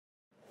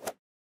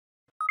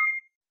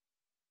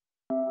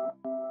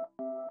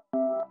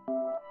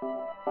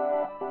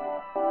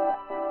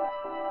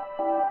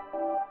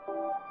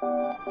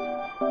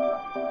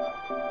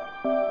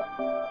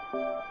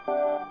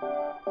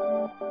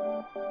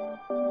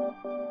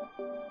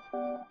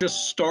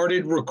just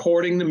started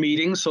recording the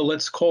meeting, so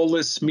let's call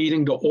this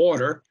meeting to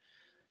order.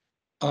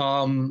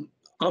 I'm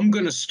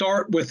going to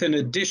start with an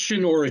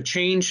addition or a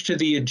change to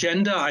the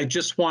agenda. I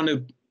just want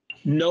to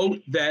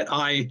note that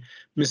I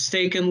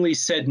mistakenly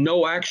said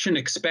no action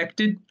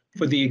expected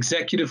for the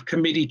executive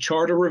committee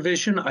charter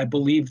revision. I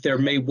believe there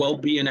may well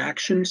be an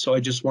action, so I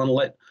just want to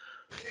let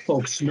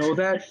folks know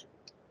that.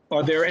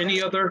 Are there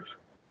any other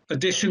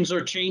additions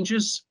or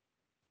changes?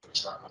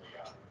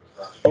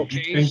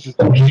 Okay.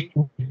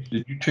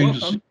 Did you change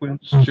the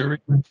sequence, Jerry?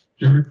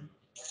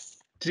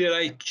 Did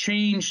I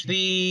change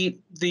the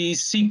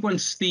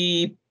sequence,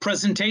 the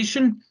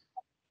presentation?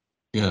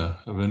 Yeah,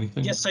 of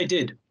anything? Yes, I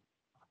did.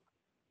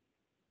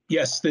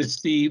 Yes,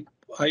 that's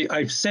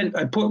I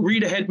put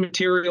read ahead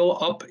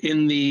material up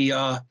in the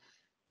on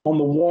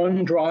the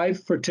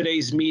OneDrive for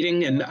today's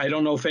meeting, and I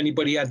don't know if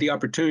anybody had the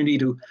opportunity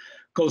to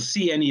go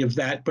see any of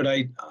that, but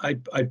I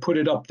put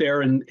it up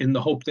there in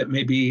the hope that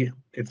maybe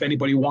if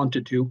anybody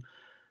wanted to.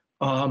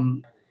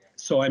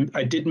 So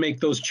I did make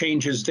those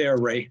changes there,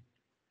 Ray.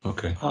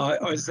 Okay.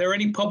 Is there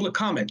any public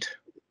comment?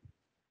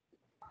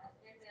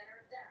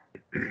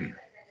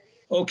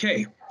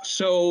 Okay,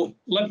 so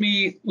let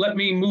me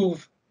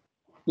move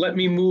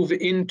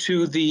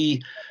into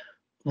the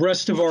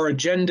rest of our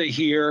agenda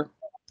here.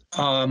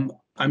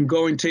 I'm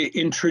going to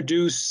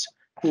introduce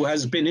who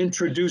has been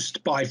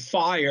introduced by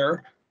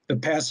fire the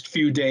past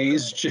few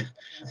days,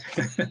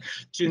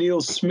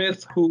 Janelle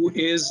Smith, who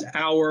is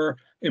our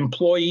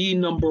employee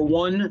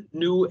 #1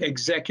 new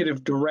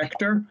executive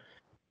director.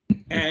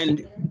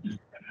 And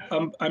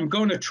I'm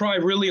going to try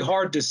really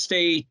hard to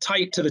stay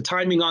tight to the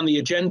timing on the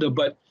agenda,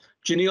 but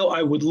Janelle,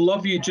 I would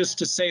love you just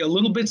to say a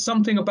little bit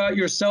something about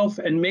yourself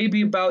and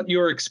maybe about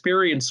your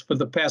experience for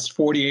the past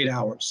 48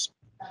 hours.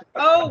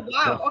 Oh,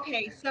 wow.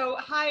 Okay. So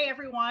hi,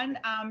 everyone.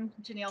 I'm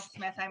Janelle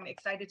Smith. I'm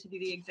excited to be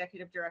the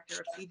executive director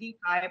of CV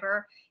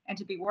Fiber and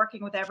to be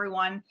working with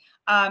everyone.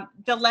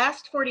 The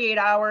last 48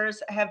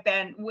 hours have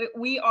been,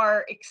 we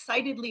are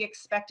excitedly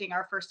expecting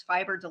our first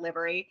fiber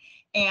delivery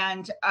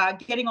and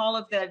getting all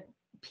of the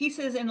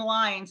pieces in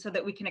line so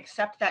that we can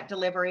accept that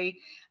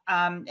delivery,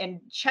 and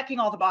checking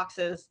all the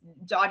boxes,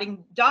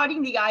 dotting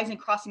the I's and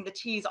crossing the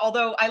T's.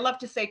 Although I love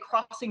to say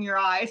crossing your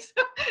I's,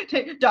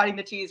 dotting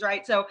the T's,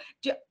 right? So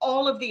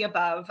all of the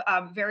above,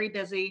 very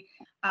busy.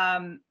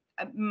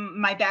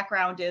 My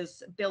background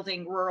is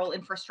building rural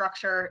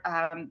infrastructure,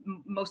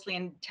 mostly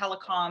in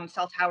telecom,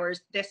 cell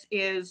towers. This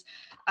is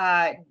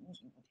an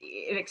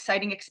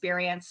exciting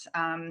experience,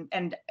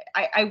 and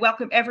I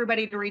welcome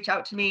everybody to reach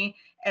out to me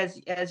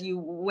as you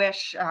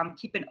wish.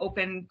 Keep an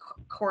open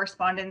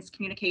correspondence,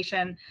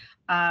 communication.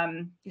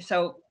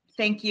 So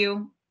thank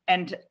you,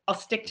 and I'll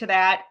stick to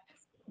that,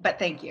 but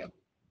thank you.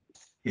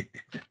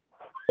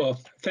 Well,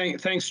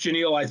 thanks,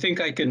 Janelle. I think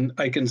I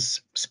can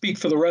speak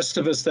for the rest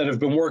of us that have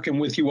been working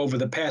with you over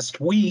the past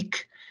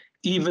week,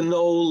 even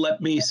though let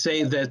me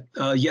say that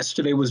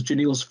yesterday was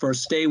Janelle's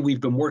first day.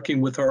 We've been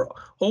working with her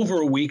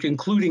over a week,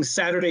 including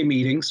Saturday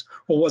meetings,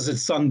 or was it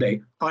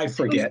Sunday? I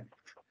forget.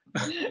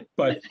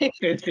 But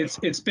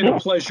it's been a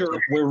pleasure.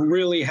 We're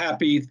really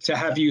happy to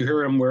have you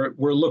here, and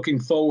we're looking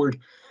forward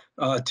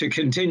to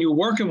continue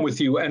working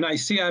with you. And I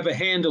see I have a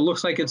hand. It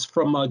looks like it's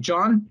from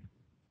John.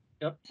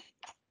 Yep.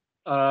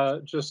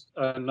 Just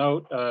a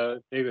note,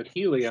 David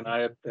Healy and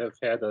I have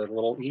had a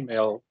little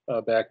email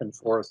back and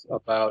forth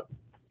about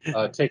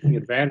taking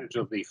advantage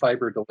of the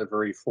fiber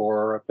delivery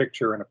for a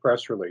picture and a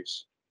press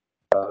release.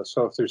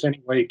 So if there's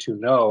any way to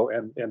know,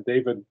 and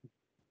David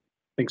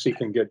thinks he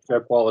can get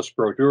Jeb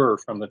Wallace-Brodeur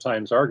from the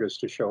Times-Argus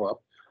to show up,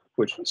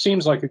 which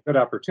seems like a good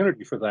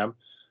opportunity for them.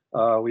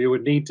 We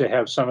would need to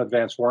have some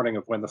advance warning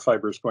of when the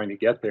fiber is going to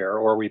get there,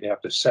 or we'd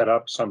have to set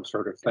up some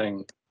sort of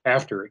thing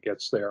after it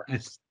gets there.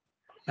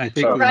 I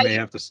think we may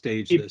have to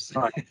stage this.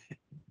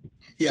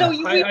 Yeah, so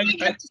we might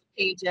have to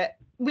stage it.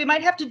 We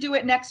might have to do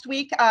it next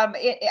week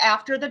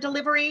after the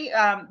delivery,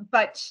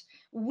 but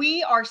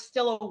we are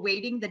still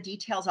awaiting the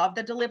details of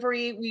the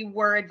delivery. We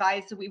were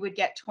advised that we would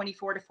get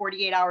 24 to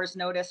 48 hours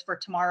notice for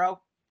tomorrow.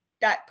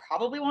 That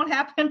probably won't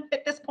happen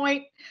at this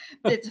point.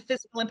 It's a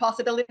physical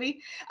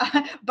impossibility.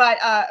 But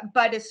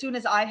as soon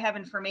as I have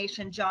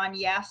information, John,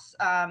 yes,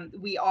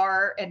 we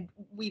are, and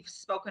we've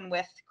spoken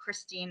with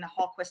Christine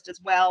Hallquist as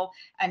well,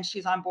 and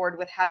she's on board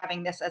with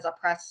having this as a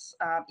press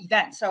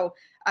event. So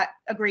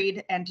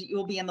agreed, and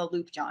you'll be in the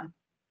loop, John.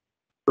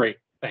 Great,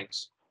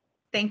 thanks.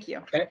 Thank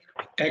you.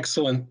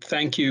 Excellent,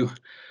 thank you.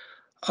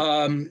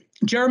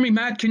 Jeremy,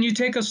 Matt, can you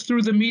take us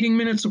through the meeting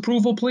minutes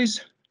approval,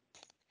 please?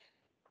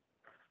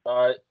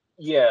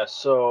 Yeah,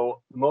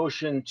 so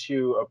motion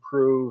to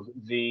approve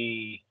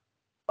the,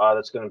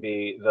 that's going to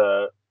be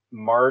the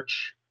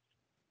March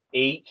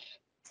 8th,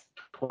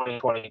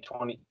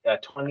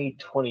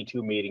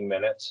 2022 meeting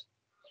minutes,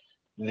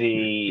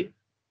 the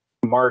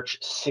March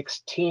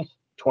 16th,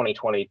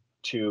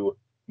 2022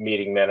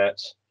 meeting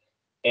minutes,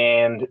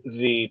 and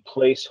the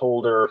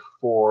placeholder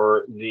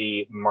for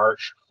the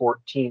March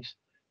 14th,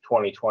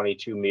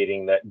 2022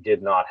 meeting that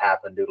did not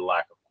happen due to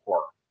lack of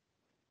quorum.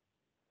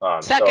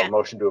 So a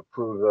motion to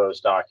approve those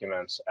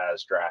documents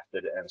as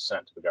drafted and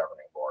sent to the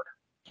governing board.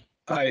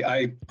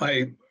 I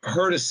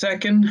heard a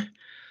second.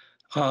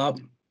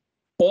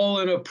 All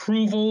in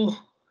approval.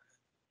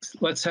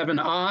 Let's have an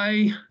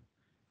aye.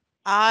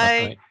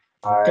 Aye.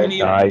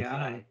 Any,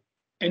 Aye.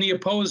 any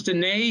opposed, a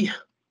nay?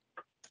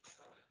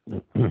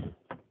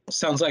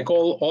 Sounds like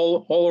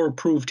all are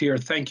approved here.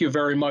 Thank you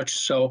very much.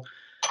 So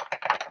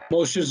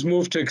motion is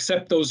moved to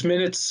accept those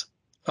minutes.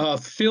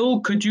 Phil,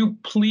 could you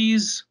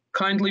please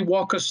kindly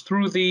walk us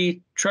through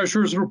the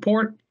treasurer's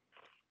report?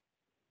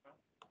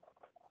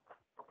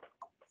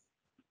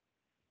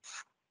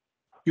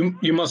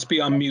 You must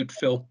be on mute,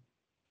 Phil.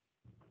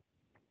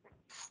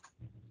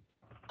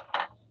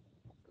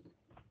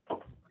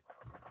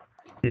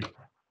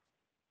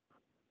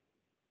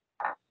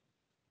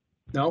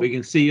 No? We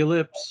can see your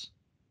lips.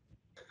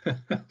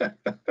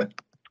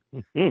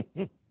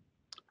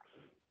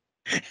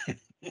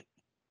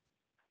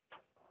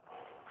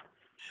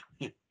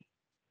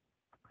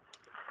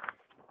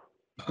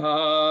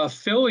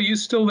 Phil, are you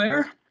still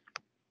there?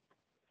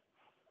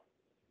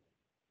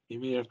 You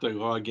may have to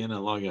log in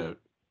and log out.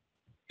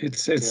 It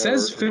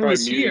says Phil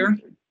is here.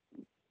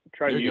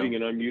 Try There you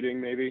muting and unmuting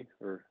maybe,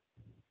 or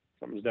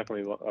something's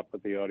definitely up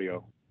with the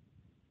audio.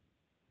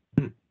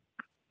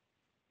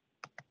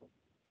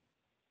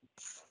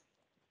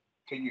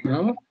 Can you hear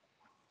No? me?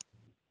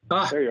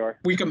 There you are.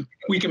 We can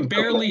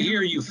barely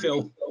hear you,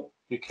 Phil.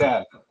 You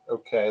can.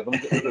 Okay, let me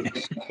get rid of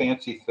this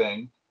fancy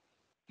thing.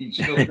 You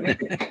still hear me?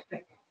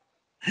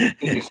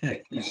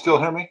 You still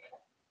hear me?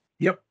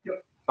 Yep.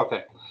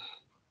 Okay.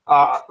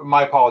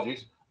 My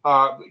apologies.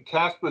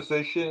 Cash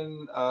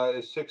position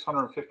is just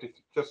over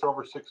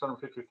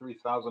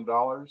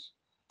 $653,000.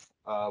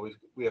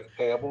 We have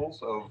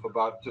payables of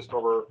about just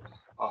over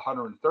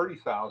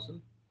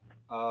 130,000,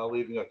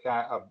 leaving a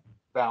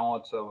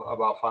balance of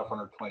about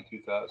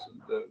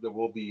 522,000. There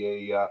will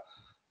be there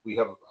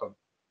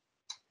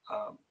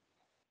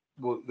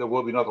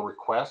will be another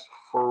request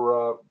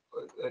for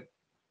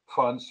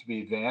funds to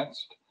be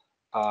advanced.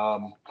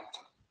 So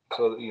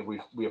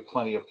we have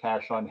plenty of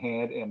cash on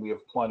hand, and we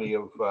have plenty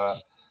of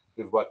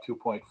we have about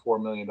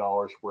 $2.4 million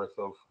worth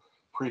of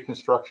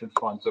pre-construction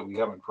funds that we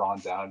haven't drawn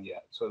down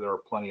yet. So there are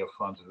plenty of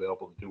funds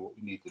available to do what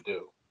we need to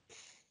do.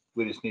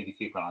 We just need to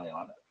keep an eye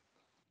on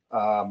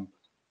it.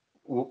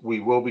 We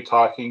will be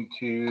talking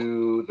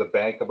to the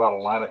bank about a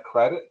line of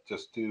credit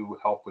just to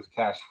help with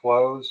cash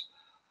flows.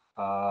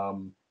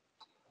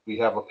 We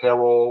have a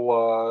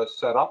payroll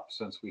set up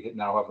since we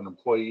now have an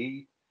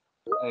employee,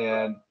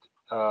 and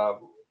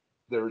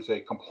there's a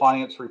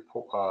compliance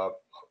report,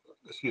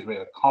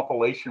 a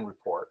compilation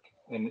report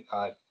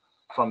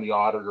from the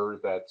auditor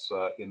that's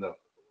in the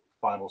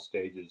final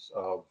stages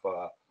of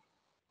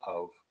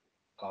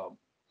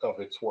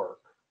its work.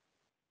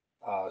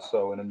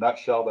 So in a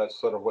nutshell, that's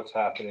sort of what's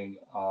happening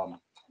on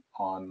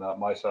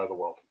my side of the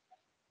world.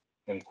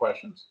 Any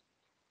questions?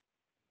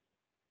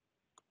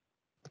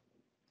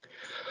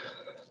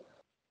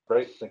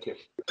 Great, thank you.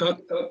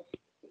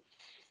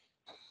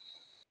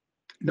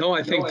 No,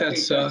 I think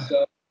that's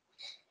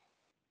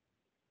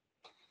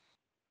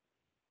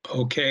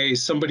okay.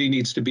 Somebody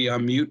needs to be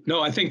on mute.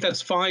 No, I think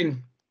that's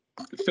fine.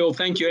 Phil,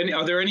 thank you.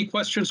 Are there any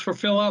questions for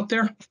Phil out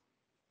there?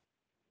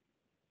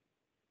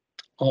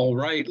 All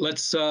right,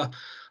 let's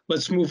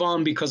move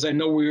on because I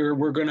know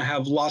we're going to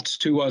have lots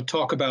to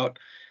talk about.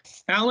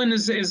 Alan,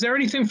 is there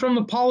anything from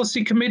the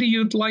policy committee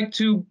you'd like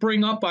to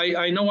bring up?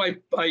 I know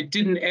I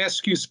didn't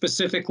ask you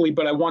specifically,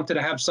 but I wanted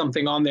to have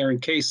something on there in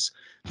case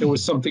there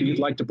was something you'd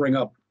like to bring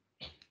up.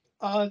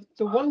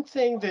 The one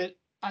thing that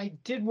I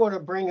did want to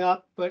bring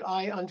up, but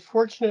I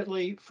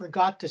unfortunately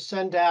forgot to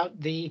send out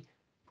the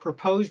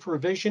proposed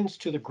revisions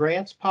to the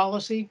grants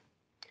policy.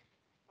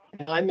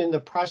 And I'm in the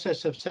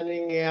process of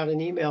sending out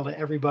an email to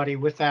everybody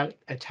with that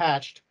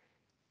attached.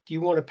 Do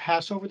you want to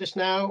pass over this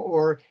now,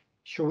 or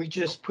should we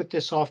just put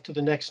this off to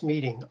the next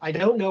meeting? I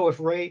don't know if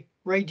Ray,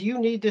 do you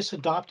need this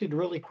adopted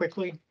really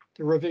quickly,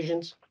 the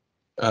revisions?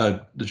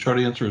 The short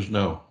answer is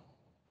no.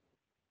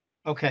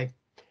 Okay,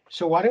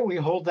 so why don't we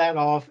hold that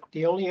off?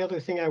 The only other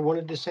thing I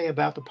wanted to say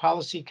about the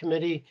policy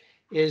committee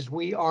is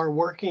we are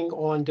working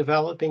on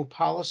developing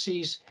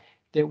policies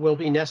that will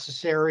be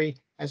necessary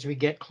as we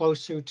get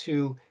closer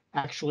to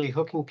actually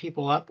hooking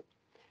people up.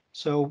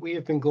 So we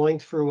have been going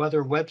through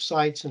other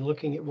websites and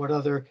looking at what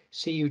other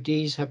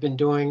CUDs have been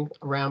doing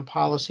around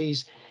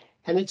policies.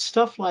 And it's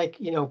stuff like,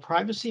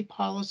 privacy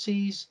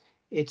policies.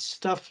 It's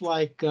stuff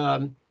like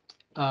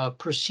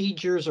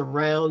procedures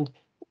around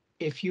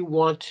if you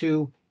want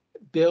to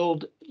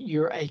build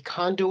a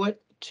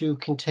conduit to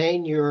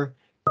contain your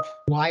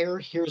wire,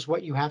 here's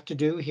what you have to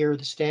do. Here are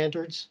the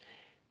standards.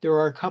 There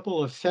are a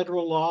couple of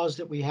federal laws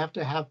that we have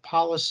to have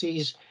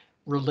policies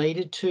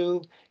related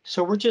to.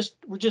 So we're just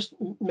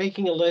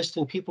making a list,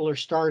 and people are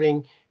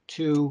starting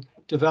to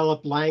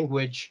develop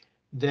language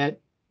that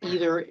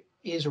either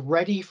is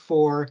ready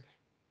for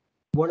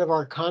one of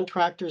our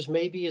contractors,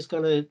 maybe is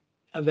going to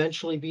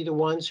eventually be the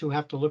ones who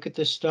have to look at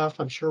this stuff.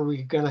 I'm sure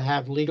we're going to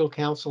have legal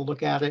counsel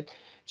look at it.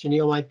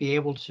 Janelle might be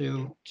able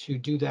to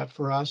do that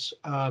for us.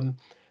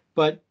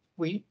 But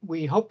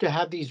we hope to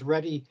have these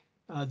ready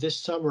this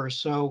summer.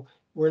 So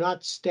we're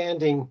not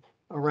standing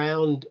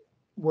around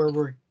where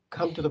we're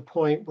come to the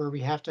point where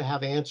we have to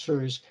have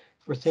answers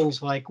for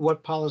things like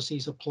what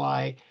policies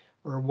apply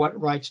or what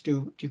rights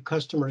do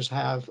customers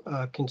have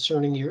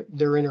concerning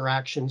their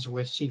interactions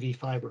with CV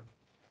Fiber.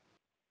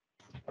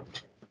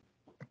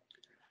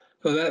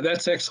 Well,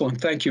 that's excellent.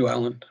 Thank you,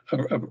 Alan.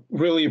 I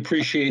really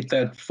appreciate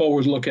that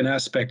forward-looking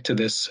aspect to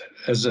this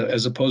as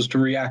opposed to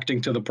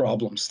reacting to the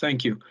problems.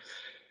 Thank you.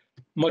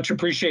 Much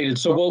appreciated.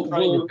 So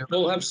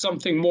we'll have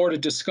something more to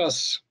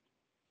discuss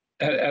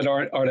at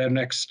our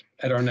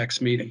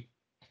next meeting.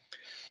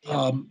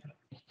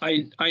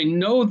 I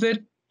know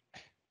that.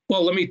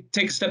 Well, let me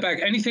take a step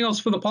back. Anything else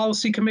for the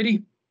policy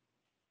committee?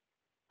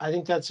 I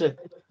think that's it.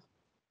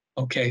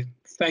 Okay,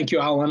 thank you,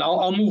 Alan.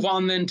 I'll move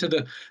on then to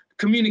the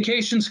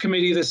communications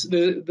committee.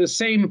 The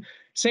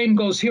same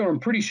goes here. I'm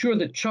pretty sure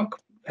that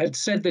Chuck had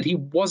said that he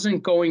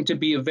wasn't going to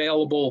be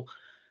available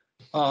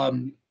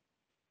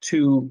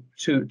to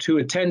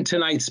attend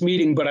tonight's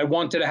meeting, but I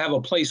wanted to have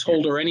a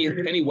placeholder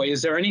anyway.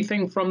 Is there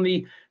anything from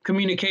the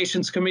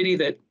communications committee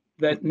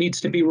that needs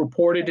to be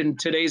reported in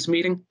today's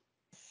meeting?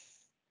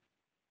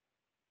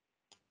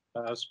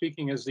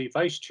 Speaking as the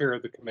vice chair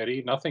of the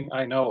committee, nothing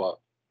I know of.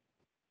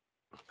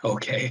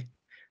 Okay,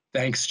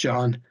 thanks,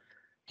 John.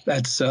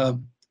 That's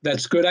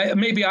good.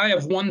 Maybe I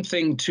have one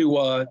thing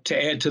to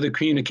add to the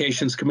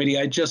communications committee.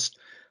 I just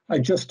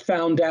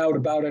found out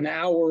about an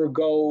hour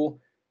ago.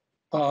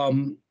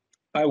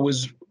 I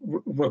was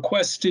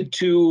requested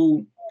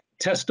to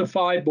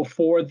testify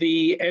before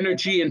the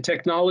Energy and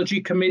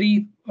Technology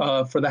Committee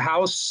for the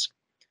House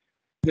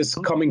this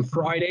coming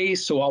Friday.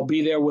 So I'll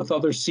be there with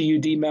other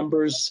CUD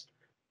members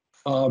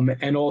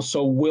and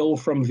also Will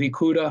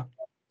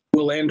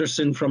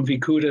Anderson from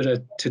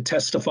Vikuda to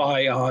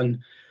testify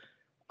on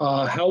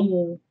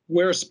how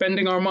we're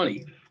spending our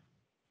money.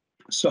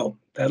 So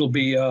that'll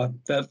be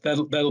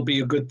that'll be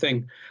a good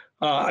thing.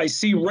 I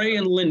see Ray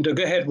and Linda.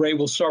 Go ahead, Ray.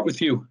 We'll start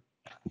with you.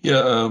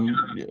 Yeah,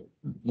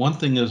 one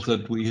thing is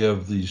that we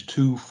have these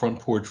 2 Front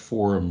Porch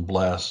Forum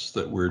blasts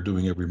that we're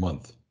doing every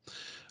month.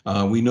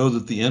 We know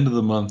that the end of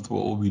the month,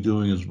 what we'll be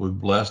doing is we're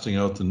blasting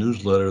out the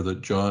newsletter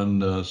that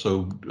John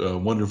so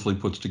wonderfully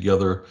puts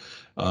together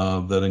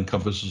that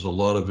encompasses a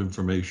lot of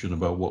information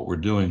about what we're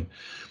doing.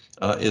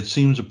 It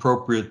seems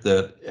appropriate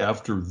that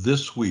after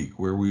this week,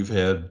 where we've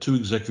had 2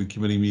 executive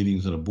committee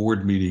meetings and a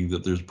board meeting,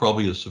 that there's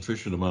probably a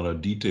sufficient amount of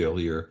detail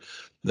here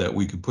that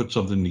we could put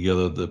something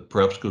together that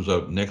perhaps goes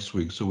out next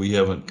week. So we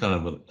have a kind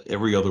of an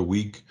every other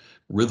week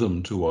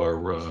rhythm to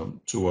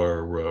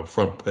our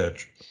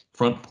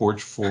front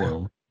porch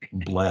forum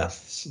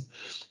blasts.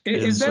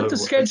 Is that the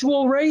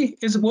schedule, Ray?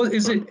 Is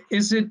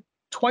it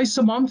twice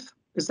a month?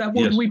 Is that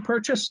what we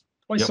purchased?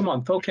 Twice a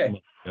month.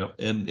 Okay. Yep.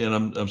 And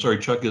I'm sorry,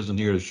 Chuck isn't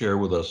here to share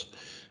with us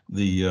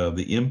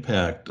the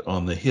impact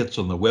on the hits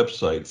on the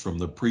website from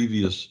the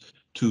previous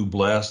 2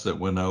 blasts that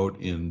went out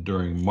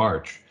during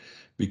March,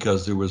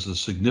 because there was a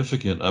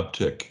significant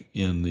uptick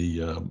in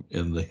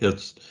the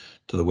hits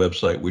to the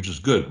website, which is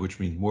good, which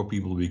means more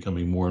people are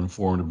becoming more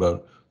informed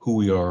about who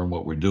we are and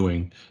what we're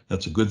doing.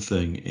 That's a good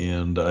thing,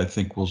 and I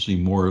think we'll see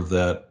more of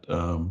that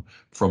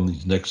from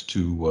these next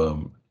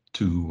two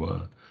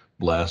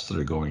blasts that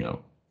are going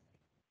out.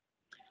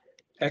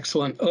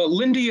 Excellent.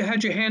 Linda, you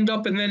had your hand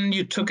up and then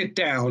you took it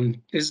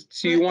down.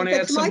 So you want to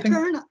add something?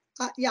 It's my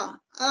turn. Yeah,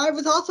 I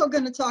was also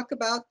going to talk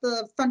about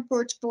the Front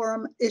Porch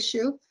Forum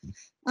issue.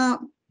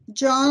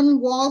 John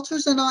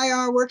Walters and I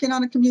are working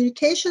on a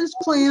communications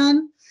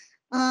plan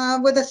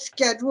with a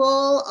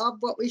schedule of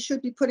what we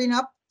should be putting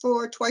up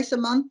for twice a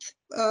month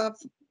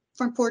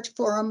Front Porch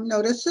Forum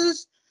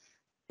notices.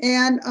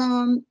 And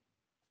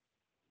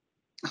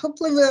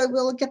hopefully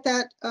we'll get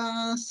that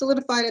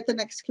solidified at the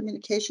next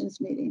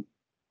communications meeting.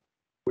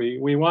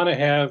 We want to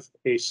have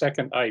a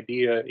second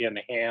idea in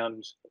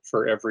hand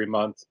for every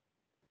month,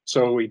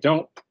 so we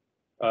don't,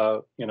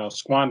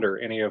 squander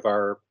any of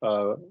our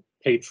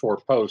paid for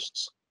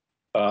posts.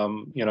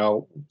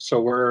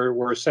 So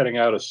we're setting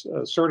out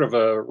a sort of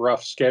a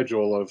rough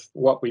schedule of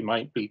what we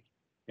might be,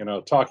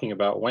 talking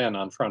about when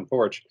on Front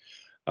Porch.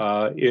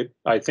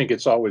 I think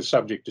it's always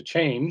subject to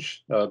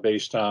change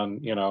based on,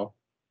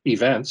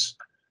 events.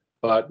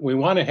 But we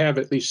want to have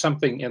at least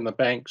something in the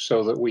bank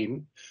so that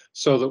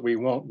we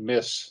won't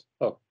miss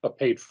a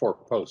paid for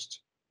post.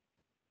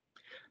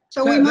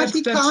 So we might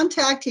be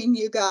contacting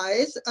you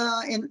guys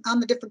on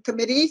the different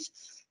committees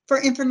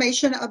for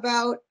information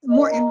about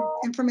more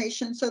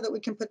information so that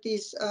we can put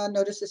these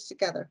notices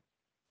together.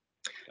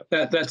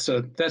 That's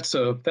a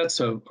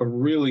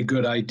really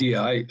good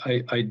idea.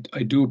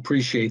 I do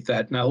appreciate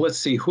that. Now let's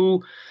see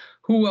who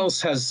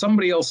else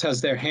somebody else has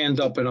their hand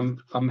up,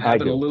 and I'm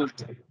having a little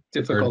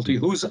difficulty.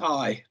 Who's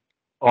I?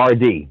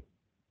 RD.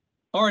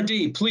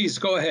 RD, please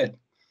go ahead.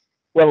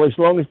 Well, as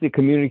long as the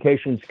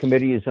communications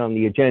committee is on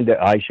the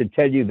agenda, I should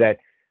tell you that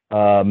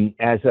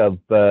as of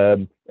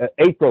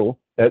April,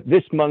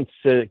 this month's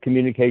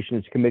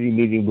communications committee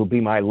meeting will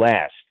be my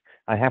last.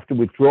 I have to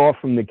withdraw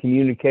from the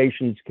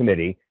communications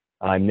committee.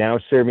 I'm now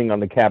serving on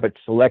the Cabot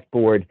Select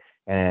Board,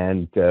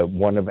 and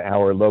one of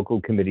our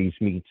local committees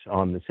meets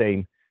on the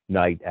same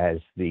night as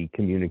the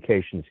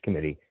Communications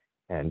Committee.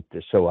 And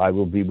so I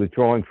will be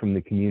withdrawing from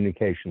the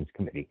Communications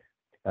Committee.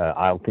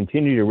 I'll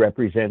continue to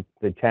represent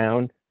the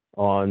town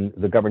on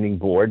the governing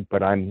board,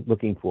 but I'm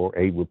looking for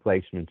a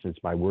replacement since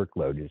my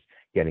workload is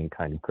getting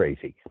kind of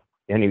crazy.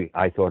 Anyway,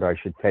 I thought I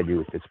should tell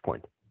you at this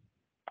point.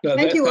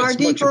 Thank you, That's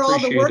RD, much for all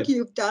the work appreciated.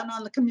 you've done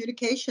on the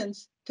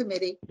Communications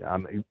Committee.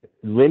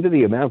 Linda,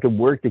 the amount of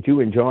work that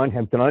you and John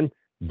have done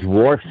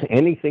dwarfs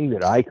anything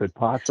that I could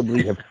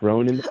possibly have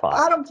thrown in the I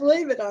pot. don't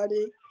believe it,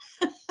 RD.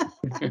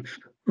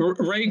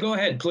 Ray, go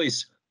ahead,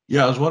 please.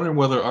 Yeah, I was wondering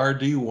whether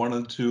RD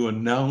wanted to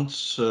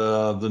announce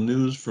the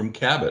news from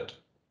Cabot.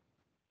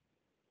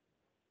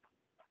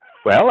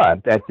 Well,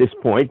 at this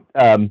point,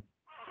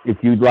 if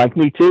you'd like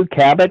me to,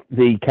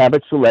 the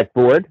Cabot Select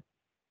Board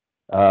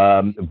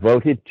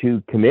voted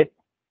to commit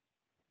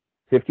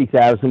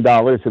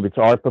 $50,000 of its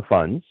ARPA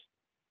funds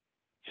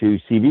to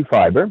CV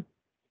Fiber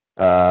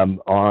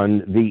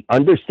on the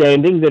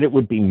understanding that it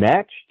would be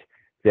matched,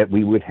 that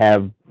we would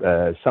have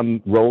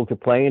some role to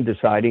play in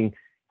deciding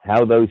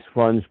how those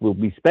funds will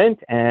be spent,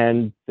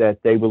 and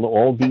that they will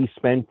all be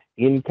spent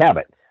in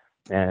Cabot.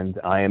 And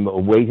I am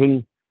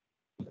awaiting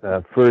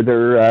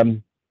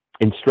further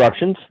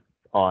instructions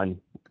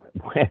on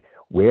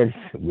where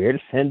to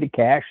send the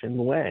cash and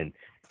when.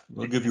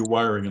 We'll give you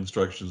wiring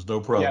instructions, no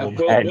Yeah,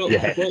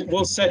 problem.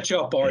 we'll set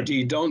you up,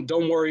 RD. Don't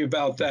worry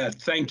about that.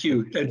 Thank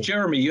you.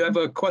 Jeremy, you have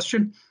a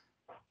question?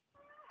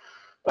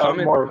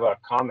 Comment? More of a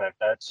comment.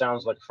 That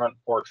sounds like Front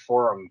Porch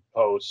Forum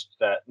post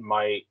that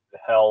might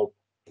help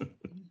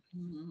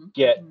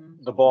get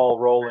the ball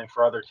rolling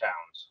for other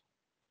towns.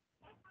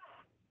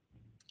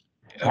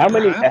 How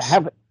many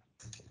Perhaps?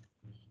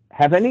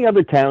 have any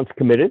other towns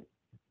committed?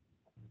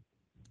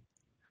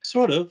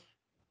 Sort of.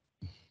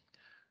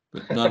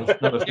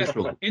 But not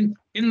official.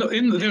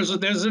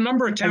 There's a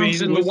number of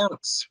towns in the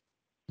works.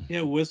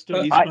 Yeah,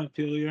 Worcester, East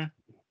Montpelier.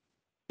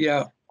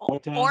 Yeah.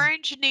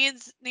 Orange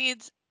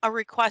needs a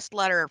request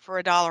letter for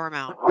a dollar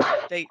amount.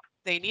 They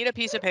need a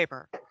piece of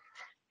paper.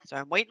 So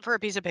I'm waiting for a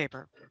piece of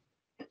paper.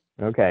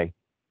 Okay.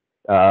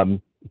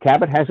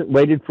 Cabot hasn't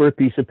waited for a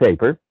piece of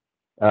paper,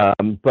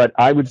 but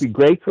I would be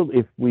grateful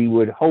if we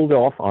would hold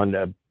off on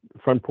the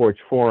Front Porch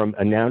Forum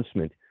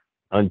announcement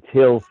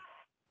until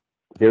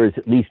there is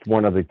at least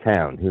one other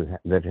town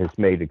that has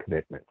made a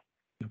commitment.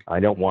 I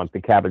don't want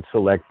the Cabot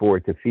Select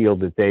Board to feel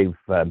that they've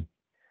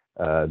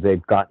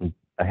gotten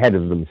ahead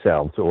of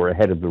themselves or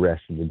ahead of the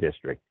rest of the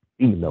district,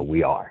 even though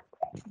we are.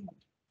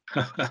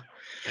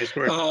 Nice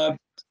work.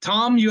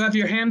 Tom, you have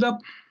your hand up?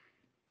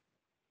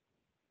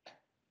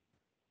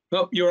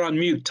 Oh, you're on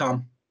mute,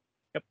 Tom.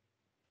 Yep.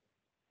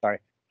 Sorry.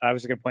 I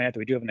was going to point out that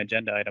we do have an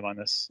agenda item on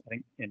this, I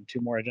think, in 2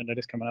 more agenda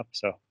items coming up.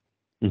 So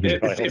it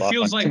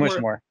feels like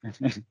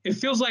it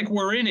feels like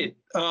we're in it.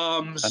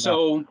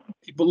 So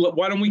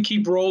why don't we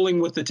keep rolling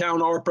with the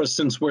town ARPA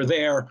since we're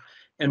there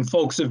and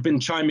folks have been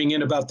chiming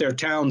in about their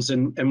towns,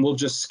 and we'll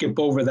just skip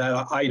over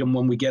that item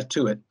when we get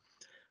to it.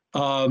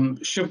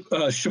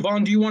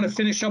 Siobhan, do you want to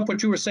finish up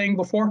what you were saying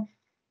before?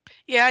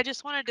 Yeah, I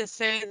just wanted to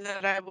say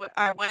that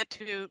I went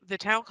to, the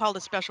town called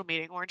a special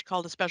meeting, Orange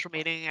called a special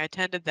meeting. I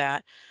attended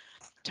that,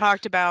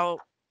 talked about,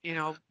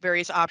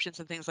 various options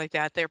and things like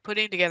that. They're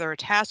putting together a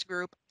task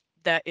group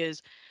that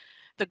is,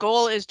 the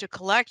goal is to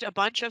collect a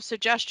bunch of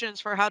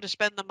suggestions for how to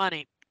spend the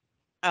money.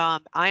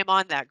 I'm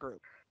on that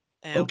group,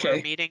 and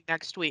we're meeting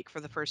next week for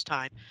the first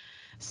time.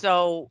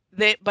 So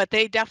but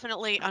they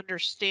definitely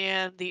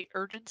understand the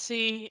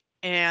urgency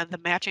and the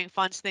matching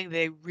funds thing.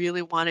 They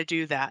really want to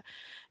do that.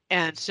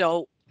 And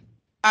so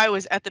I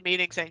was at the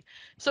meeting saying,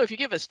 so if you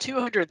give us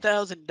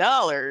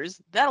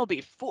 $200,000, that'll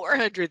be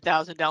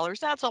 $400,000.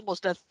 That's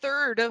almost a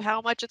third of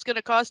how much it's going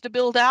to cost to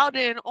build out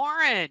in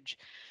Orange.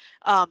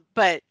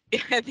 But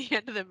at the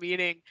end of the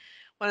meeting,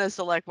 one of the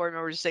select board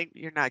members saying,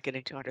 you're not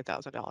getting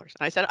 $200,000. And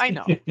I said, I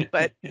know,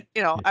 but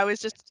I was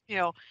just,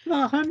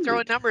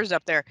 throwing numbers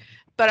up there,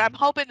 but I'm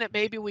hoping that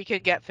maybe we can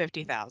get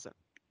 50,000.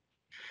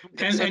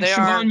 And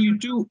Siobhan,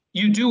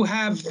 you do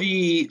have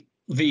the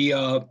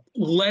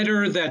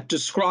letter that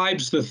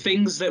describes the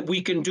things that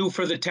we can do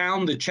for the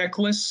town, the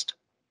checklist.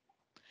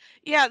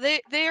 Yeah,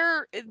 they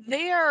are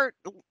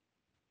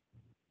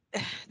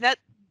that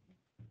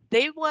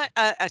they want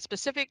a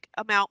specific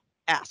amount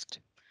asked.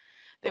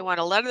 They want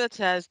a letter that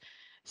says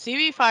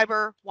CV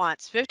Fiber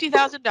wants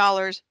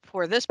 $50,000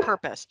 for this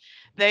purpose.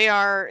 They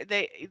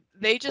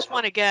just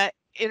want to get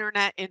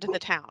internet into the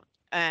town,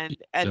 and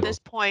at this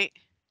point,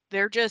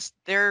 they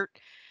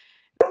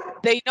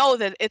know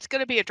that it's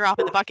going to be a drop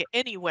in the bucket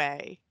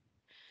anyway.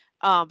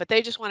 But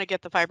they just want to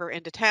get the fiber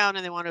into town,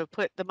 and they want to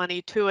put the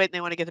money to it, and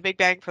they want to get the big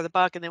bang for the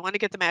buck, and they want to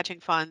get the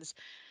matching funds.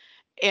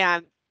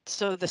 And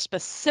so the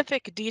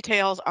specific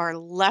details are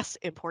less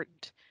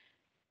important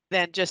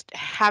than just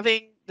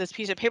having this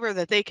piece of paper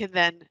that they can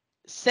then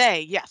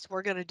say, yes,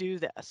 we're going to do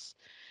this.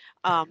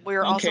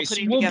 We're also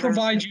putting we'll together.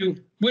 Provide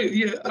you.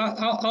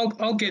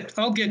 I'll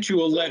get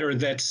you a letter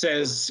that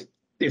says,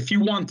 if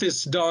you want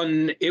this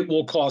done, it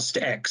will cost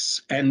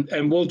X, and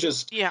we'll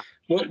just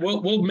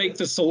we'll make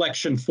the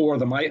selection for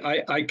them.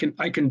 I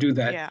can do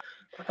that.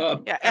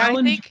 Yeah.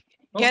 Alan,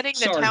 getting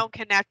the sorry. town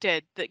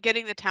connected,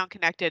 getting the town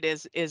connected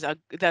is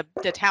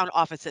the town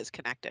offices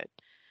connected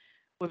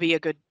would be a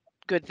good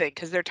thing,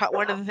 because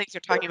one of the things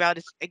they're talking about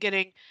is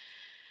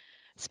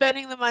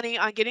spending the money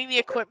on getting the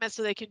equipment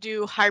so they can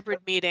do hybrid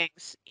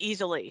meetings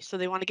easily. So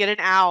they want to get an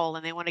owl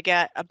and they want to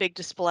get a big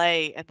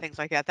display and things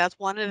like that. That's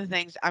one of the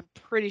things I'm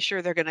pretty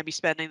sure they're going to be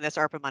spending this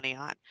ARPA money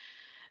on.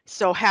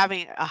 So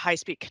having a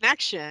high-speed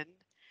connection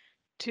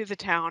to the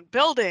town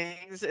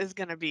buildings is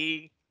going to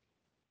be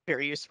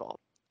very useful.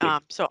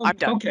 So I'm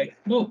done. Okay,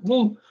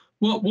 we'll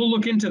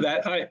look into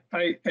that.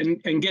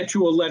 And get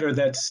you a letter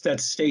that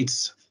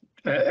states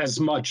as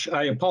much.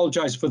 I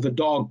apologize for the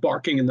dog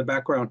barking in the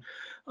background.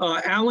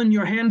 Alan,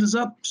 your hand is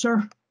up,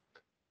 sir.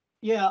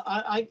 Yeah,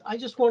 I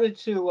just wanted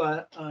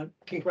to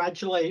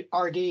congratulate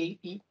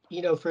RD,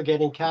 for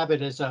getting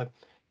Cabot as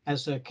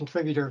a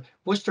contributor.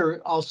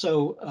 Worcester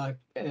also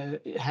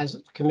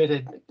has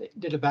committed,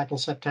 did it back in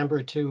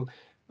September, to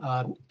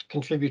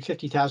contribute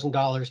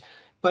 $50,000.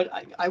 But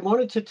I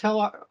wanted to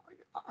tell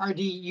RD,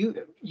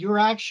 your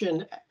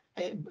action,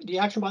 the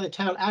action by the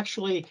town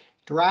actually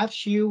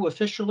drafts you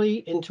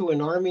officially into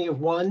an army of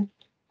one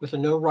with a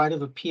no right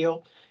of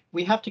appeal.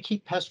 We have to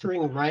keep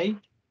pestering Ray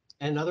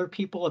and other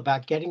people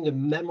about getting the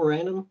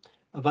memorandum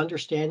of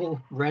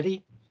understanding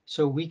ready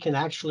so we can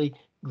actually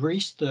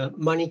grease the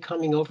money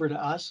coming over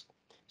to us.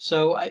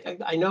 So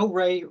I know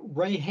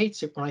Ray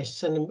hates it when I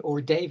send him,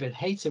 or David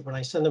hates it when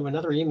I send him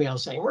another email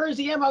saying, where is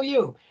the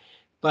MOU?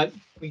 But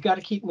we got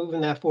to keep moving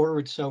that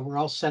forward so we're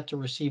all set to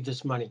receive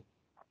this money.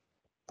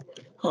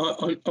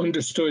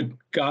 Understood.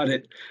 Got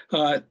it.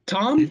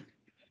 Tom?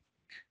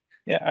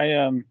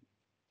 Yeah,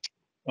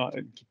 well,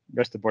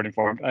 rest of the board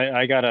informed.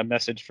 I got a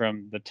message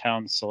from the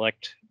town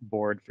select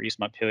board for East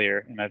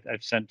Montpelier, and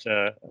I've sent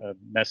a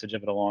message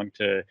of it along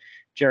to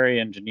Jerry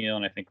and Janelle,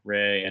 and I think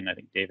Ray, and I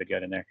think David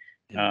got in there.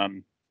 Yeah.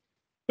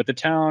 But the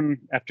town,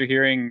 after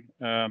hearing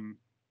from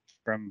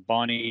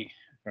Bonnie,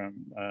 from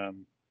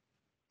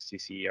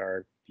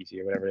CCR,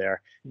 PC, or whatever they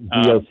are.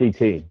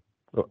 VLCT.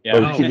 Yeah.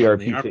 Or Oh,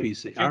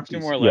 CVRPC. the RPC. Two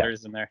more Yeah.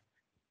 letters in there.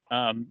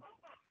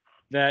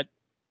 That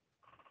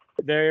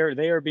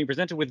they are being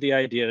presented with the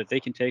idea that they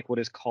can take what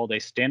is called a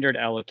standard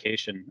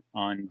allocation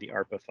on the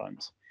ARPA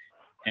funds,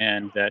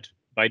 and that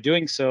by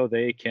doing so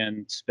they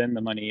can spend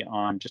the money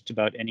on just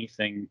about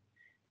anything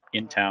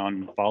in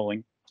town,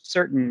 following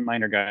certain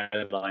minor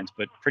guidelines,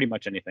 but pretty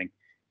much anything.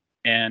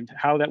 And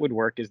how that would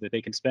work is that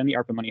they can spend the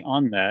ARPA money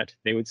on that.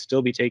 They would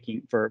still be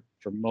taking, for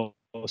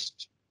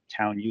most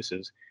town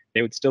uses,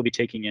 they would still be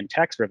taking in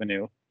tax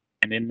revenue,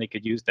 and then they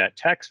could use that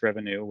tax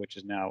revenue, which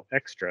is now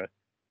extra,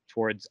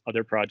 towards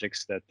other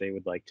projects that they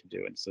would like to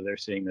do. And so they're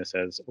seeing this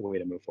as a way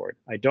to move forward.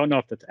 I don't know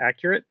if that's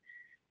accurate,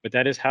 but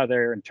that is how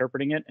they're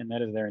interpreting it, and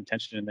that is their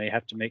intention. And they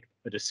have to make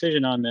a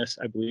decision on this,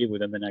 I believe,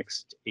 within the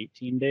next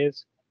 18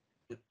 days,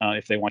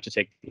 if they want to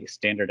take the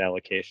standard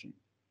allocation.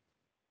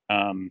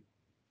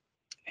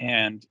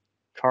 And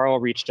Carl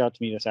reached out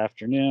to me this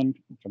afternoon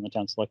from the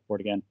town select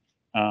board again,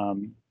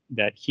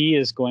 that he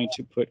is going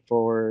to put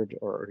forward,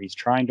 or he's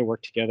trying to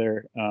work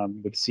together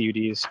with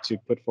CUDs to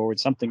put forward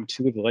something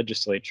to the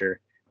legislature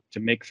to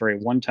make for a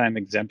one-time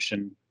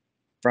exemption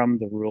from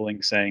the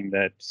ruling saying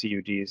that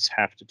CUDs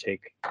have to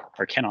take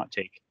or cannot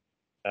take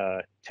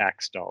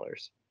tax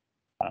dollars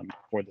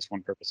for this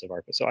one purpose of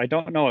ARPA. So I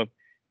don't know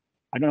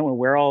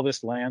where all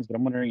this lands, but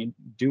I'm wondering,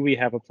 do we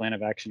have a plan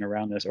of action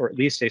around this, or at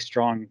least a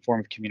strong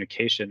form of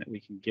communication that we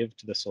can give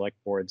to the select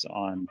boards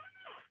on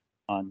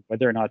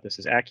whether or not this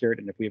is accurate,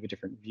 and if we have a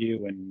different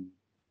view and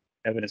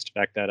evidence to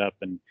back that up.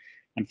 And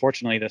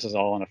unfortunately, this is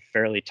all on a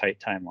fairly tight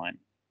timeline.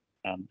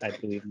 I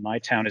believe my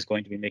town is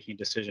going to be making a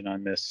decision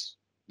on this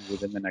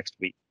within the next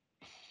week.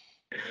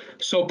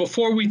 So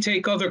before we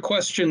take other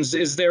questions,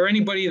 is there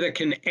anybody that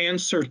can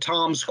answer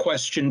Tom's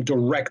question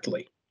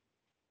directly?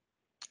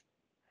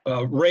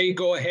 Ray,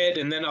 go ahead,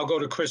 and then I'll go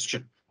to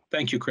Christian.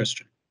 Thank you,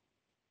 Christian.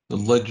 The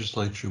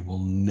legislature will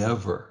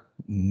never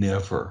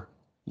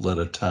let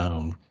a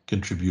town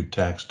contribute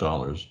tax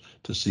dollars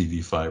to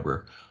CV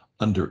fiber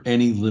under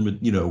any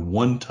limit,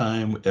 one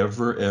time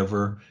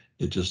ever.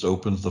 It just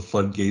opens the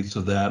floodgates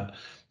of that.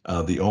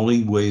 The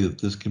only way that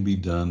this can be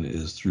done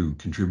is through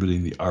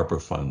contributing the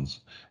ARPA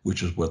funds,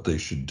 which is what they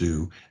should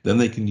do. Then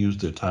they can use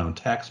their town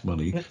tax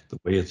money the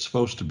way it's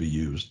supposed to be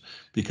used.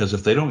 Because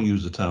if they don't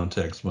use the town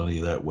tax money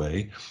that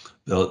way,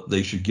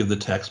 they should give the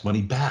tax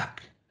money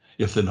back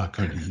if they're not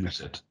going to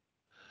use it.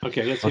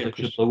 Okay, let's Or hear they should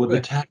Christian. lower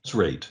the tax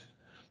rate.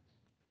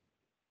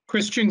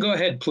 Christian, go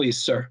ahead, please,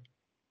 sir.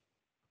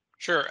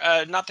 Sure.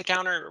 Not to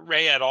counter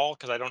Ray at all,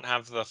 because I don't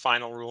have the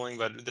final ruling,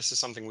 but this is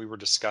something we were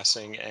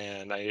discussing,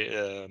 and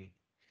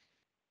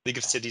League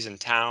of Cities and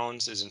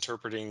Towns is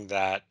interpreting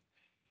that,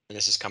 and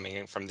this is coming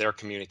in from their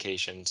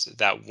communications,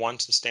 that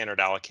once the standard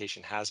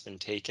allocation has been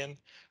taken,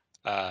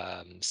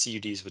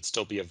 CUDs would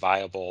still be a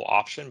viable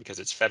option because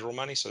it's federal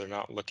money. So they're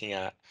not looking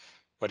at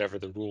whatever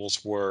the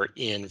rules were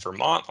in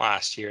Vermont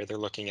last year. They're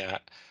looking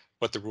at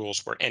what the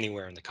rules were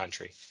anywhere in the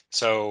country.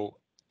 So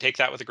take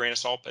that with a grain of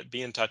salt, but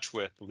be in touch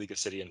with the League of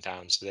City and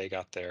Towns. So they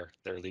got their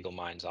legal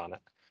minds on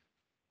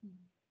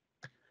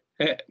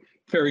it.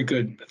 Very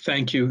good.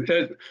 Thank you.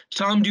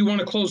 Tom, do you want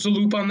to close the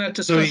loop on that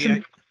So,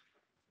 discussion?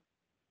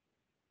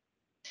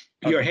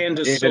 Your hand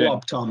is still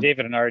up, Tom.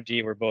 David and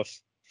RD were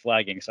both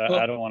flagging, so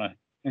I don't want to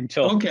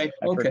until Okay,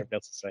 I've heard okay. what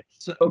else to say.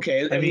 So,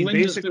 Okay, I and mean,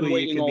 Linda's been basically, it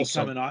waiting can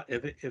also. become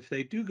if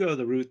they do go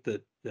the route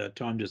that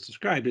Tom just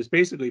described, is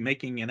basically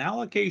making an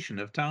allocation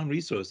of town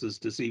resources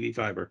to CV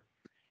Fiber.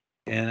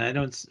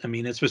 And I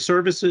mean, it's for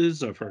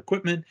services or for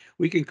equipment.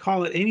 We can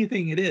call it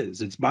anything it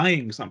is. It's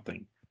buying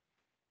something.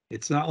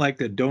 It's not like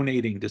they're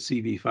donating to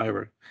CV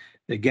Fiber.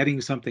 They're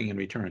getting something in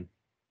return.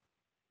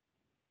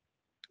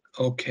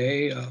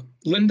 Okay,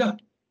 Linda?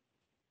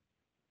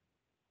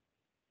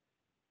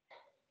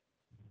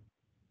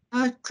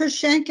 Chris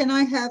Shank and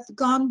I have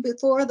gone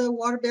before the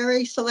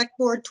Waterbury Select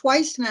Board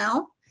twice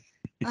now.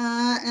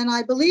 And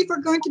I believe we're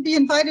going to be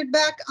invited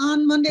back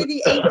on Monday,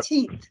 the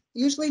 18th.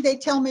 Usually they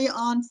tell me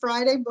on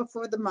Friday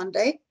before the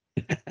Monday.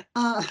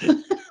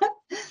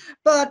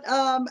 But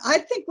I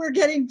think we're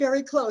getting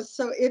very close.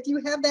 So if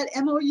you have that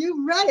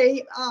MOU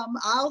ready,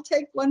 I'll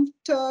take one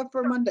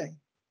for Monday.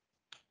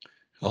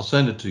 I'll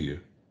send it to you.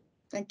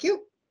 Thank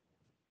you.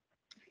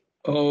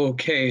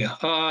 Okay,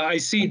 I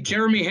see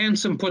Jeremy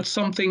Hansen put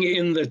something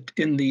in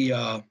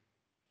the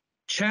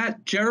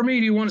chat. Jeremy,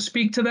 do you want to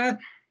speak to that?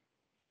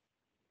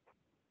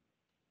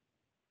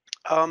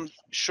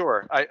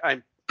 Sure.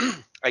 I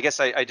guess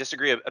I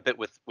disagree a bit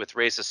with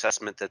Ray's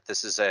assessment that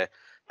this is a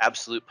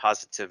absolute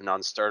positive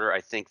non-starter.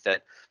 I think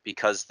that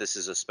because this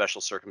is a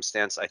special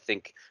circumstance, I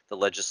think the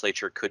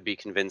legislature could be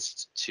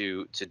convinced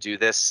to do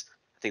this.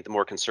 I think the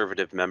more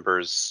conservative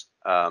members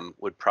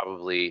would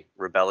probably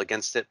rebel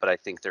against it, but I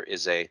think there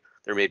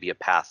may be a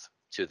path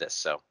to this.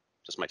 So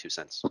just my 2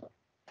 cents.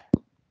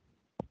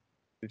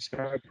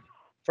 Before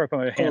I put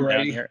my hand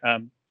down here,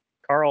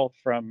 Carl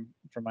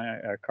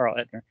Carl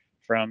Ettner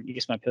from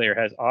East Montpelier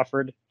has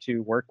offered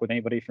to work with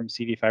anybody from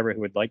CV Fiber who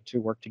would like to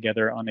work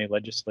together on a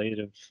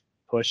legislative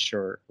push,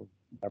 or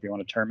however you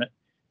want to term it.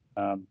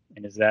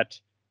 And is that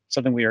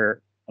something we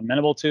are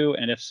amenable to?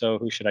 And if so,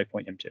 who should I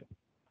point him to?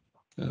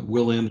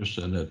 Will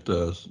Anderson at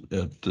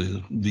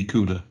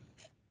VCUDA.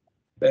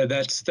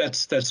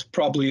 That's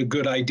probably a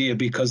good idea,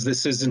 because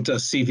this isn't a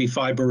CV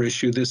Fiber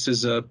issue. This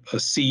is a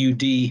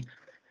CUD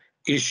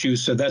issue.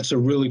 So that's a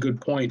really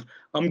good point.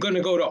 I'm going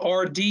to go to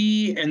RD,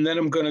 and then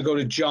I'm going to go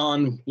to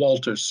John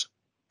Walters.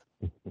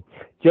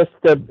 Just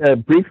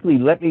briefly,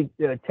 let me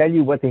tell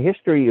you what the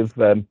history of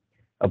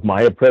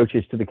my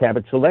approaches to the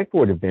Cabot Select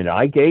Board have been.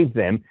 I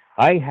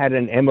had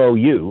an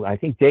MOU. I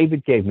think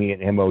David gave me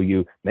an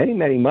MOU many,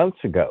 many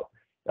months ago.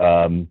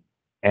 And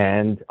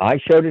I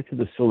showed it to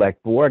the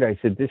Select Board. I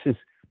said, this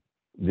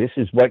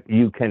is what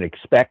you can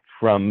expect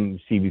from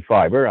CV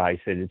Fiber. I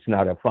said, it's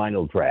not a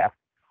final draft.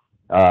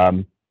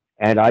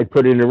 And I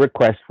put in a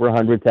request for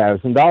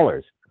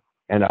 $100,000.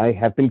 And I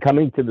have been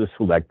coming to the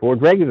Select Board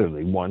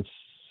regularly, once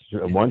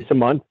a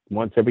month,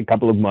 once every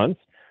couple of months,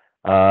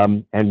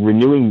 and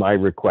renewing my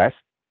request.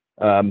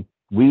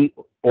 We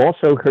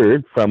also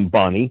heard from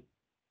Bonnie,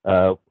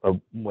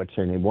 what's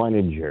her name,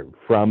 Weininger,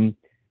 from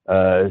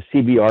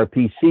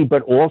CBRPC,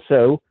 but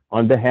also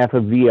on behalf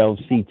of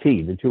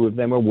VLCT. The two of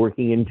them are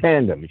working in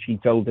tandem. She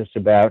told us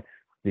about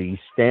the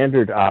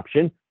standard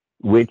option,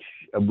 which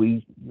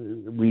we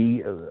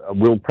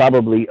will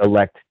probably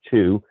elect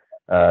to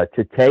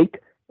take.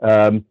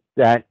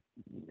 That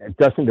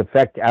doesn't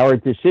affect our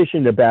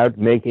decision about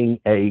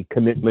making a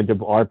commitment of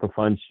ARPA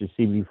funds to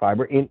CV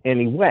Fiber in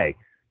any way.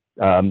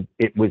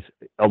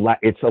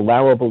 It's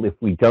allowable if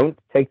we don't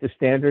take the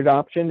standard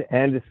option,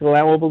 and it's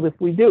allowable if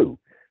we do.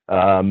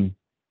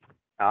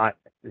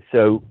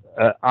 So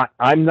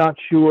I'm not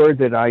sure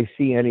that I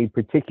see any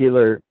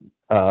particular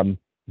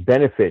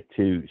benefit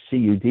to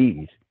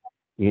CUDs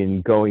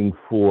in going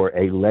for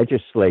a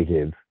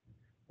legislative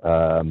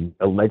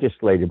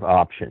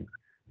option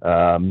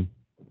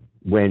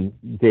when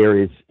there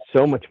is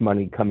so much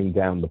money coming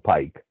down the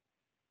pike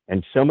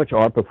and so much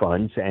ARPA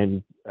funds,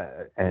 and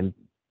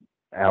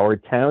our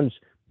towns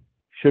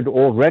should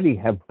already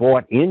have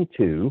bought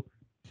into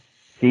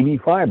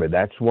CV Fiber.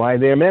 That's why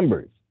they're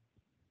members.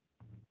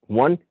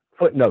 One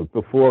footnote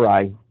before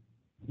I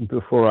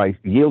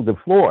yield the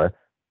floor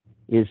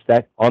is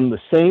that on the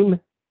same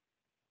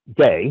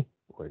day,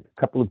 or a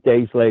couple of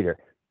days later,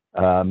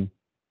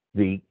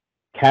 the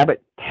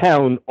Cabot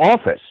Town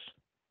office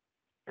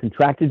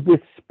contracted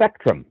with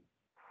Spectrum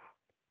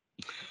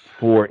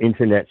for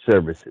internet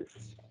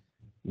services.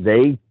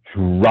 They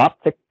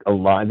dropped a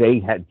line. They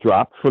had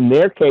dropped from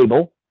their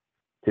cable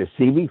to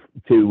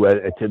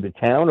the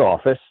town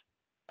office,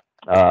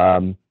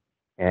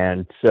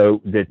 and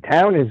so the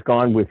town has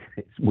gone with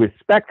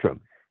Spectrum.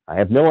 I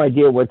have no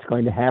idea what's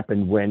going to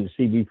happen when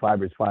CV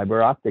Fiber's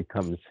fiber optic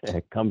comes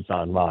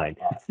online,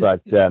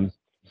 but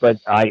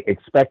I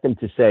expect them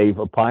to save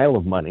a pile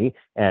of money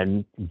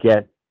and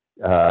get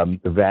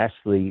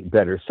vastly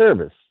better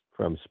service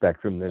from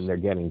Spectrum than they're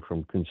getting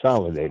from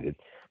Consolidated.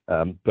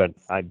 But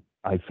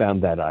I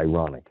found that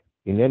ironic.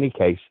 In any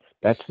case,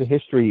 that's the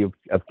history of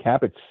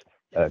Cabot's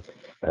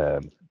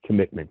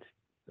commitment.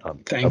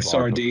 Thanks,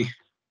 RD.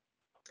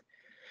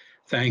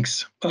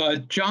 Thanks.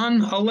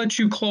 John, I'll let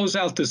you close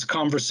out this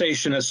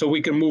conversation so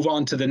we can move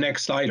on to the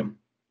next item.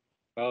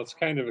 Well, it's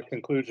kind of a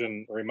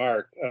conclusion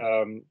remark.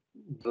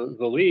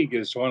 The league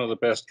is one of the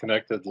best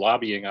connected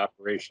lobbying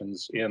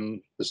operations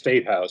in the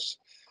State House.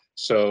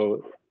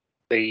 So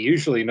they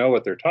usually know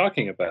what they're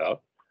talking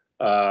about.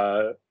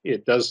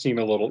 It does seem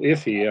a little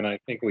iffy, and I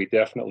think we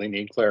definitely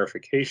need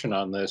clarification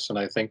on this. And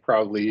I think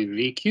probably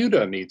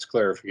VQDA needs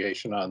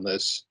clarification on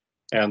this,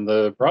 and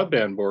the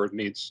broadband board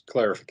needs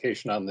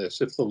clarification on this.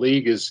 If the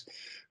league is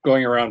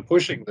going around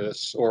pushing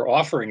this or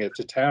offering it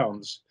to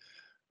towns,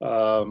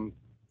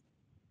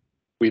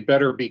 we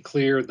better be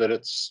clear that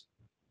it's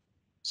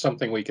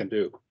something we can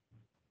do.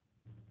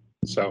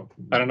 So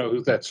I don't know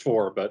who that's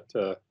for, but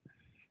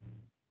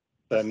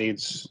that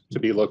needs to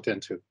be looked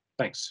into.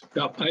 Thanks.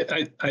 Yeah,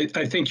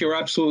 I think you're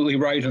absolutely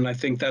right, and I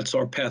think that's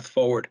our path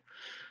forward.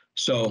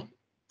 So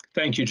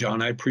thank you,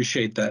 John. I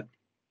appreciate that.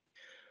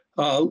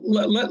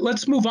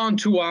 Let's move on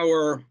to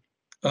our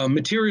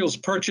materials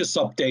purchase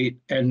update,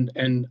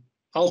 and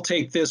I'll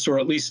take this, or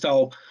at least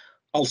I'll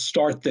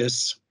start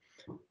this.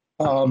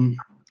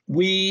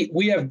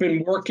 We have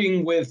been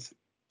working with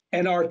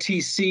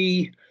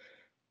NRTC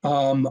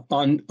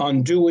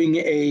on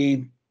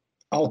doing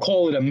I'll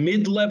call it a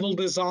mid-level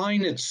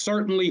design. It's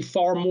certainly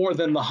far more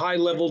than the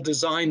high-level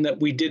design that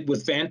we did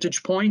with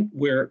Vantage Point.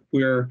 We're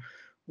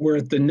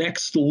at the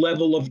next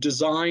level of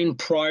design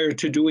prior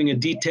to doing a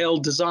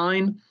detailed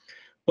design.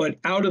 But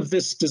out of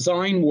this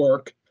design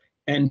work,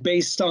 and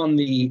based on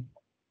the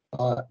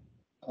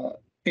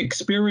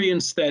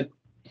experience that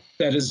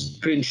has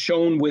been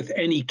shown with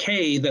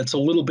NEK, that's a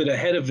little bit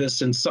ahead of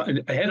us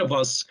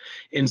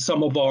in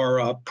some of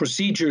our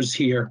procedures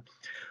here.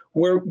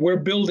 We're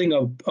building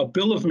a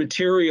bill of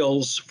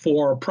materials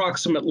for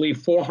approximately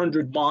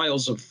 400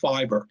 miles of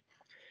fiber,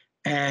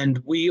 and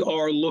we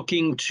are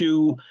looking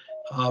to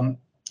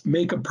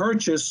make a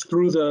purchase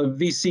through the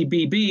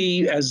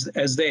VCBB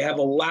as they have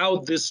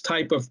allowed this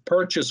type of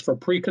purchase for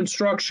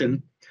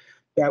pre-construction.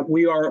 That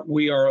we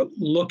are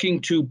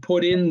looking to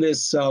put in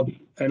this an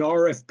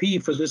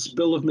RFP for this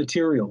bill of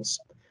materials,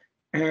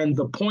 and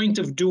the point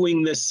of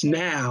doing this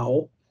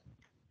now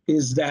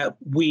is that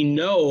we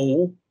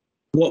know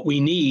what we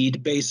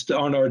need based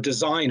on our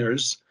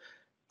designers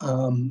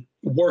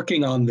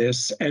working on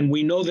this, and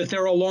we know that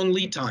there are long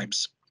lead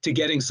times to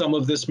getting some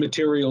of this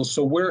material.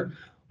 So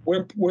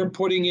we're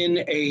putting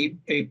in a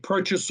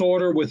purchase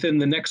order within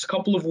the next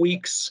couple of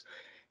weeks,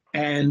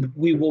 and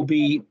we will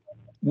be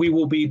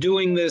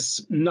doing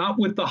this not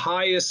with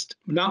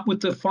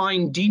the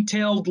fine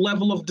detailed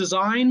level of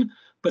design,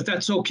 but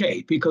that's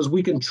okay because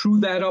we can true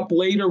that up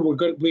later.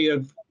 We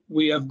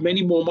have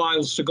many more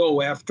miles to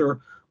go after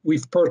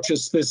we've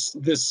purchased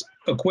this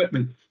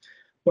equipment.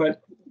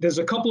 But there's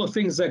a couple of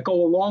things that go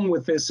along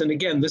with this, and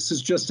again, this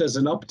is just as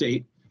an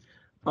update.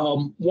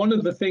 One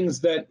of the things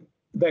that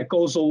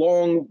goes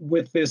along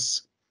with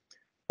this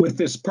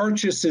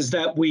purchase is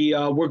that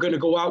we're going to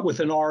go out with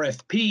an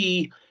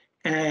RFP,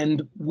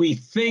 and we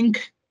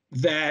think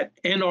that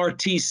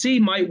NRTC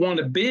might want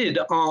to bid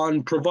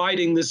on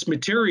providing this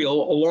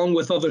material along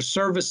with other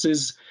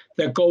services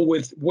that go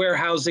with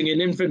warehousing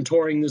and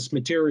inventorying this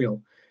material.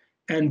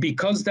 And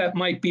because that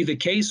might be the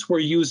case, we're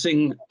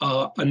using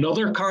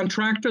another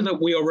contractor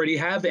that we already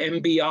have,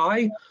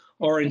 MBI.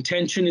 Our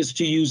intention is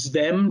to use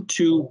them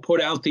to put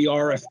out the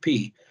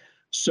RFP.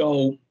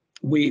 So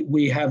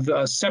we have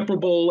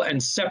separable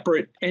and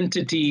separate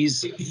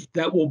entities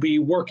that will be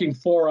working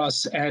for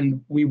us,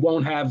 and we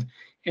won't have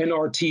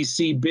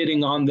NRTC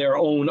bidding on their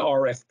own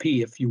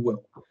RFP, if you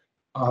will.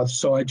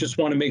 So I just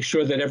want to make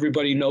sure that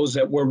everybody knows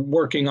that we're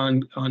working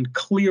on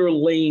clear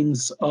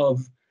lanes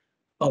of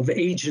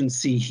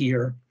agency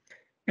here.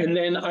 And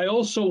then I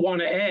also want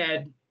to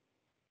add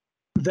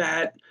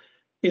that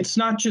it's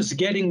not just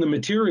getting the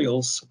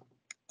materials.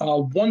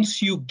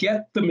 Once you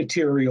get the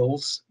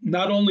materials,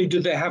 not only do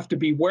they have to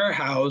be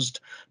warehoused,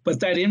 but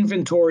that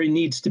inventory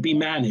needs to be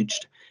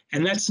managed.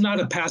 And that's not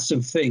a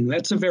passive thing.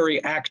 That's a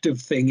very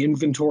active thing,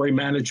 inventory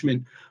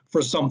management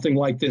for something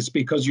like this,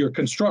 because your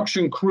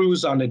construction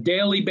crews on a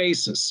daily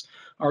basis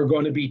are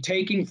going to be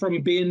taking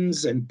from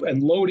bins and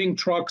loading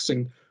trucks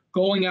and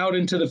going out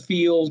into the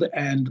field,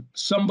 and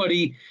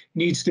somebody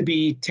needs to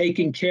be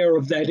taking care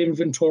of that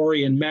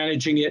inventory and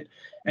managing it.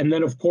 And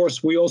then, of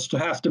course, we also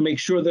have to make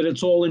sure that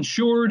it's all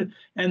insured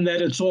and that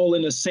it's all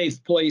in a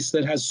safe place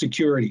that has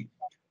security.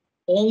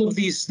 All of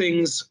these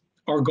things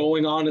are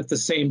going on at the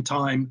same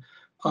time.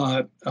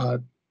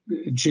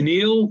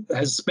 Janelle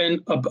has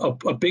spent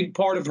a big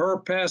part of her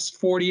past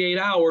 48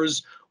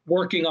 hours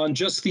working on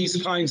just these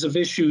kinds of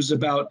issues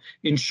about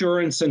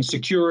insurance and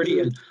security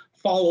and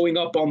following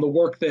up on the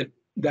work that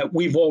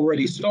we've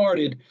already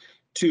started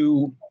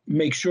to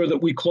make sure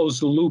that we close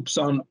the loops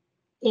on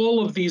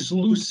all of these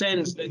loose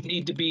ends that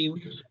need to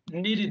be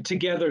knitted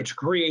together to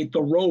create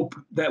the rope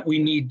that we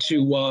need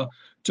to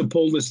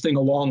pull this thing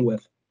along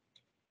with.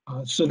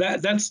 So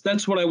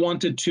that's what I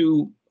wanted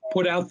to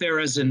put out there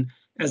as an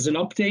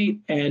update.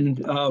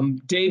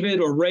 And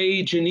David or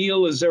Ray,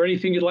 Janelle, is there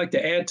anything you'd like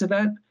to add to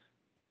that?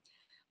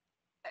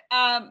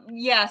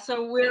 Yeah,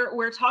 so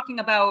we're talking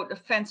about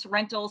fence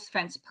rentals,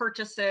 fence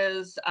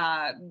purchases,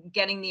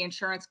 getting the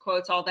insurance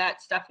quotes, all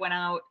that stuff went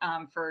out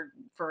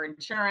for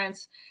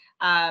insurance.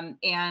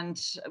 And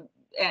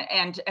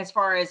as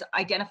far as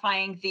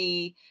identifying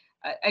the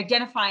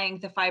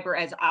fiber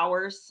as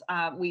ours,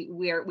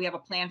 we have a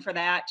plan for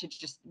that, to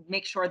just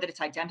make sure that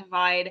it's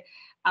identified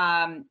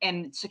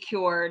and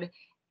secured.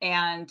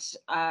 And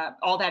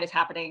all that is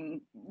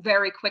happening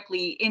very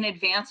quickly in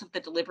advance of the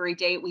delivery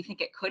date. We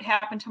think it could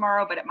happen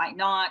tomorrow, but it might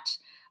not.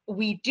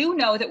 We do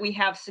know that we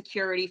have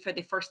security for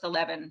the first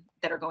 11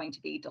 that are going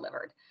to be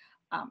delivered.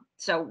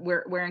 So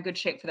we're in good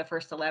shape for the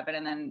first 11.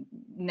 And then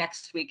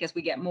next week, as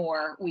we get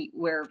more,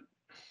 we're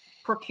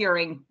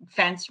procuring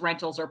fence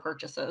rentals or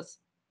purchases.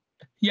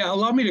 Yeah,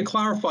 allow me to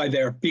clarify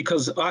there,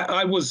 because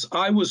I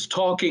was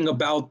talking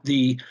about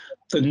the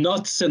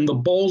nuts and the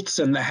bolts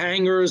and the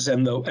hangers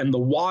and the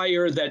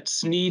wire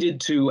that's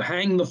needed to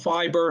hang the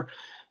fiber,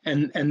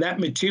 and that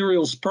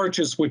materials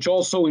purchase, which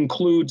also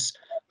includes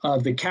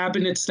the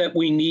cabinets that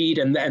we need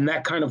and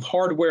that kind of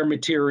hardware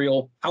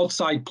material,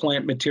 outside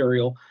plant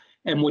material.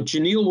 And what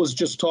Janelle was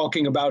just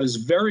talking about is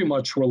very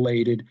much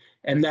related,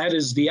 and that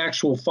is the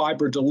actual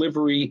fiber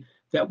delivery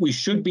that we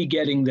should be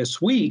getting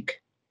this week.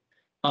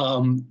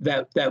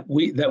 That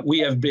we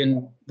have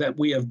been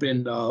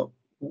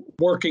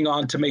working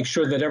on to make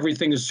sure that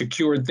everything is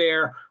secured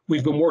there.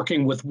 We've been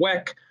working with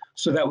WEC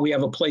so that we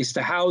have a place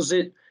to house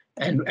it,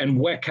 and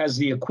WEC has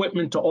the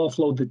equipment to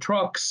offload the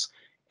trucks,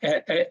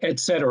 et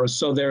cetera.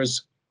 So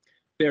there's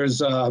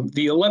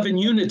the 11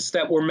 units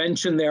that were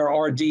mentioned there,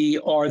 RD,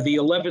 are the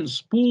 11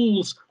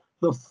 spools,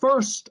 the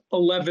first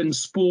 11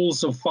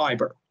 spools of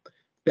fiber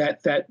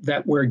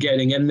that we're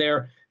getting, and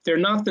they're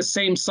not the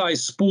same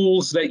size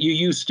spools that you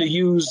used to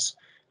use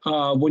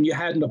when you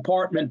had an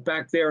apartment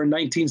back there in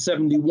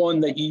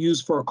 1971 that you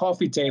used for a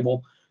coffee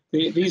table.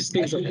 These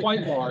things are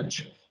quite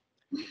large,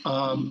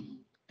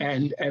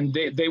 and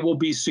they will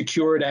be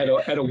secured at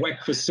a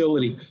WEC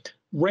facility.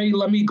 Ray,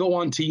 let me go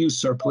on to you,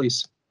 sir,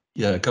 please.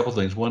 Yeah, a couple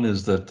things. One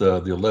is that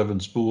the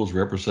 11 spools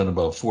represent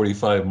about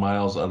 45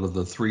 miles out of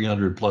the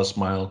 300 plus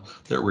mile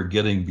that we're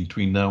getting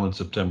between now and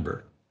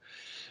September.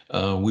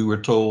 We were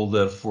told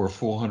that for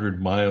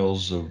 400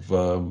 miles of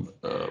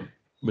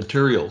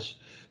materials,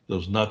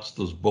 those nuts,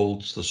 those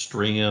bolts, the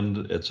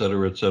strand, et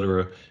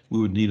cetera, we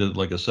would need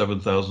like a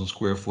 7,000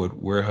 square foot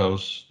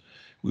warehouse.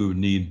 We would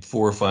need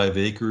 4 or 5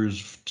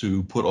 acres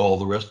to put all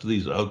the rest of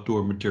these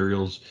outdoor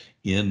materials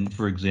in,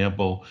 for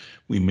example.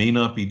 We may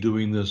not be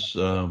doing this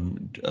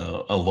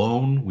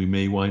alone. We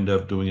may wind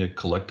up doing it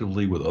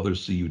collectively with other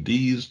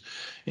CUDs.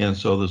 And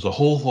so there's a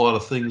whole lot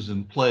of things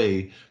in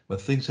play, but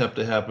things have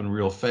to happen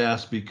real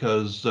fast,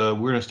 because we're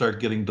going to start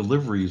getting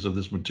deliveries of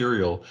this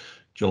material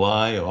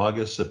July,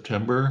 August,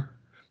 September,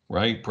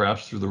 right?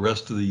 Perhaps through the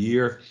rest of the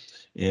year.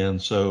 And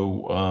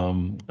so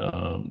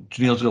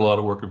Janelle's got a lot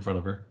of work in front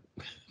of her.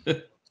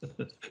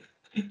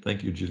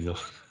 Thank you, Janelle.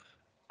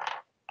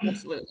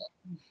 Absolutely.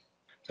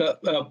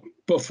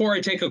 Before I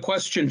take a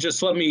question,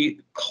 just let me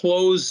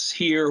close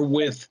here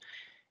with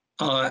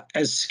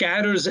as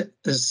scattered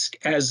as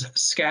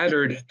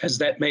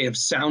that may have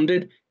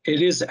sounded,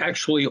 it is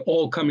actually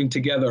all coming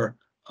together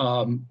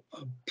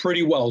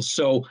pretty well.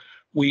 So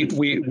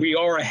we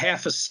are a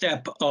half a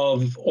step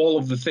of all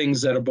of the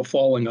things that are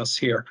befalling us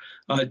here.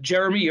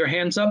 Jeremy, your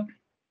hand's up.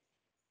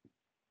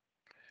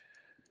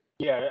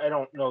 Yeah, I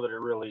don't know that it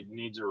really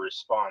needs a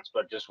response,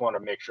 but just want to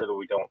make sure that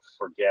we don't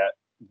forget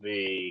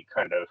the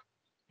kind of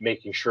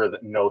making sure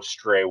that no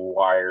stray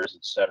wires,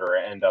 et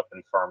cetera, end up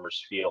in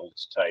farmers'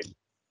 fields type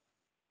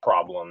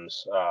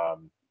problems.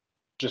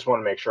 Just want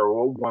to make sure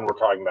when we're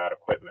talking about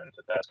equipment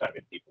that that's kind of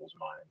in people's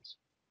minds.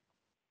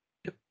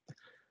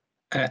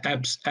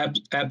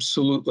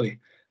 Absolutely.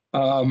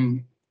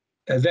 That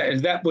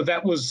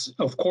was,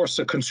 of course,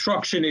 a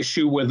construction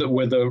issue with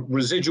the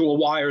residual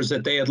wires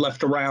that they had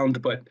left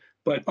around, but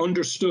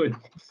understood,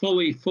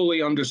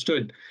 fully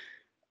understood.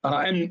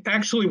 And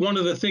actually, one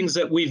of the things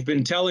that we've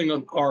been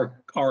telling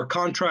our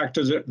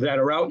contractors that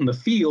are out in the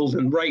field,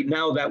 and right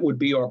now that would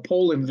be our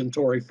pole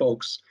inventory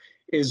folks,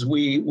 is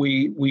we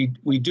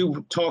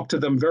do talk to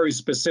them very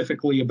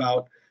specifically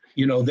about,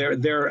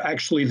 they're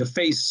actually the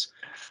face,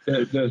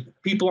 the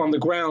people on the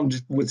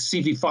ground with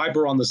CV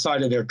fiber on the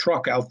side of their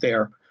truck out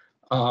there.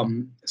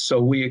 So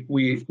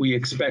we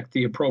expect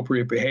the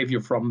appropriate behavior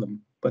from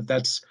them, but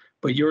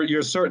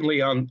you're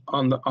certainly on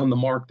the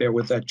mark there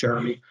with that,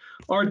 Jeremy.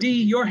 RD,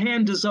 your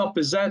hand is up.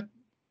 Is that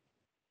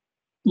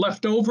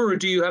left over, or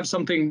do you have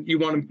something you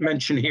want to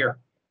mention here?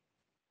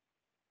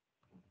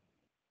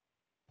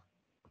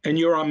 And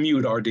you're on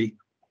mute, RD.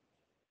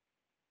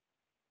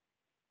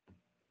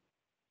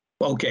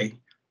 Okay,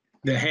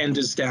 the hand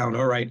is down.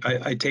 All right,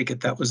 I take it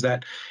that was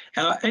that.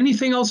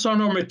 Anything else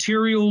on our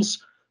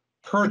materials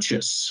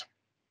purchase?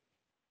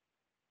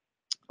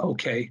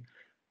 Okay,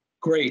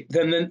 great.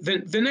 Then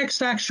the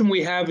next action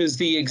we have is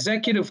the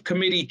Executive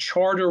Committee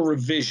Charter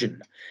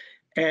Revision.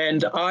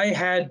 And I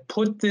had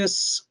put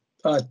this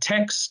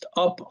text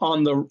up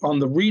on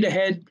the read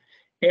ahead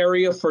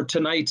area for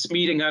tonight's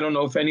meeting. I don't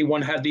know if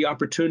anyone had the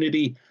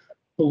opportunity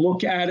to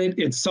look at it.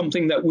 It's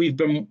something that we've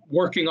been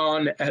working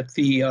on at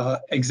the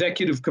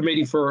executive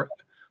committee for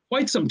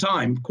quite some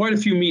time, quite a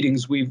few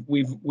meetings.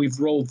 We've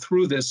rolled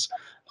through this.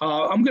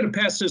 I'm going to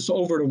pass this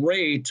over to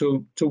Ray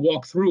to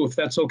walk through, if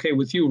that's okay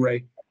with you,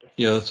 Ray.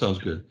 Yeah, that sounds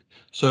good.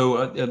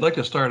 So I'd like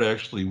to start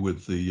actually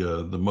with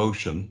the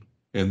motion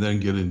and then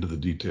get into the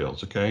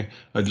details, okay?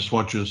 I just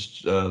want you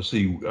to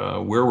see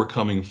where we're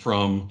coming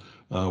from,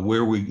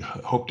 where we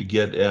hope to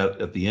get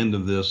at the end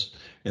of this,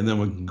 and then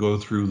we can go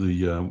through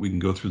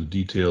the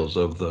details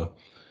of the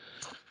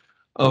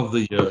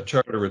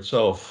charter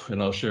itself,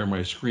 and I'll share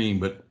my screen.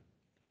 But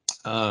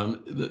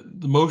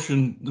the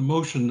motion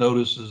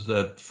notices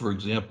that, for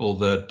example,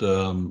 that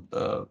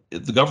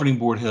the governing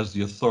board has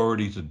the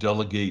authority to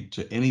delegate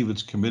to any of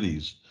its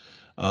committees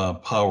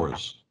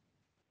powers.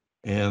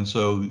 And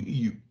so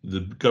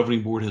the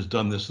governing board has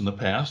done this in the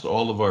past.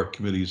 All of our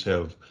committees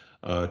have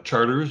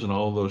charters, and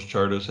all of those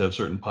charters have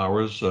certain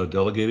powers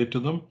delegated to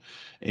them.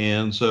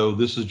 And so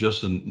this is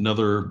just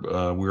another,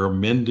 we're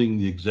amending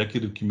the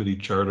executive committee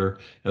charter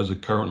as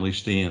it currently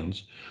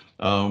stands.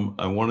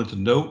 I wanted to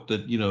note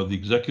that, the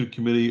executive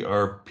committee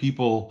are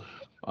people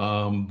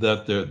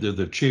that they're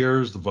the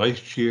chairs, the vice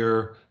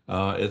chair,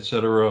 et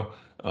cetera.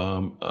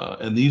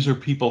 And these are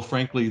people,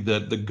 frankly,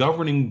 that the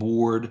governing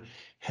board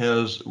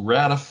has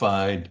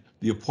ratified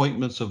the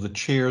appointments of the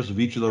chairs of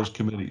each of those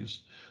committees.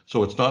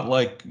 So it's not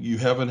like you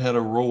haven't had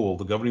a role,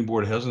 the governing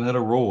board hasn't had a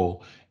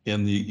role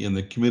in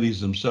the committees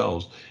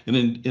themselves. And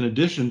in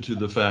addition to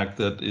the fact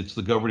that it's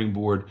the governing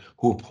board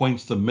who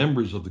appoints the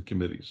members of the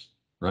committees,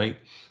 right?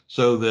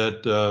 So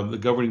that the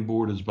governing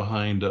board is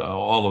behind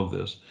all of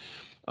this.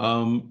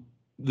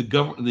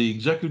 The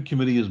executive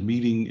committee is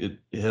meeting,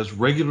 it has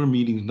regular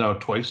meetings now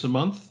twice a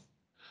month.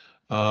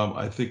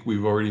 I think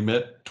we've already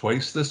met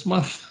twice this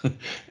month,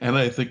 and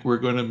I think we're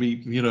going to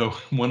meet,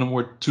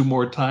 two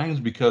more times,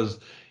 because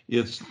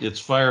it's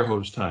fire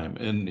hose time,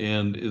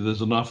 and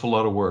there's an awful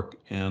lot of work,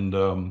 and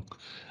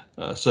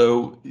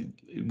so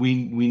we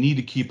need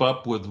to keep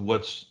up with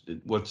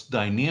what's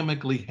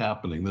dynamically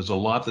happening. There's a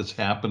lot that's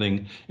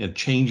happening. It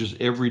changes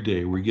every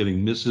day. We're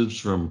getting missives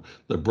from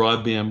the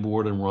broadband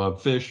board and Rob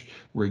Fish.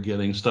 We're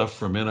getting stuff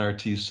from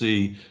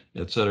NRTC,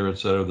 et cetera, et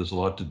cetera. There's a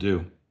lot to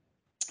do,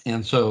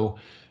 and so.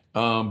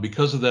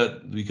 Because of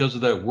that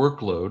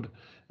workload,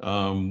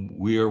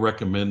 we are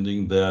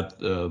recommending that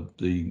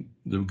the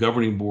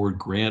governing board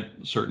grant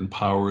certain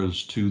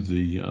powers to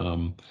the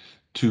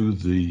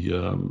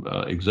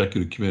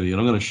executive committee. And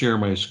I'm going to share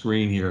my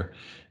screen here,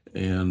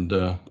 and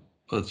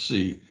let's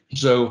see.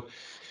 So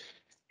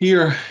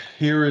here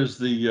is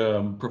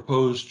the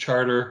proposed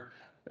charter,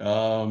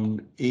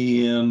 and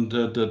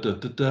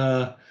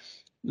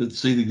let's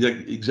see, the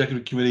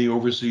executive committee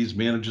oversees,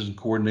 manages, and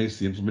coordinates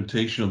the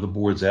implementation of the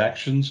board's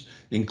actions,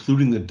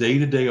 including the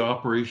day-to-day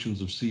operations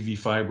of CV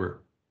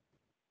Fiber.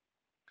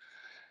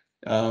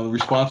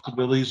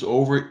 Responsibilities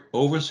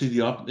oversee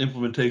the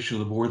implementation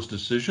of the board's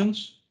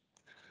decisions,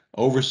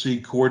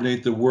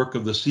 coordinate the work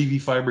of the CV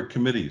Fiber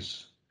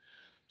committees.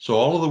 So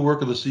all of the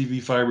work of the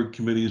CV Fiber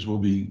committees will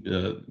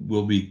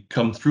be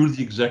come through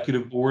the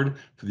executive board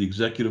for the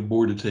executive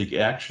board to take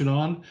action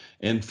on,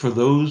 and for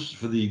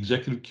the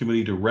executive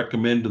committee to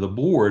recommend to the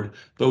board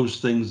those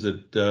things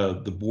that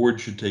the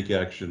board should take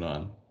action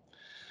on.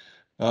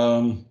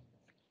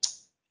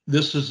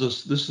 This is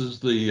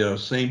the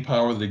same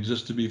power that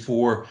existed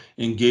before.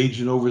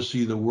 Engage and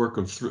oversee the work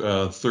of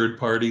third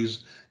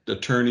parties,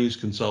 attorneys,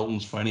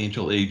 consultants,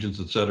 financial agents,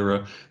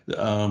 etc.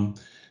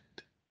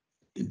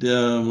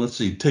 Let's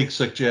see, take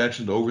such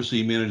action to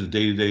oversee, manage the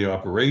day-to-day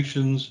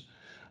operations,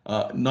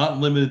 not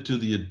limited to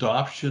the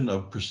adoption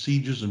of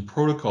procedures and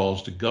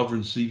protocols to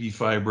govern CV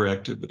Fiber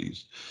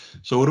activities.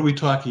 So what are we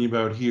talking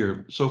about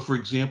here? So for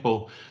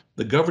example,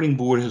 the governing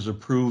board has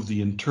approved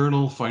the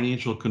internal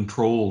financial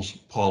controls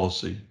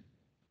policy.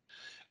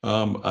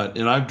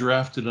 And I've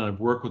drafted and I've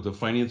worked with the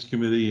finance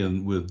committee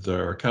and with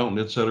our accountant,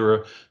 et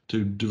cetera,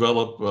 to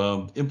develop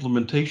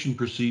implementation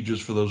procedures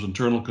for those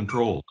internal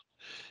controls.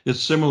 It's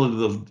similar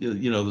to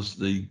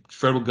the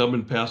federal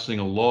government passing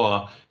a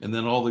law, and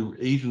then all the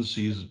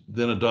agencies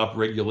then adopt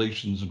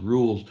regulations and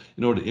rules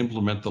in order to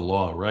implement the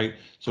law, right?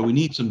 So we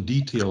need some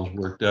details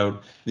worked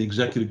out. The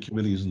executive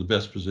committee is in the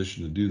best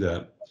position to do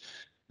that.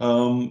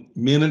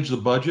 Manage the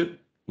budget.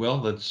 Well,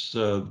 that's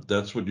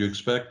what you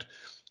expect.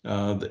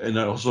 And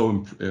I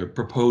also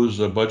propose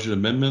budget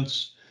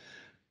amendments.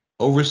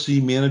 Oversee,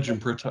 manage, and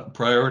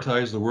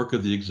prioritize the work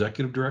of the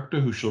executive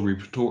director, who shall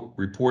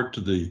report to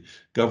the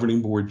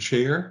governing board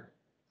chair.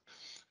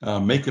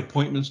 Make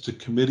appointments to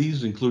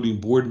committees,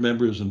 including board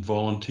members and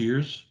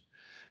volunteers.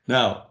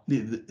 Now,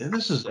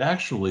 this is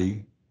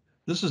actually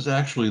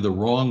the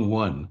wrong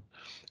one,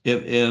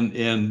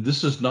 and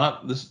this is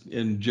not this.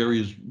 And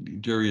Jerry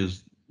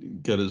has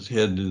got his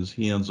head in his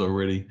hands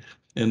already,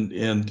 and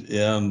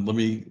let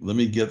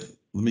me get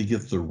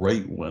the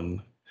right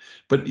one.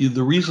 But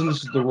the reason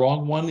this is the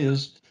wrong one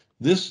is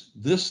this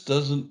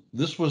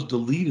was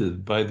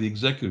deleted by the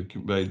executive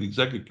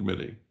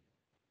committee.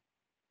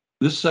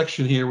 This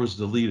section here was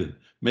deleted.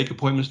 Make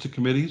appointments to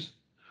committees.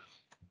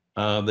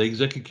 The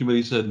executive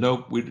committee said,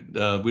 nope, we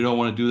don't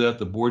want to do that.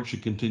 The board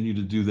should continue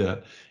to do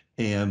that.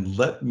 And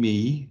let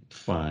me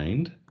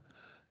find,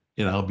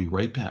 and I'll be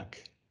right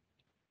back.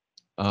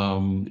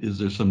 Is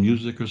there some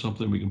music or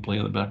something we can play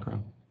in the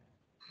background?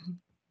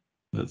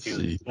 Let's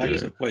see. Why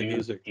does it play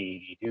music?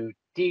 There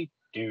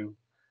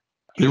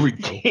we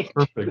go.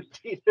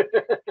 Perfect.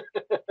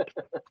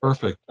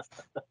 Perfect.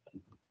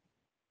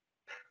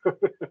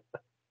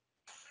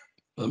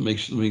 Make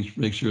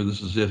sure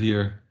this is it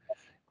here,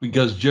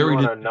 because Jerry You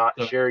want to did not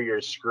share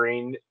your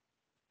screen,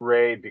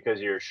 Ray,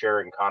 because you're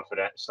sharing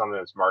something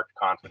that's marked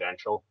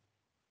confidential.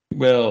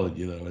 well,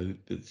 you know,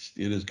 it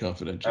is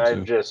confidential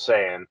I'm too. just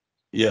saying.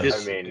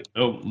 Yes. I mean,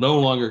 no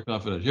longer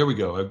confidential. Here we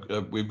go.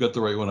 We've got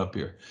the right one up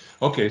here.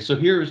 Okay, so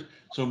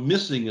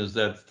missing is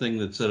that thing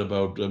that said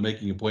about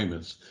making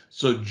appointments.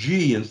 So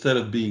G, instead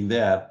of being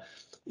that,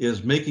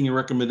 is making a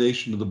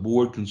recommendation to the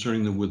board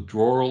concerning the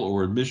withdrawal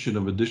or admission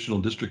of additional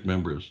district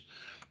members.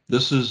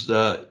 This is,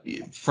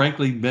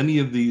 frankly, many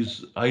of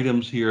these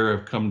items here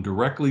have come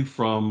directly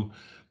from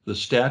the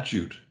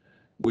statute,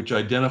 which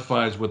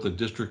identifies what the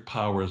district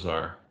powers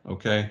are.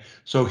 Okay,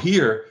 so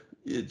here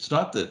it's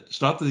not that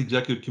the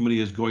executive committee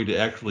is going to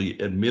actually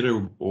admit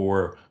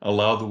or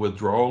allow the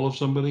withdrawal of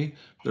somebody.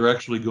 They're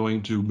actually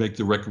going to make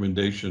the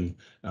recommendation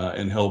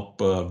and help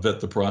vet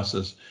the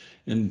process.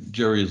 And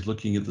Jerry is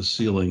looking at the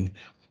ceiling.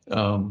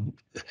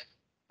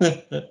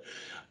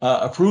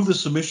 Approve the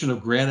submission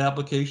of grant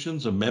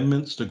applications,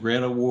 amendments to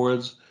grant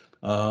awards,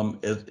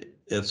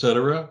 et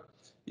cetera.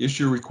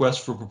 Issue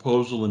requests for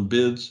proposal and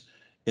bids,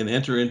 and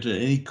enter into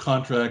any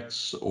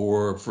contracts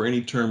or for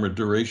any term or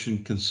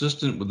duration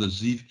consistent with the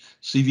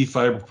CV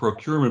Fiber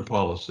procurement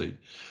policy.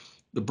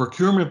 The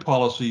procurement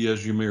policy,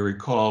 as you may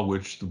recall,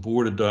 which the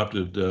board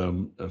adopted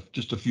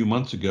just a few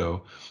months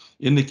ago,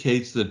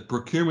 indicates that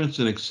procurements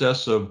in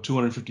excess of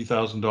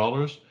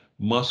 $250,000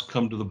 must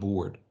come to the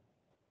board.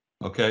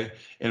 Okay,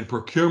 and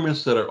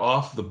procurements that are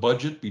off the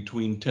budget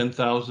between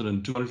 $10,000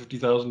 and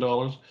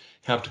 $250,000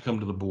 have to come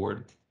to the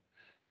board.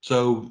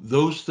 So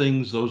those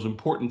things, those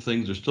important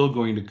things, are still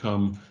going to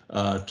come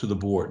to the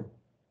board.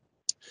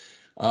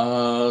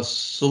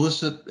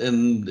 Solicit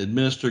and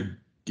administer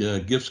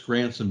gifts,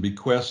 grants, and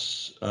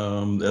bequests.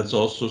 That's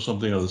also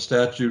something of the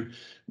statute.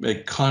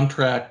 Make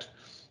contract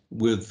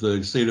with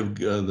the state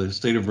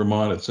of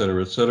Vermont, et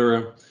cetera, et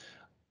cetera.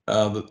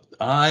 The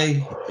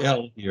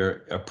IL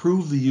here,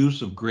 approve the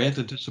use of grant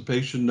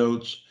anticipation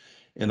notes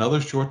and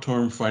other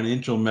short-term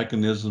financial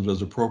mechanisms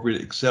as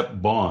appropriate,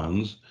 except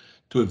bonds,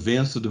 to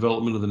advance the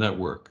development of the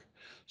network.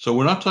 So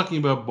we're not talking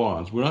about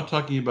bonds. We're not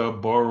talking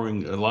about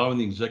borrowing, allowing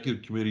the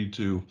executive committee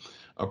to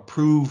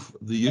approve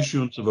the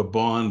issuance of a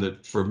bond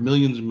that for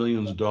millions and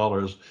millions of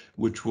dollars,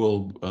 which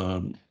will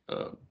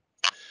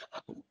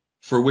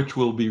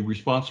be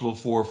responsible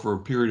for a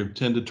period of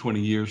 10 to 20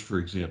 years, for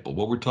example.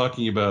 What we're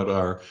talking about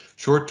are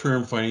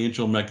short-term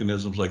financial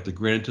mechanisms like the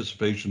grant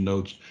anticipation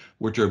notes,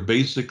 which are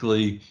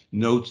basically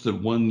notes that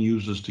one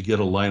uses to get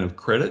a line of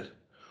credit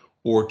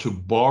or to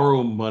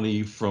borrow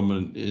money from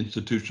an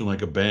institution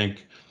like a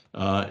bank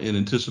in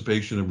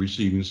anticipation of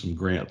receiving some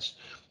grants.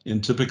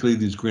 And typically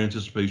these grant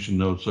anticipation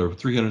notes are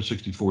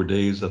 364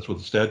 days. That's what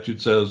the statute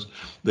says.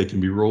 They can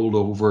be rolled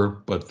over,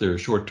 but they're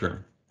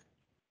short-term.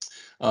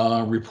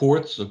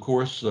 Reports, of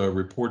course,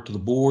 report to the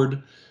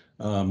board,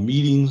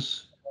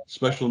 meetings,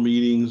 special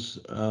meetings,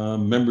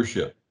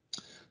 membership.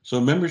 So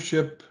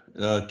membership,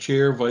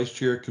 chair, vice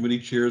chair, committee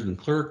chairs, and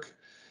clerk.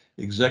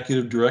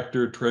 Executive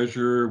director,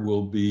 treasurer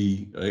will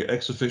be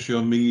ex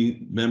officio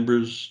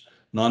members,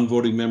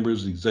 non-voting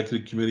members, the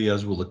executive committee,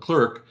 as will the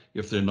clerk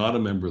if they're not a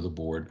member of the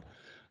board.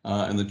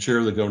 And the chair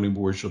of the governing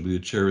board shall be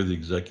the chair of the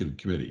executive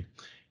committee.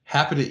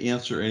 Happy to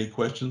answer any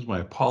questions. My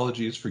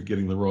apologies for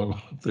getting the wrong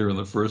one there in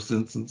the first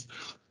instance.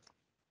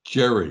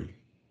 Jerry,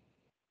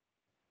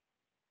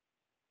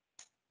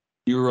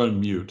 you're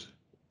on mute.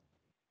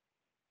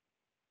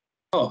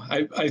 Oh,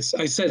 I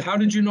said, how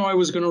did you know I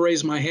was going to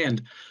raise my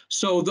hand?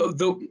 So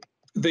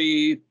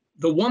the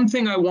one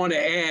thing I want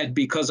to add,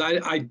 because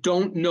I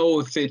don't know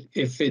if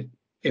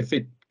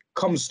it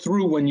comes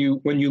through when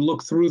you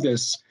look through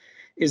this,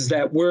 is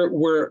that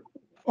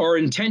our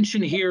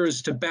intention here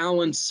is to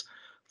balance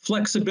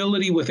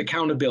flexibility with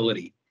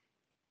accountability.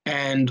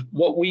 And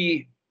what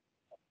we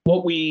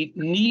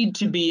need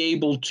to be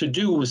able to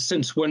do is,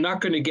 since we're not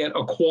going to get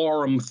a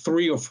quorum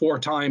 3 or 4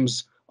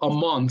 times a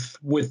month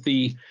with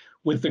the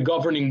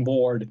governing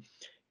board,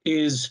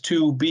 is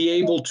to be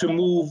able to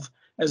move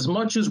as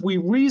much as we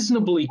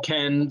reasonably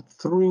can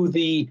through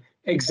the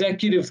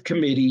executive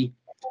committee,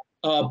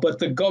 but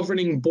the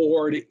governing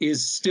board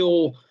is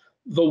still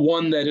the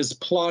one that is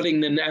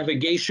plotting the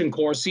navigation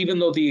course. Even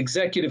though the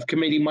executive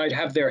committee might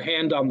have their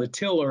hand on the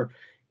tiller,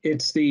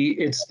 it's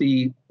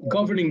the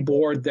governing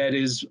board that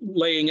is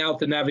laying out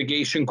the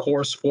navigation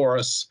course for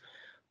us,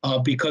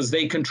 because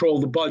they control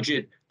the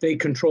budget, they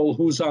control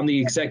who's on the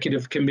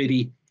executive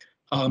committee,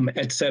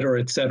 et cetera,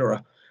 et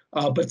cetera.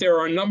 But there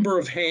are a number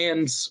of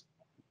hands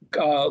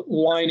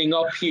lining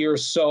up here.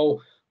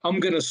 So I'm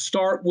going to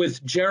start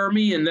with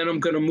Jeremy, and then I'm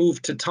going to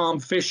move to Tom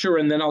Fisher,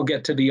 and then I'll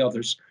get to the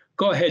others.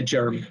 Go ahead,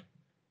 Jeremy.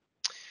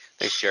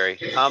 Thanks, Jerry.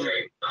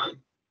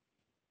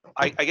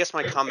 I guess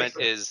my comment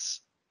is,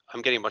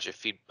 I'm getting a bunch of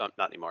feedback,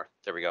 not anymore.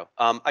 There we go.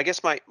 I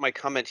guess my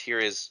comment here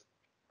is,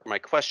 my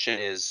question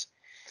is,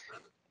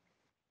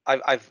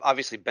 I've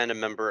obviously been a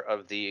member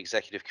of the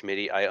executive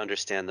committee. I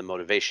understand the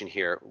motivation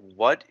here.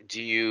 What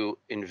do you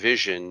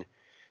envision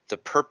the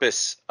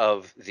purpose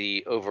of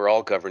the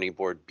overall governing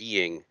board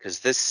being? Because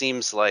this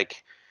seems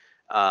like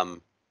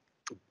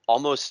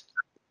almost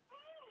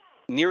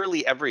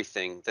nearly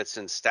everything that's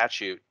in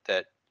statute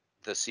that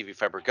the CV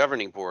Fiber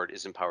Governing Board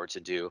is empowered to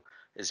do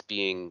is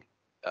being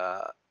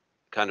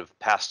kind of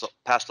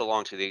passed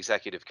along to the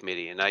executive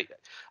committee. And I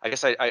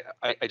guess I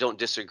don't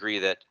disagree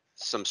that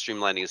some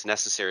streamlining is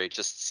necessary. It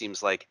just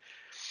seems like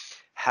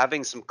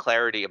having some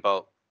clarity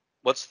about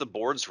what's the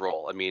board's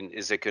role. I mean,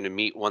 is it going to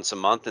meet once a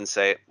month and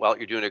say, well,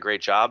 you're doing a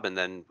great job, and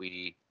then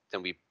we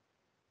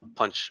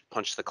punch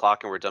the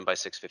clock and we're done by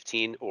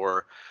 6:15,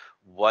 or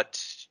what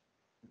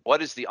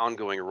is the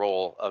ongoing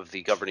role of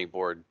the governing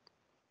board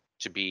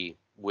to be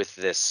with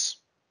this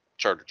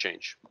charter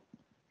change?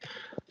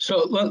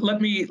 So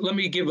let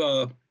me give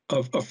a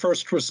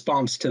first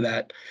response to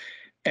that,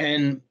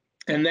 and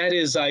that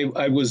is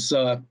I was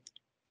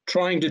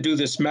trying to do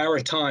this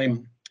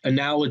maritime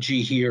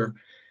analogy here.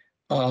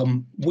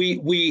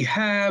 We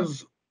have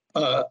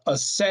a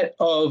set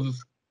of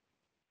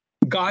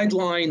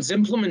guidelines,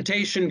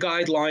 implementation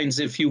guidelines,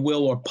 if you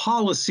will, or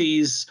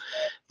policies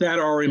that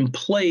are in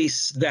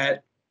place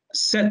that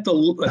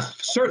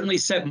certainly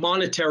set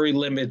monetary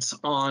limits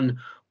on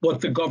what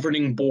the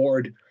governing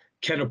board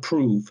can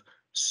approve.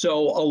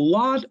 So a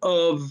lot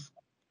of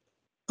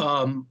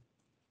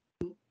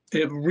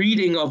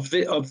reading of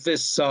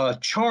this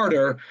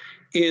charter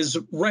is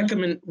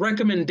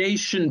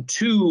recommendation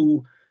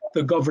to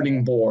the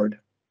governing board,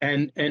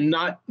 and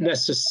not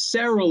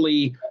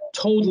necessarily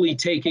totally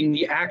taking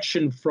the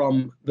action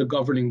from the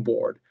governing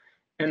board.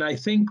 And I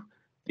think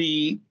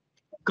the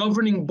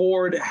governing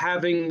board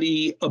having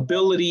the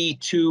ability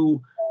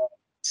to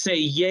say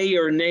yay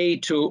or nay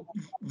to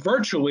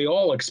virtually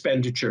all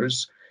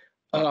expenditures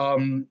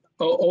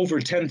over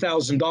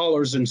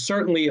 $10,000, and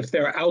certainly if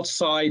they're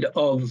outside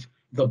of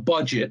the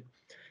budget,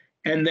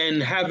 and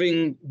then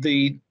having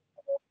the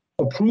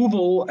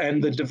approval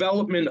and the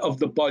development of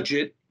the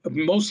budget,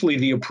 mostly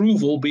the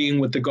approval being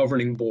with the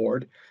governing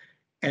board,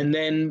 and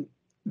then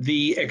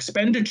the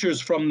expenditures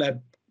from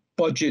that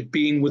budget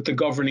being with the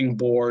governing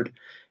board,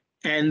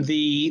 and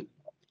the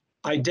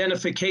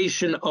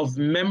identification of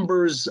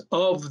members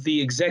of the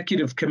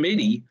executive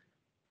committee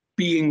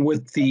being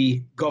with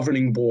the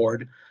governing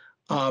board.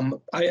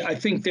 I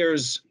think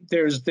there's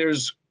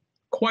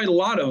quite a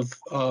lot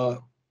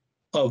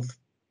of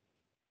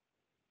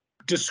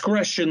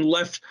discretion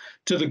left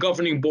to the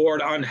governing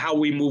board on how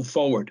we move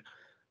forward.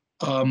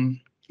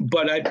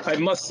 But I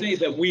must say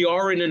that we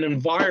are in an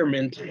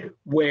environment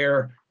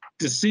where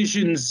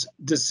decisions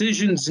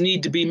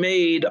need to be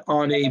made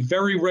on a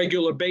very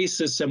regular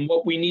basis, and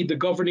what we need the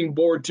governing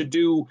board to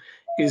do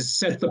is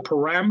set the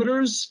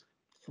parameters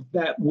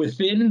that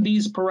within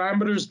these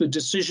parameters the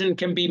decision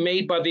can be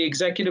made by the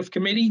executive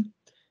committee,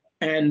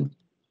 and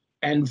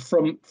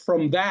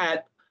from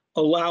that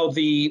allow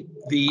the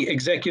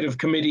executive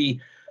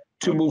committee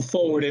to move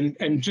forward.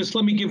 And just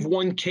let me give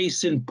one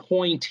case in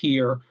point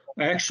here.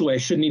 Actually, I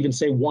shouldn't even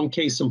say one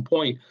case in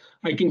point.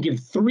 I can give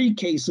 3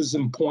 cases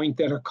in point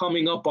that are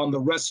coming up on the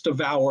rest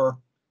of our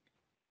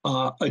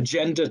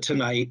agenda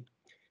tonight.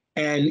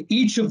 And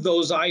each of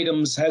those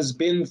items has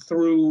been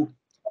through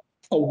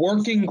a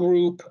working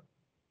group,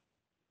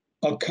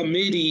 a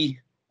committee,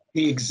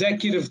 the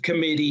executive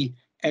committee,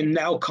 and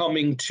now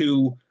coming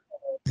to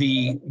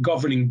the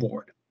governing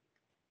board.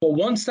 But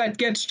once that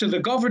gets to the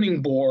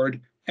governing board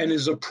and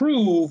is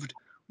approved,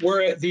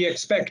 where the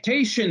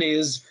expectation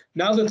is,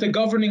 now that the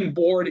governing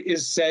board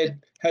has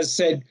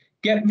said,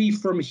 get me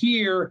from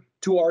here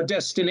to our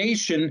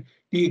destination,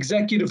 the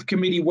executive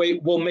committee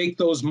will make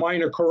those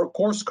minor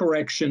course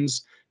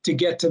corrections to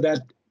get to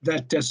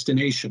that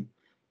destination.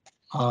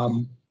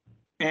 And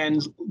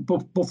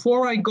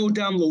before I go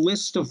down the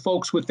list of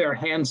folks with their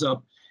hands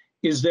up,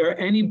 is there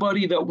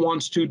anybody that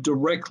wants to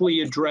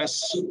directly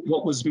address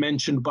what was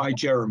mentioned by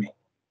Jeremy?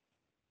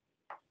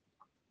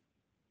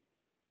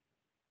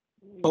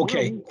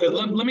 Okay,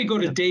 let me go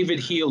to David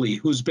Healy,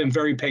 who's been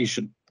very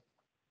patient.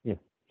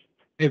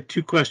 I have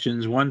 2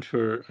 questions, one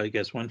for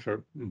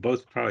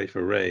both, probably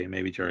for Ray,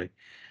 maybe Jerry.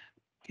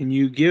 Can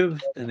you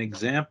give an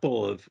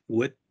example of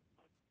what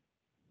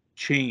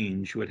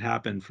change would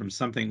happen from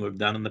something we've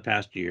done in the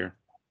past year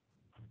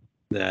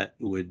that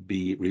would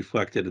be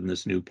reflected in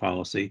this new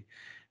policy?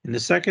 And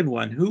the second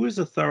one, who is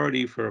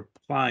authority for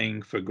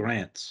applying for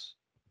grants?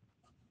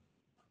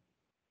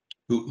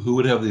 Who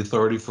would have the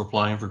authority for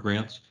applying for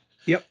grants?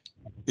 Yep.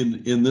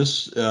 In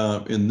this,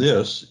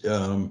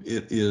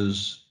 it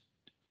is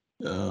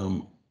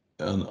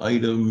an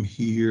item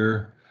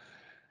here,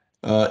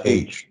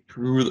 H,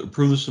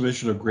 approve the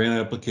submission of grant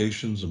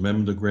applications,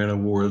 amendment to grant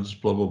awards,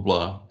 blah, blah,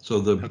 blah. So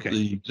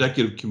the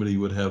executive committee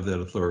would have that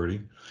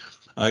authority.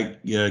 I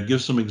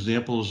give some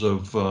examples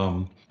of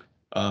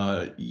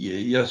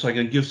Yes, I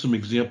can give some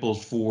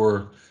examples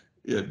for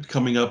it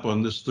coming up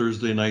on this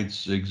Thursday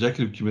night's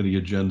executive committee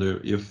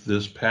agenda if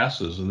this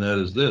passes, and that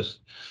is this.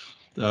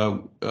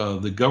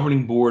 The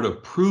governing board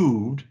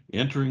approved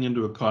entering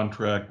into a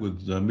contract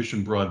with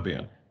Mission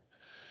Broadband.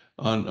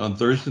 On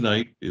Thursday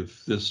night,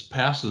 if this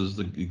passes,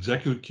 the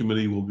executive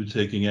committee will be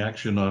taking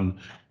action on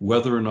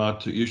whether or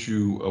not to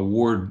issue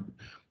award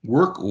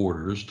work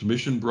orders to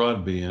Mission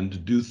Broadband to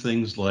do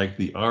things like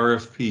the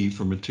RFP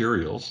for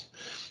materials,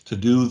 to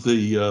do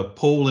the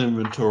pole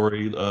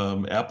inventory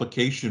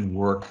application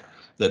work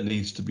that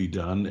needs to be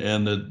done.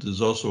 And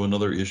there's also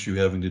another issue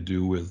having to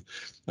do with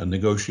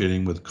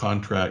negotiating with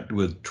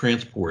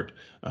transport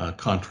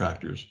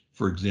contractors,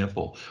 for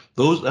example.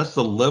 That's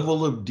the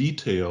level of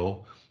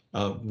detail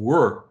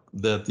work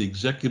that the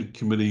executive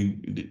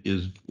committee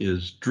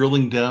is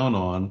drilling down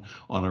on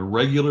a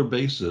regular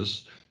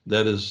basis.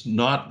 That is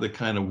not the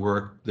kind of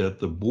work that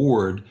the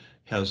board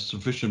has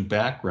sufficient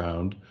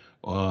background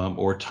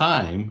or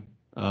time,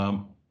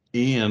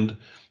 and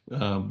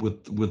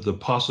with the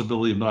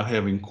possibility of not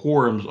having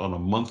quorums on a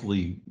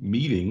monthly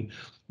meeting,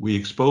 we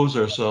expose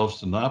ourselves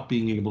to not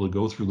being able to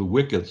go through the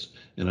wickets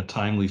in a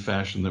timely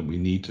fashion that we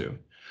need to.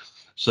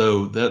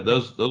 So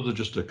those are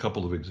just a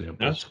couple of examples.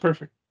 That's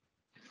perfect.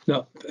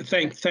 No,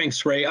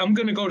 thanks, Ray. I'm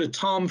going to go to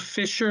Tom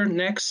Fisher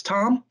next.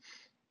 Tom?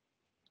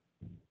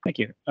 Thank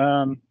you.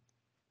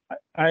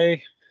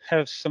 I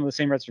have some of the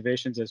same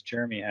reservations as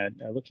Jeremy had.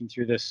 Looking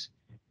through this,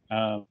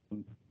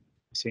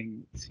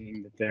 seeing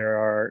that there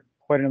are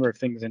quite a number of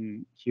things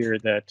in here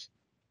that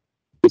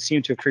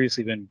seem to have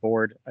previously been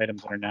board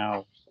items that are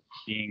now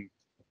being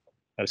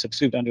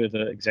subsumed under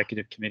the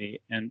executive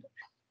committee. And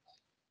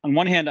on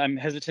one hand, I'm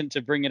hesitant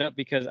to bring it up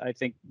because I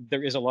think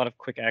there is a lot of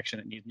quick action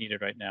that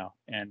needed right now.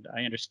 And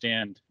I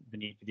understand the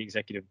need for the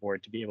executive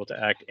board to be able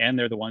to act, and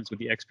they're the ones with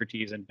the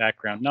expertise and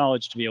background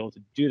knowledge to be able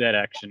to do that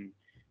action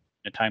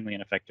in a timely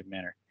and effective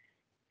manner.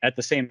 At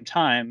the same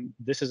time,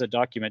 this is a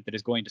document that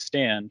is going to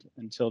stand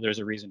until there's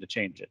a reason to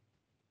change it.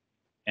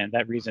 And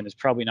that reason is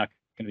probably not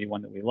going to be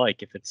one that we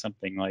like if it's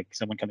something like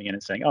someone coming in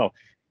and saying, oh,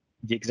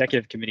 the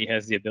executive committee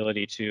has the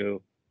ability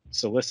to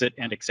solicit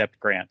and accept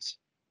grants.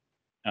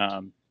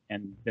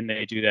 And then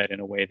they do that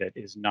in a way that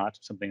is not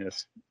something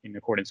that's in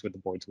accordance with the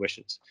board's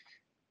wishes.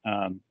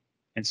 And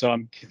so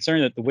I'm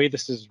concerned that the way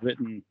this is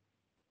written,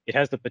 it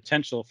has the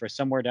potential for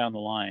somewhere down the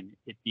line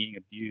it being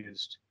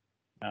abused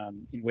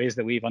in ways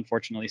that we've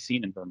unfortunately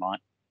seen in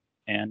Vermont.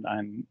 And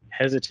I'm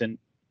hesitant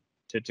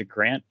to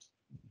grant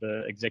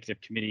the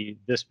executive committee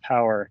this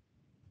power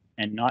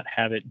and not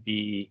have it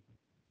be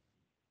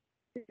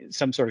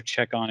some sort of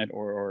check on it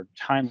or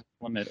time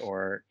limit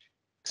or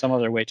some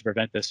other way to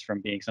prevent this from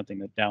being something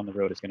that down the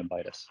road is going to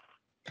bite us.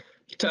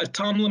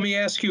 Tom, let me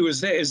ask you,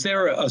 is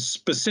there a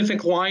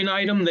specific line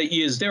item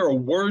is there a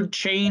word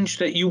change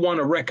that you want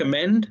to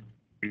recommend?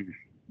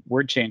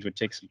 Word change would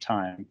take some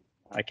time.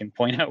 I can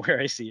point out where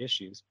I see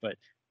issues, but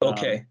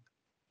okay.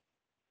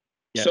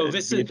 Yeah, so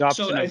this is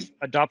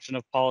adoption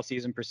of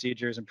policies and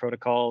procedures and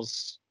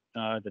protocols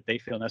that they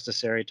feel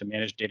necessary to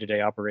manage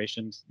day-to-day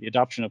operations. The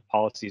adoption of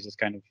policies has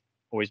kind of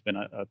always been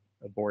a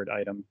board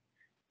item.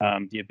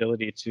 The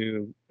ability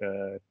to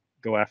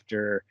go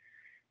after,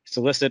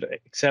 solicit,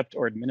 accept,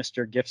 or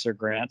administer gifts or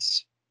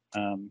grants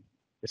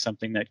is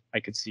something that I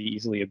could see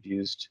easily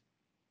abused.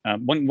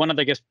 One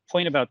other, I guess,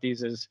 point about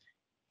these is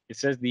it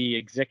says the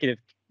executive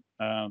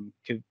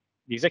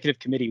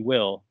committee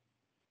will,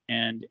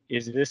 and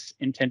is this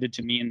intended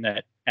to mean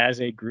that as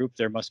a group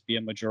there must be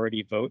a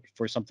majority vote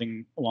for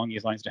something along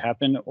these lines to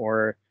happen,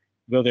 or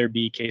will there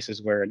be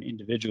cases where an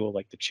individual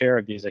like the chair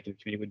of the executive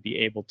committee would be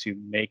able to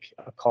make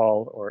a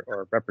call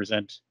or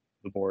represent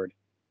the board?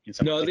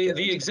 No,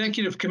 the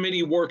executive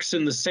committee works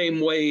in the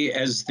same way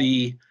as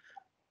the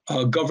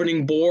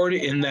governing board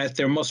in that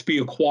there must be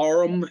a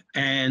quorum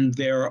and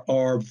there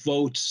are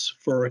votes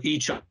for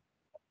each.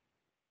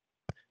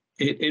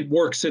 It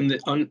works in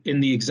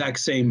the exact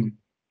same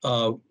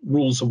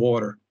rules of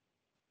order.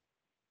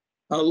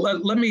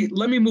 Let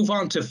me move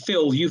on to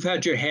Phil. You've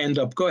had your hand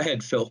up. Go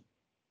ahead, Phil.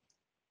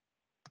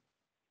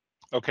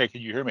 Okay,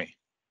 can you hear me?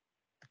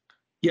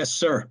 Yes,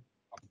 sir.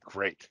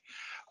 Great.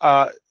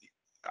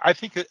 I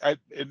think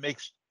it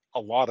makes a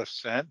lot of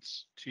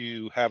sense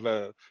to have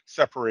a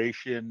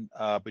separation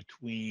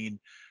between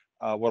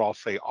what I'll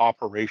say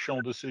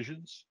operational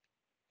decisions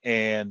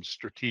and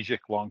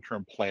strategic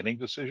long-term planning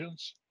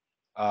decisions.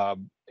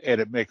 And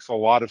it makes a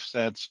lot of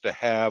sense to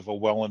have a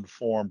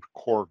well-informed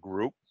core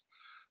group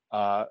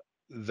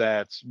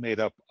that's made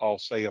up, I'll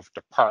say, of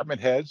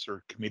department heads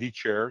or committee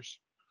chairs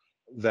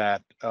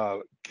that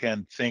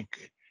can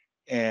think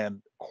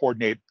and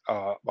coordinate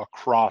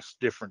across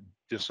different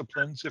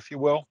disciplines, if you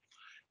will,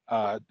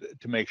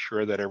 to make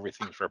sure that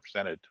everything's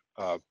represented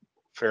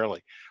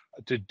fairly.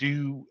 To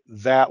do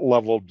that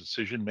level of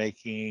decision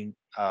making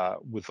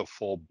with a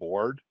full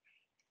board,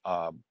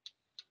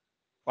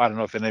 I don't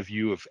know if any of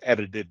you have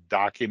edited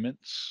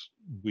documents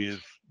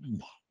with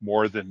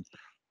more than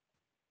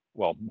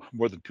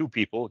two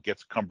people. It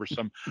gets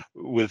cumbersome.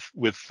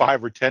 With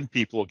 5 or 10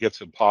 people, it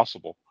gets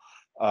impossible.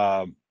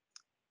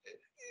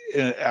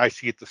 I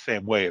see it the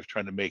same way of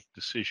trying to make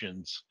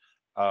decisions,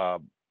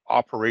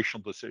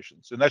 operational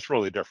decisions, and that's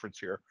really the difference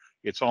here.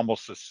 It's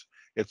almost this.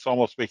 It's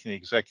almost making the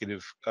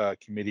executive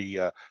committee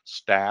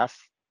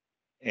staff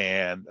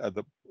and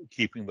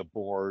keeping the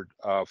board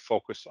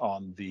focused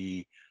on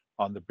the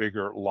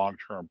bigger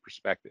long-term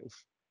perspective.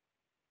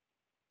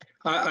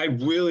 I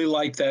really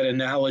like that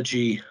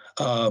analogy.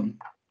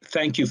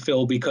 Thank you,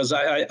 Phil, because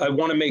I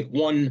want to make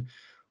one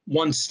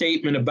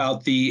statement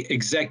about the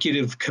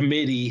executive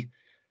committee.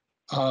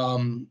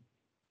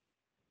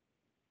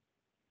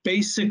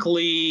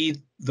 Basically,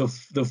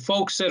 the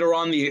folks that are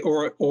on the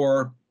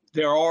or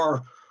there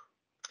are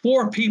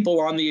 4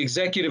 people on the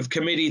executive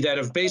committee that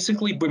have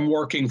basically been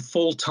working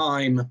full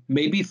time,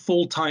 maybe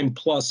full time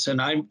plus, and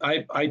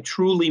I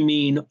truly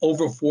mean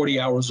over 40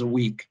 hours a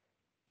week.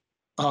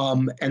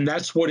 And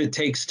that's what it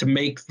takes to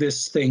make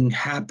this thing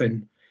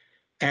happen.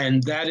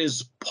 And that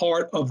is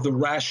part of the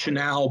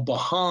rationale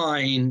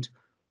behind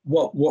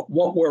what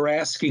we're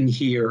asking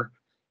here.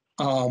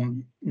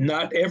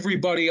 Not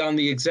everybody on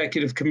the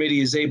executive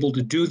committee is able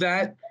to do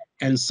that,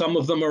 and some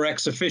of them are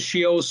ex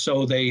officio,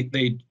 so they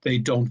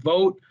don't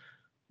vote.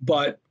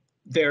 But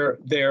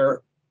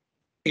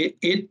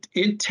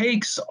it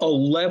takes a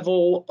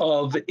level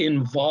of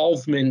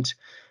involvement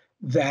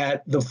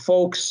that the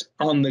folks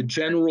on the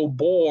general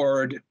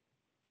board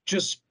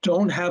just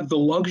don't have the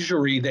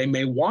luxury. They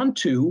may want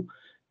to,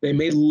 they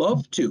may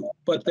love to,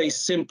 but they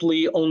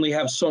simply only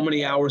have so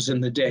many hours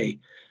in the day.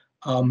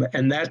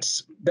 And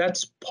that's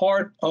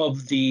part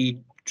of the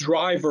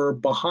driver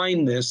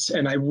behind this.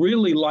 And I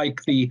really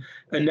like the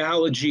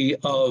analogy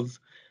of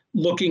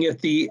looking at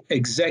the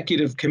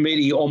executive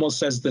committee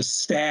almost as the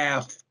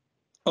staff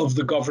of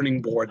the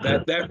governing board.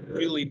 That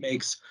really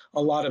makes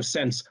a lot of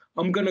sense.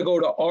 I'm going to go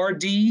to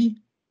RD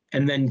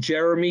and then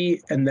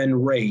Jeremy and then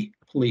Ray,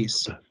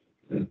 please.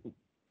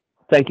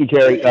 Thank you,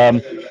 Jerry.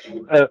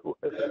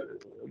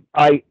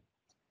 I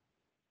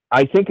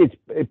think it's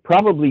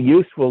probably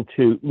useful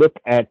to look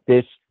at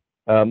this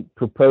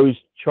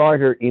proposed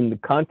charter in the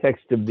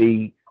context of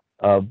the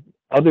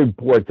other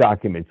board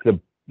documents, the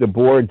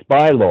board's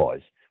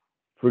bylaws.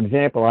 For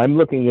example, I'm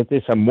looking at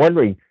this, I'm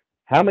wondering,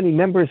 how many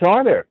members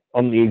are there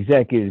on the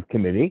executive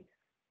committee?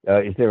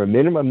 Is there a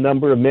minimum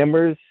number of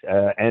members,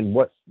 and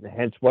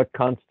hence what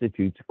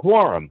constitutes a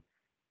quorum?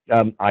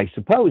 I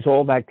suppose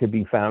all that could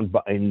be found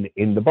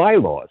in the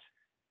bylaws,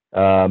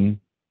 but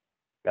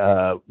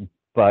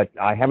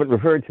I haven't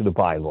referred to the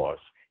bylaws.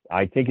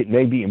 I think it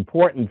may be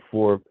important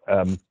for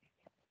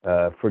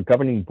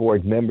governing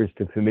board members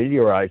to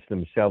familiarize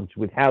themselves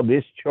with how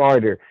this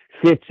charter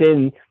fits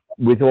in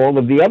with all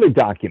of the other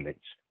documents,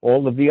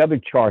 all of the other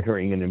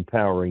chartering and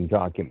empowering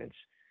documents.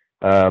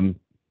 I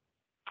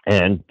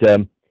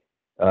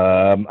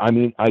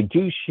mean, I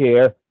do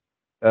share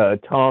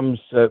Tom's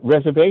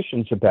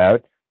reservations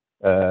about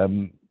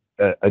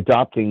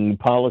adopting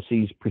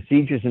policies,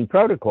 procedures, and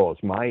protocols.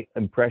 My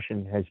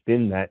impression has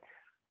been that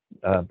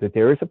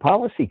there is a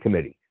policy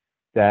committee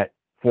that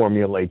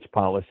formulates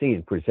policy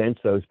and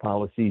presents those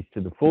policies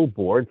to the full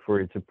board for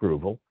its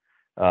approval.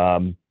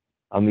 On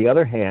the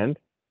other hand,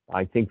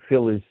 I think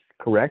Phil is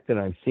correct, and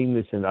I've seen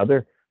this in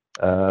other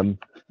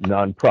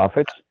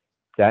nonprofits,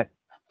 that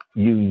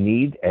you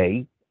need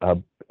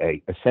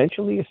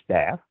essentially a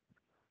staff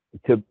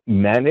to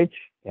manage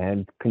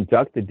and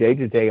conduct the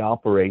day-to-day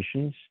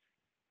operations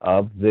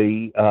of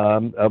the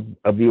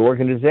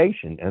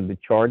organization. And the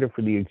charter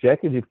for the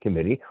executive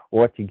committee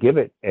ought to give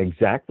it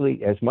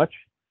exactly as much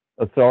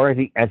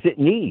authority as it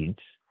needs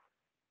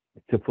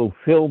to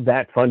fulfill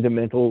that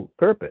fundamental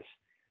purpose.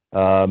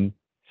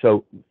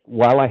 So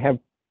while I have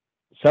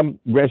some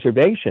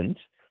reservations,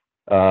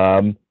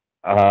 if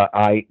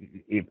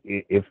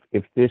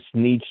this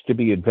needs to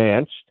be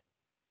advanced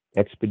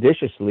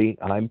expeditiously,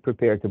 I'm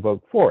prepared to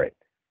vote for it.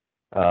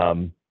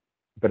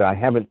 But I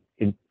haven't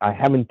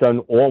done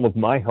all of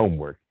my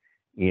homework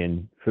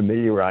in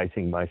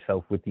familiarizing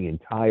myself with the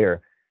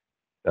entire,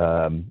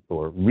 or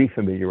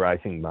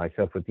refamiliarizing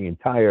myself with the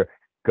entire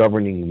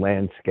governing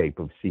landscape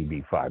of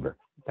CV fiber.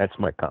 That's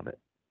my comment.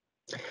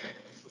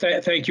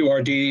 Thank you,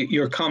 RD.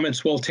 Your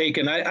comments well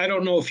taken. I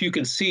don't know if you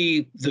can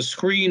see the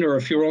screen or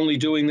if you're only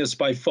doing this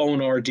by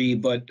phone,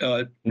 RD, but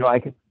no, I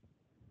can.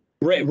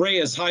 Ray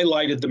has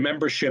highlighted the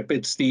membership.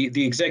 It's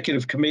the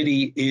executive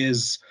committee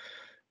is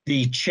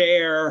the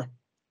chair,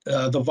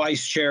 the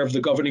vice chair of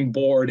the governing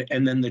board,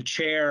 and then the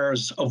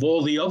chairs of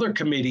all the other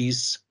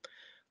committees,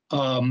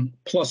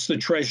 plus the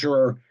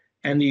treasurer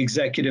and the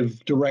executive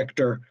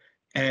director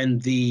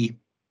and the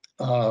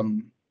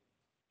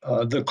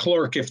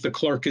clerk, if the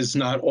clerk is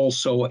not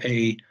also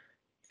a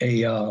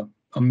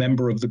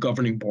member of the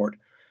governing board.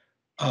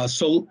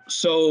 So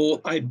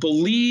I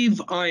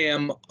believe I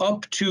am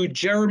up to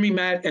Jeremy,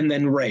 Matt, and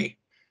then Ray.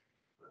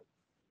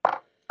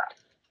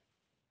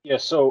 Yeah,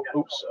 so,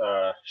 oops,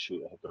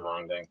 shoot, I hit the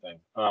wrong dang thing.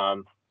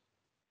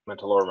 Meant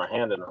to lower my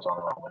hand and it was on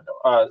the wrong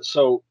window.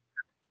 So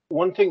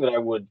one thing that I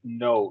would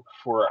note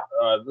for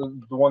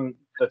the one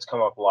that's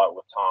come up a lot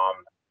with Tom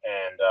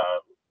and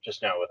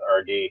just now with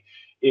RD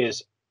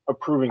is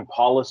approving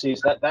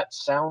policies. That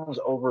sounds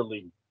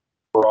overly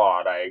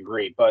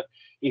agree. But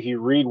if you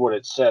read what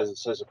it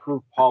says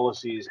approve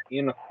policies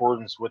in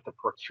accordance with the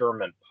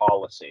procurement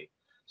policy.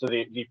 So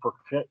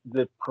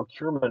the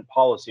procurement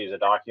policy is a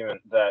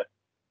document that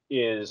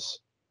is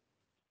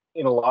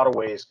in a lot of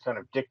ways kind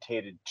of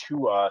dictated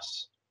to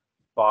us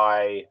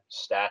by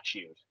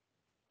statute.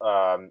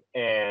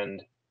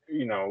 And,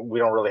 you know, we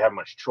don't really have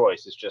much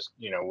choice. It's just,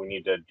 you know, we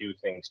need to do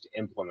things to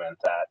implement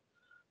that.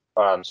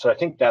 So I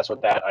think that's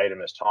what that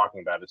item is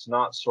talking about. It's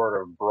not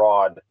sort of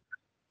broad,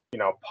 you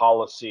know,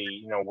 policy,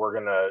 you know, we're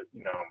going to,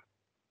 you know,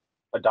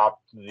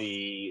 adopt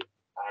the,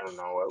 I don't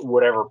know,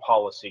 whatever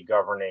policy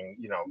governing,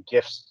 you know,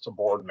 gifts to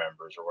board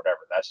members or whatever.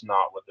 That's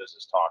not what this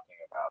is talking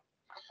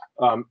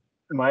about.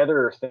 My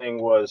other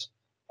thing was,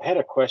 I had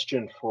a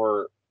question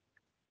for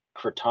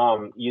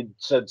Tom. You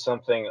said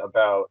something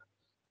about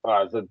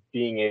the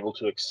being able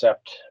to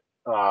accept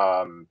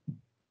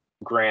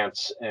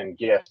grants and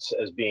gifts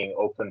as being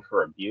open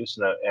for abuse,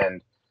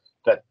 and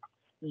that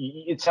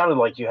it sounded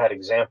like you had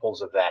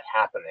examples of that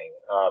happening.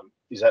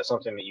 Is that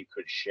something that you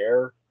could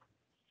share?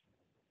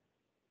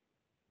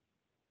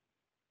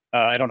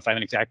 I don't know if I have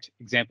an exact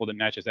example that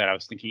matches that. I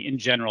was thinking in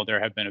general,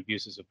 there have been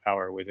abuses of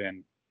power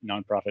within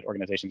nonprofit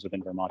organizations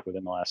within Vermont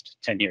within the last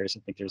 10 years.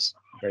 I think there's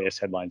various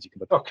headlines you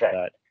can look at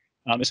that.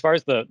 As far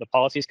as the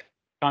policies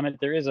comment,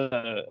 there is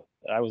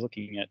I was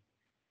looking at,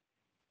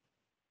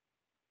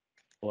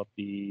 pull up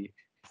the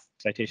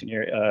citation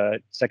here,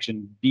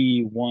 section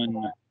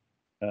B1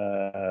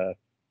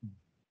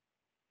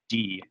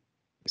 D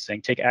is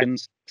saying take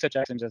actions, such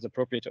actions as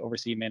appropriate to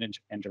oversee,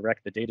 manage, and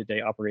direct the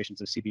day-to-day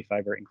operations of CV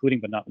Fiber, including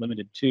but not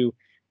limited to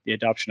the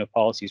adoption of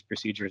policies,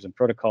 procedures, and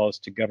protocols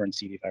to govern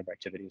CV Fiber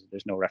activities.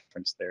 There's no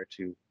reference there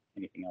to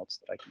anything else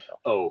that I can tell.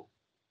 Oh,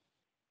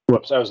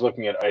 whoops! I was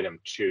looking at item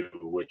 2,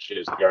 which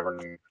is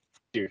governing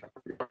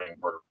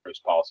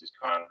workers policies,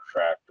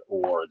 contract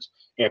awards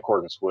in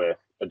accordance with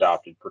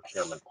adopted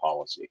procurement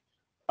policy.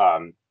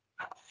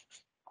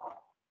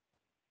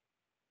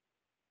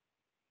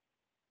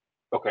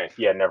 Okay,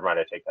 yeah, never mind.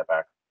 I take that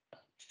back.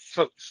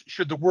 So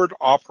should the word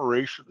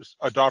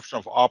adoption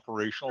of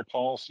operational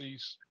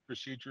policies,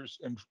 procedures,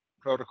 and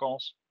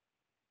protocols?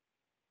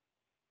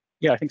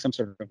 Yeah, I think some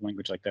sort of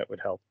language like that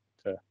would help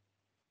to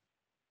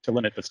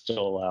limit but still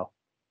allow.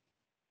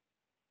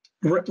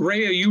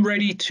 Ray, are you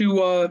ready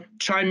to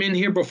chime in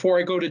here before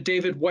I go to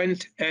David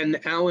Wendt and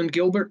Alan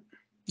Gilbert?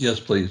 Yes,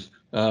 please.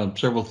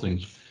 Several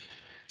things.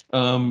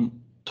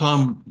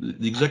 Tom,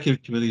 the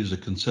executive committee is a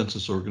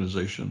consensus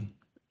organization.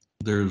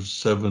 There's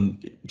seven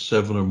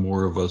or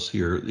more of us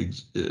here,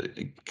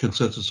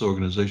 consensus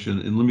organization.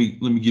 And let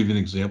me give you an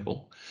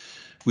example.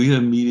 We had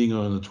a meeting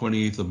on the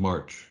 28th of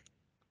March,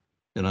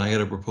 and I had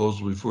a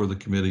proposal before the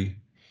committee.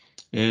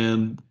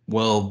 And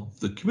while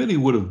the committee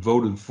would have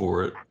voted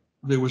for it,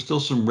 there were still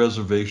some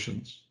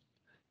reservations,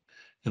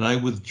 and I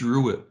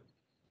withdrew it.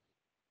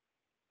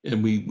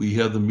 And we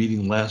had the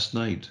meeting last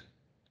night,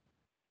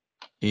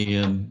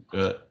 and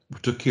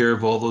took care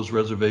of all those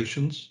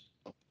reservations,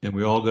 and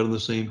we all got on the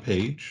same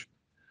page.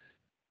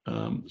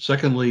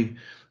 Secondly,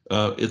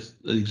 the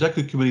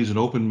executive committee is an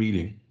open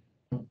meeting.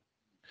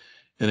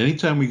 And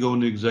anytime we go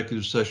into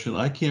executive session,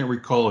 I can't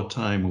recall a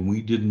time when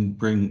we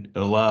didn't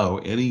allow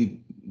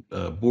any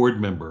board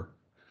member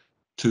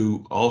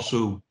to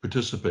also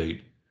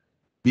participate,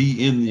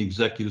 be in the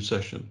executive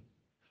session.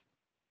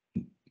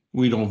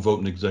 We don't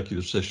vote in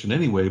executive session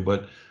anyway,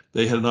 but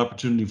they had an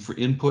opportunity for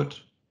input.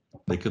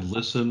 They could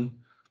listen,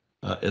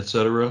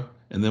 etc.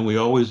 And then we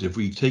always, if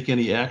we take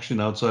any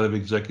action outside of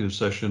executive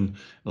session,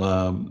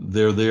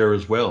 they're there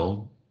as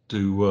well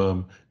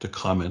to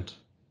comment,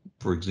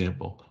 for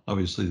example.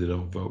 Obviously, they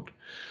don't vote.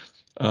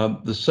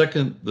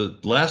 The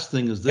last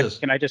thing is this.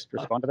 Can I just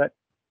respond to that?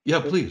 Yeah,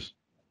 please.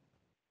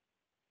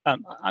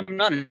 I'm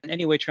not in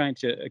any way trying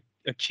to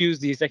accuse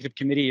the executive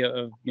committee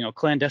of, you know,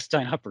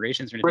 clandestine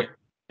operations or anything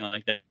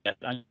like that.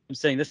 I'm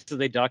saying this is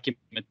a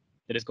document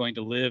that is going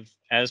to live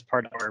as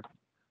part of our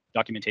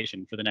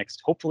documentation for the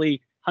next,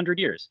 hopefully, 100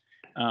 years.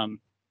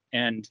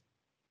 And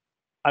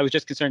I was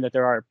just concerned that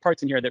there are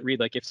parts in here that read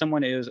like, if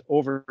someone is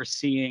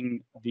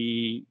overseeing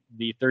the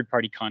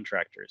third-party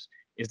contractors,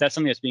 is that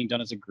something that's being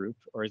done as a group,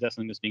 or is that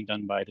something that's being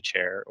done by the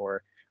chair?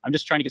 Or I'm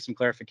just trying to get some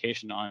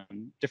clarification on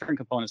different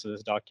components of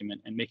this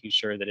document and making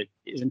sure that it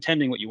is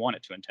intending what you want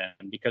it to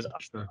intend, because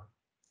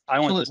I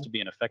want this to be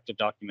an effective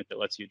document that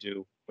lets you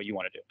do what you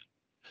want to do.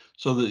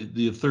 So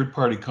the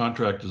third-party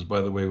contractors,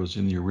 by the way, was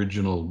in the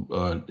original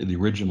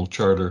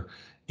charter,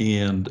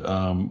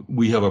 and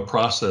we have a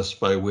process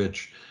by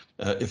which,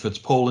 if it's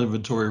poll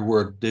inventory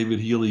work, David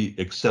Healy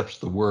accepts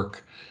the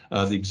work,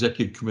 the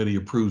executive committee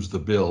approves the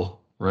bill,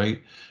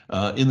 right?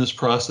 In this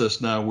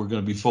process now, we're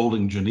going to be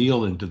folding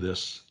Janelle into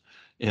this,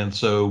 and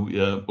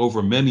so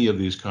over many of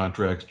these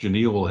contracts,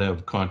 Janelle will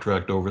have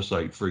contract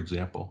oversight, for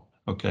example.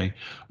 Okay,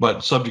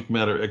 but subject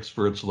matter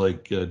experts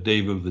like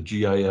Dave of the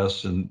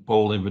GIS and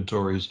poll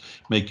inventories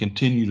may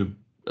continue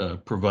to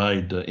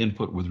provide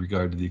input with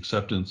regard to the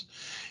acceptance,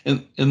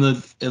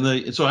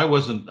 so I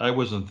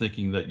wasn't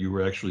thinking that you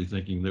were actually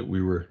thinking that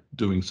we were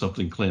doing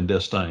something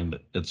clandestine,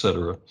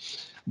 etc.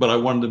 But I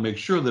wanted to make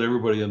sure that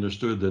everybody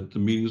understood that the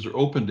meetings are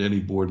open to any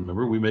board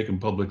member. We make them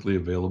publicly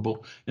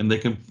available, and they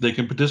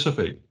can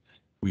participate.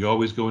 We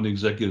always go into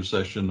executive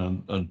session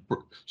on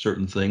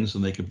certain things,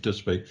 and they can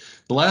participate.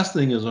 The last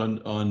thing is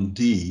on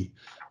D.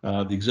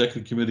 The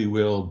executive committee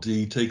will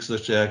D take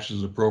such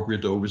actions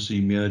appropriate to oversee,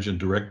 manage, and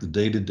direct the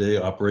day-to-day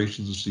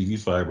operations of CV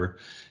Fiber,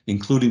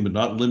 including but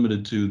not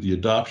limited to the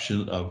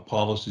adoption of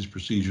policies,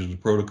 procedures,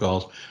 and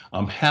protocols.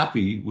 I'm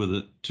happy with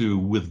it to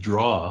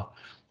withdraw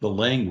the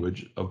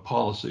language of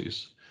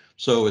policies.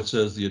 So it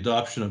says the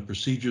adoption of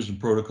procedures and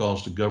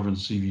protocols to govern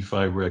CV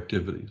Fiber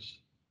activities.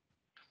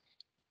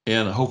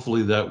 And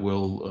hopefully that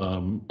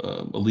will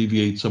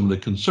alleviate some of the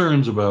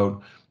concerns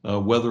about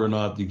whether or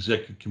not the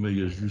executive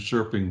committee is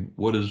usurping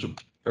what is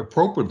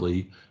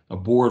appropriately a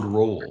board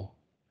role.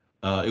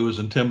 It was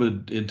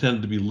intended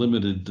to be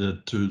limited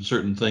to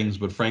certain things,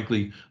 but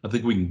frankly, I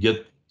think we can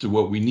get to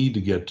what we need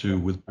to get to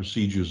with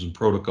procedures and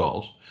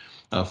protocols.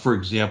 For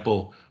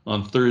example,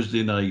 on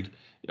Thursday night,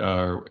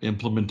 our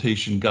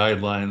implementation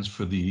guidelines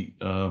for the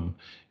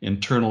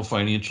internal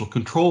financial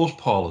controls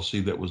policy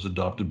that was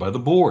adopted by the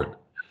board.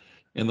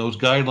 And those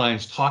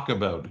guidelines talk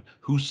about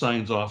who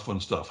signs off on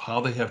stuff, how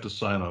they have to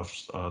sign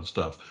off on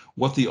stuff,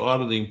 what the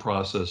auditing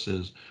process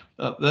is.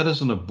 That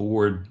isn't a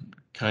board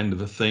kind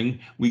of a thing.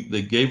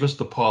 They gave us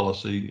the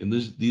policy, and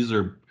these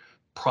are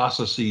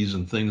processes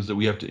and things that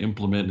we have to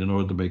implement in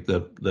order to make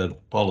that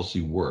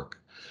policy work.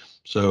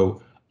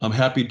 So I'm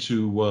happy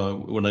to,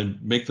 when I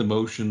make the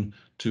motion,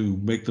 to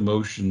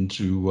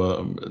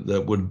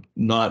that would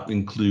not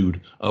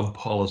include of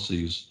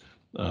policies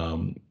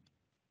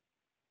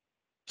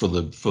for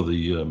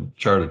the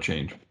charter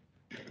change.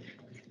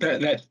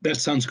 That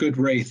sounds good,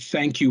 Ray.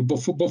 Thank you.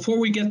 Before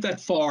we get that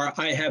far,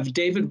 I have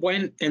David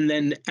Wendt and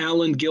then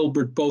Alan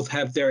Gilbert both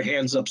have their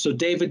hands up. So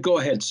David, go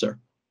ahead, sir.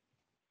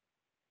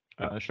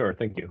 Sure,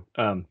 thank you.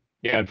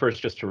 Yeah, and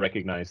first just to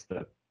recognize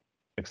the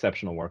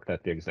exceptional work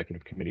that the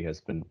executive committee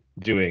has been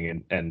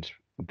doing and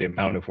the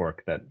amount of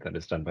work that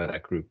is done by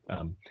that group.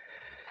 I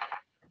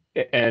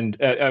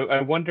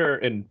wonder,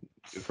 and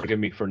forgive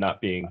me for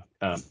not being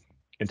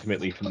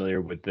intimately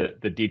familiar with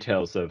the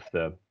details of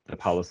the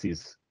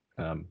policies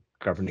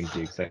governing the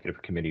executive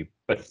committee,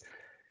 but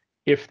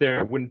if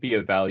there wouldn't be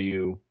a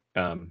value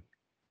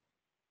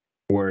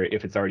or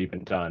if it's already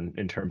been done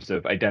in terms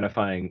of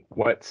identifying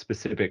what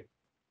specific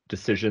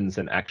decisions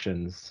and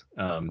actions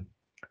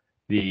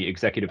the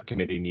executive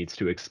committee needs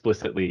to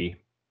explicitly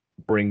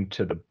bring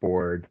to the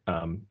board,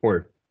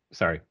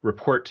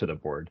 report to the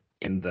board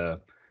in the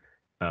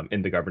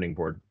governing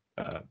board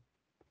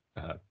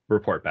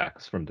report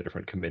backs from the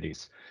different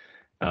committees.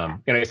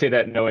 And I say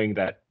that knowing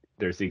that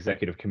there's the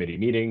executive committee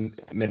meeting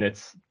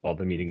minutes, all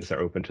the meetings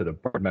are open to the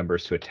board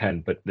members to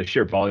attend, but the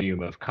sheer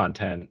volume of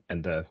content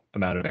and the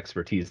amount of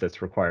expertise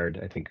that's required,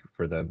 I think,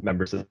 for the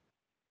members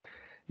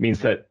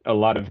means that a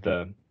lot of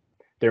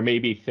there may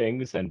be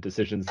things and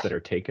decisions that are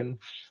taken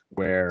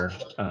where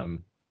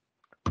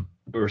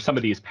or some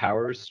of these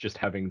powers, just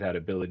having that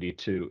ability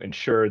to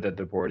ensure that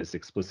the board is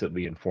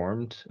explicitly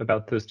informed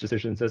about those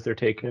decisions as they're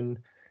taken,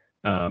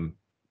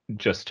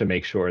 just to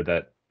make sure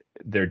that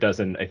there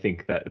doesn't, I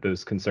think that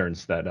those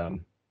concerns that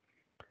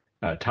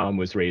Tom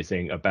was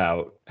raising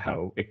about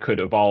how it could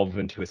evolve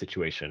into a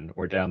situation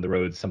or down the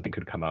road something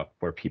could come up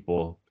where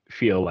people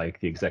feel like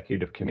the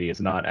executive committee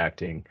is not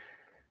acting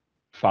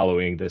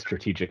following the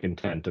strategic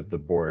intent of the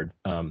board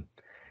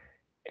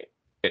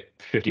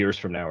 50 years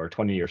from now or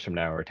 20 years from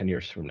now or 10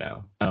 years from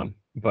now.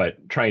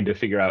 But trying to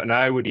figure out, and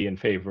I would be in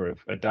favor of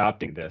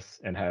adopting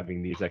this and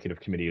having the executive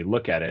committee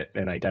look at it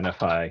and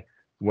identify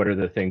what are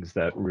the things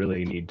that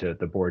really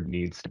the board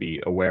needs to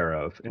be aware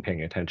of and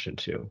paying attention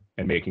to,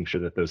 and making sure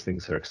that those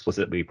things are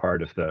explicitly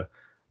part of the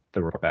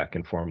report back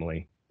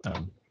informally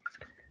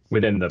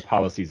within the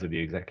policies of the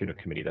executive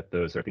committee, that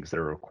those are things that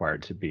are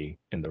required to be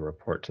in the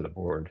report to the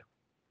board.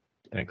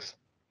 Thanks.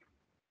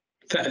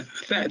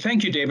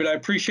 Thank you, David. I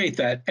appreciate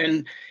that.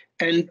 And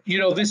you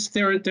know,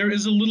 there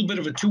is a little bit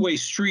of a two-way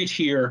street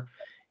here,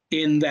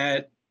 in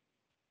that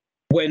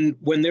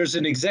when there's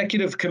an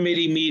executive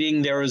committee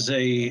meeting,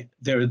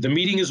 the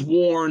meeting is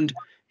warned,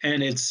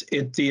 and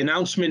the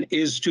announcement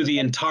is to the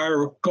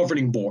entire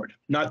governing board,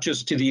 not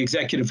just to the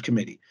executive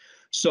committee.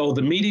 So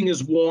the meeting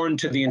is warned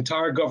to the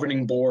entire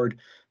governing board.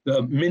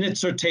 The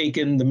minutes are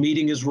taken, the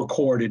meeting is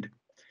recorded,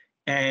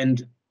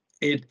 and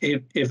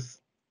if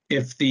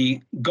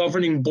the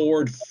governing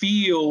board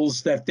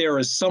feels that there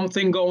is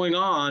something going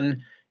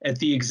on at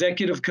the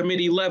executive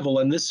committee level,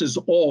 and this is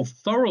all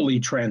thoroughly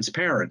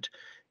transparent,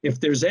 if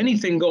there's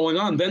anything going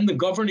on, then the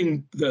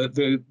governing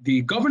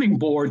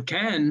board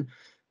can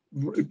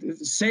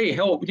say,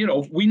 "Help, you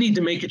know, we need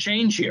to make a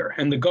change here,"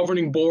 and the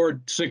governing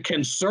board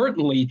can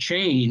certainly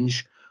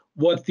change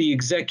what the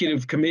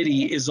executive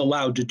committee is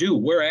allowed to do.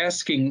 We're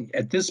asking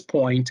at this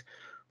point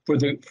for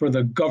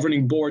the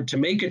governing board to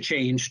make a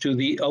change to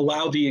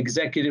allow the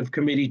executive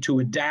committee to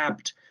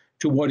adapt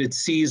to what it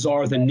sees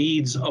are the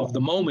needs of the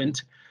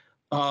moment.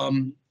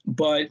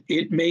 But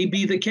it may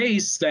be the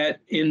case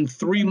that in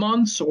 3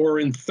 months or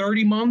in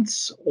 30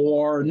 months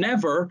or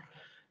never,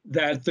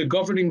 that the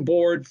governing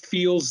board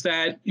feels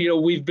that,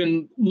 we've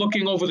been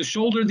looking over the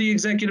shoulder of the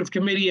executive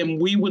committee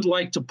and we would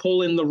like to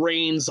pull in the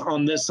reins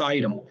on this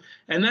item.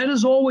 And that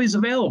is always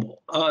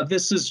available.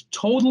 This is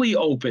totally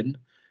open.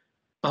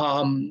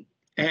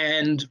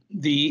 And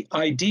the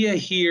idea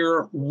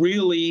here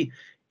really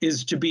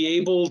is to be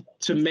able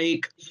to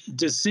make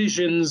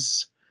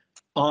decisions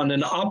on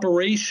an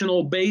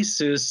operational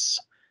basis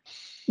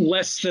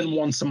less than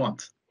once a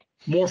month,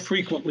 more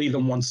frequently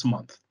than once a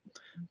month.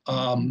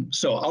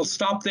 So I'll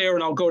stop there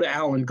and I'll go to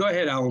Alan. Go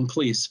ahead, Alan,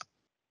 please.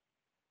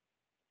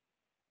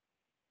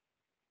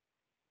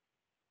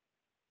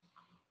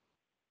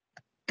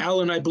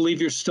 Alan, I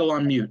believe you're still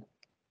on mute.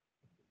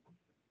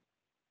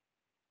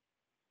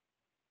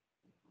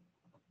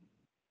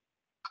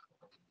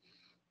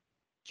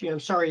 Gee, I'm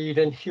sorry you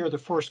didn't hear the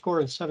 4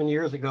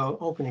 years ago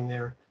opening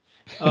there.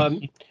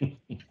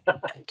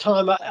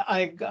 Tom,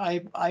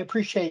 I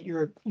appreciate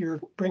your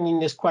bringing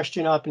this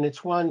question up, and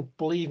it's one,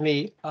 believe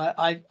me,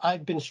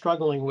 I've been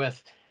struggling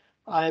with.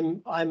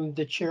 I'm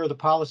the chair of the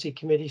policy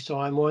committee, so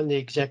I'm on the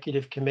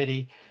executive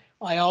committee.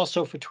 I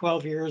also, for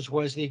 12 years,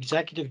 was the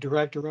executive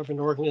director of an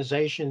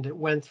organization that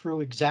went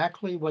through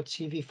exactly what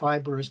CV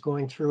Fiber is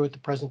going through at the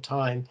present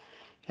time,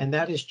 and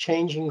that is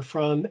changing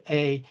from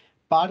a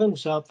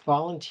bottoms-up,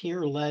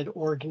 volunteer-led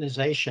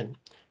organization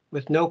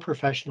with no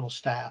professional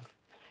staff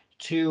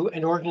to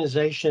an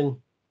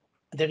organization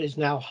that is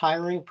now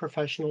hiring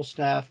professional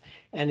staff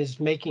and is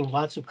making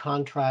lots of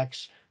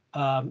contracts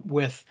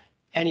with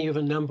any of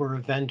a number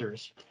of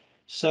vendors.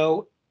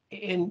 So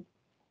in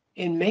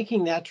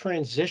making that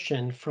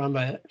transition from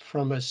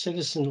a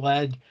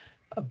citizen-led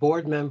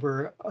board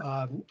member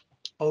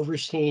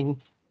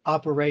overseen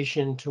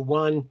operation to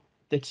one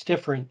that's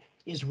different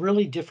is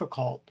really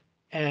difficult.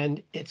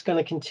 And it's going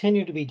to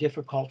continue to be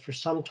difficult for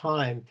some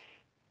time,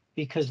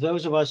 because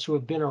those of us who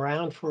have been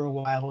around for a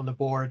while on the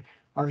board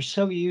are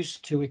so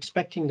used to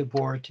expecting the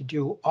board to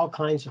do all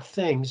kinds of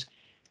things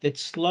that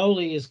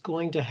slowly is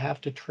going to have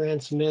to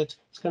transmit.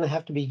 It's going to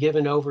have to be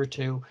given over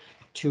to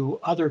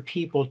other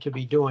people to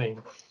be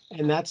doing.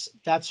 And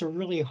that's a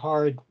really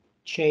hard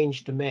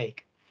change to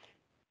make.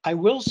 I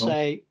will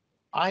say,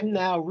 I'm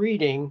now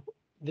reading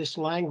this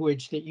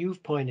language that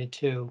you've pointed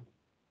to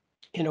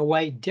in a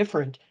way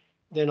different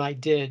than I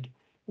did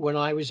when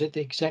I was at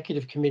the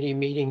executive committee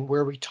meeting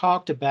where we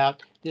talked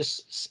about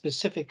this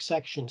specific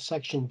section,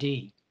 section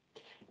D.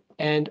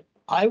 And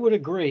I would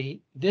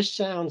agree, this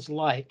sounds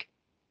like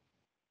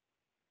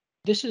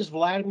this is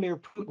Vladimir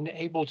Putin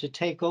able to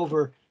take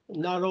over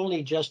not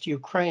only just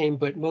Ukraine,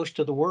 but most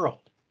of the world.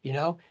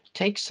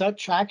 Take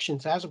such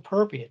actions as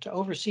appropriate to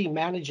oversee,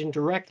 manage, and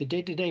direct the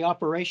day-to-day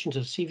operations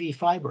of CV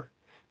Fiber,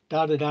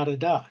 da, da, da, da,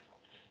 da.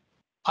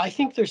 I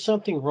think there's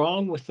something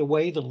wrong with the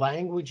way the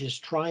language is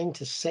trying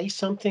to say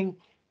something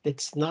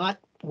that's not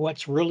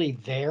what's really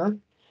there,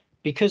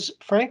 because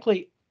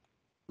frankly,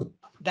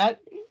 that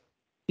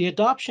the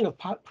adoption of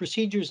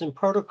procedures and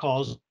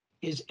protocols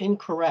is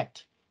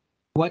incorrect.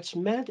 What's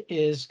meant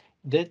is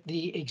that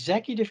the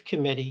executive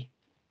committee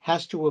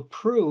has to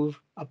approve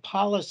a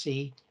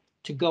policy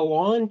to go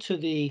on to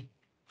the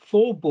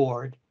full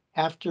board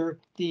after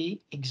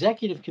the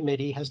executive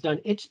committee has done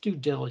its due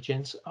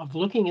diligence of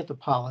looking at the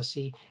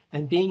policy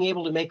and being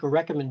able to make a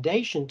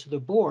recommendation to the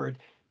board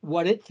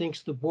what it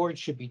thinks the board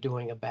should be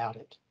doing about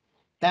it.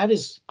 That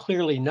is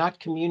clearly not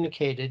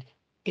communicated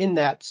in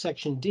that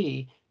section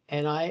D.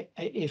 And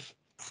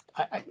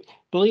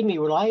believe me,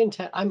 what I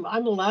intend, I'm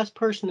the last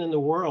person in the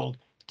world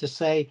to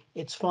say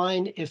it's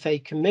fine if a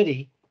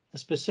committee, a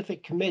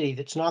specific committee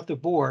that's not the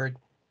board,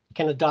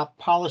 can adopt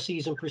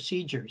policies and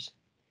procedures.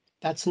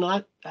 That's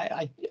not,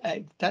 that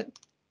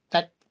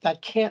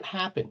can't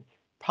happen.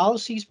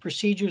 Policies,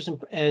 procedures,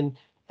 and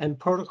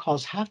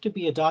protocols have to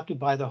be adopted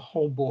by the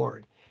whole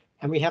board.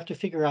 And we have to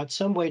figure out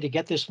some way to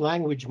get this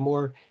language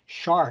more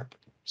sharp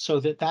so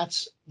that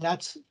that's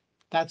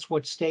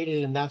what's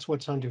stated and that's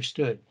what's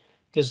understood.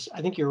 Because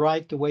I think you're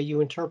right, the way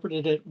you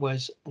interpreted it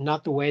was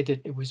not the way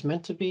that it was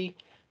meant to be,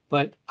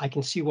 but I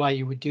can see why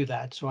you would do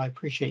that. So I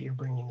appreciate you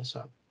bringing this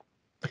up.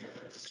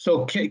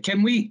 So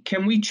can we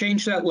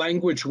change that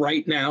language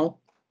right now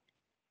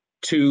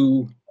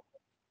to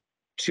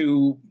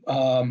put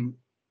a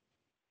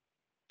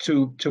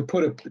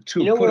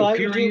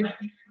period?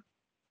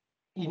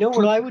 You know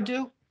what I would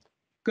do?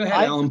 Go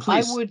ahead, Alan,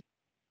 please.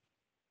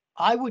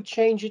 I would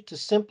change it to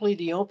simply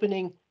the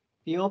opening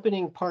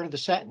part of the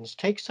sentence.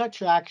 Take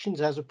such actions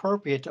as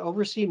appropriate to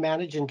oversee,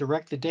 manage, and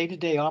direct the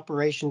day-to-day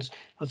operations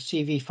of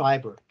CV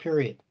Fiber,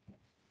 period.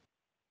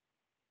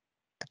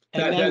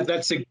 And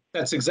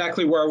that's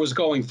exactly where I was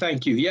going.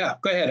 Thank you. Yeah,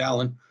 go ahead,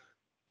 Alan.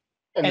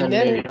 And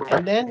then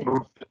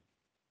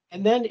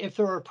if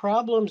there are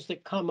problems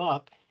that come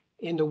up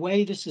in the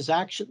way this is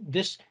actually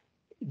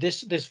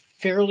this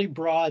fairly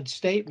broad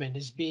statement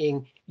is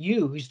being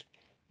used,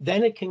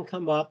 then it can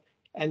come up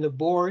and the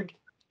board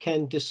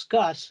can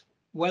discuss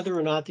whether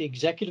or not the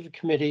executive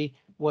committee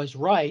was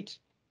right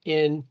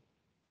in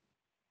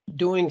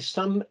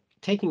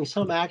taking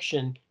some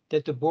action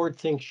that the board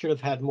thinks should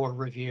have had more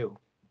review.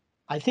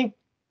 I think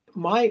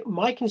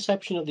my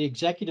conception of the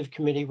executive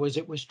committee was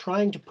it was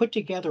trying to put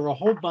together a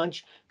whole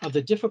bunch of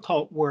the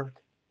difficult work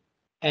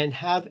and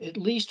have at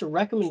least a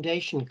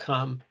recommendation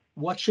come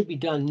what should be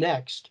done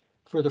next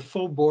for the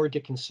full board to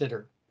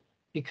consider.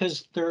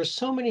 Because there are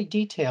so many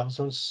details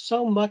on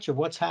so much of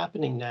what's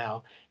happening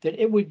now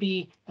that it would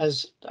be,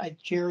 as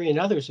Jerry and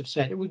others have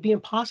said, it would be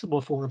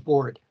impossible for a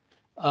board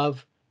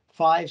of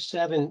 5,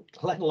 7,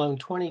 let alone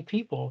 20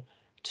 people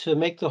to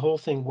make the whole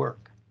thing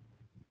work.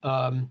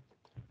 I'm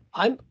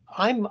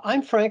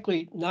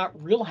frankly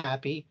not real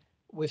happy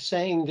with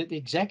saying that the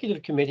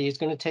executive committee is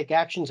going to take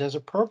actions as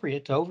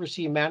appropriate to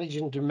oversee, manage,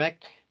 and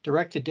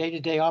direct the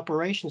day-to-day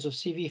operations of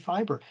CV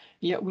Fiber.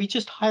 Yet we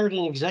just hired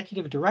an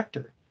executive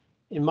director.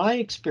 In my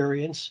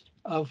experience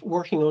of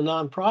working on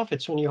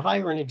nonprofits, when you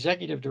hire an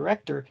executive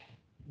director,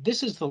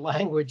 this is the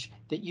language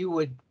that you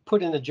would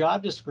put in the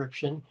job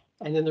description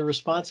and in the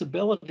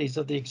responsibilities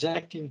of the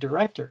executive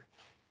director.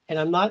 And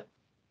I'm not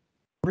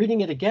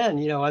reading it again,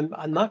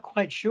 I'm not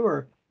quite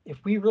sure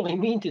if we really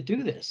mean to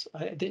do this.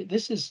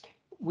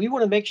 We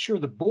want to make sure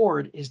the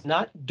board is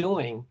not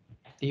doing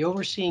the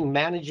overseeing,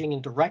 managing,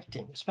 and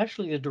directing,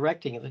 especially the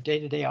directing of the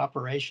day-to-day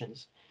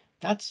operations.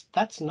 That's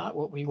not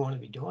what we want to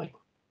be doing.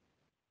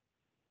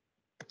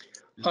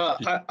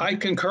 I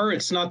concur.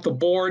 It's not the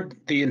board.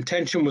 The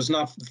intention was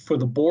not for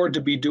the board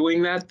to be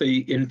doing that.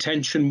 The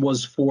intention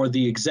was for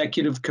the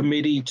executive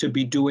committee to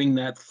be doing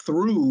that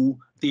through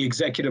the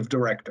executive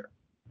director.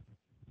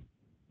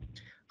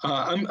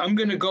 I'm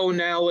going to go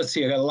now. Let's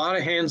see. I got a lot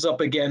of hands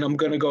up again. I'm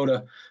going to go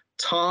to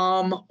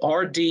Tom,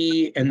 RD,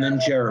 and then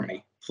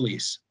Jeremy,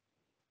 please.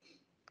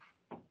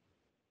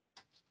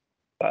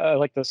 I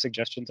like those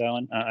suggestions,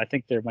 Alan. I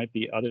think there might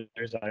be others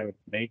I would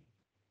make.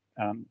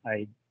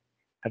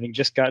 Having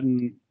just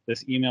gotten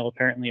this email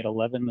apparently at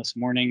 11 this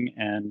morning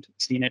and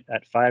seen it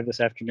at 5 this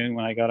afternoon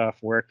when I got off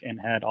work and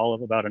had all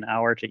of about an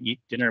hour to eat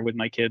dinner with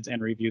my kids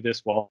and review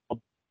this while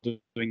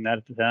doing that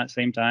at that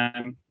same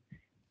time,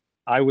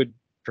 I would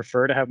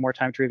prefer to have more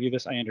time to review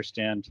this. I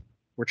understand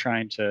we're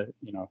trying to,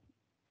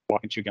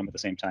 walk and chew gum at the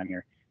same time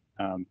here.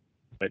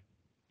 But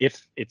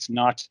if it's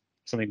not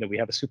something that we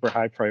have a super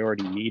high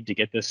priority need to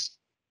get this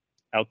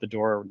out the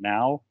door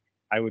now,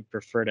 I would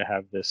prefer to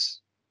have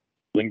this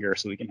linger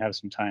so we can have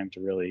some time to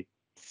really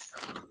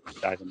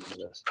dive into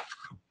this.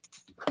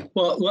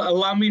 Well,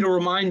 allow me to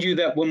remind you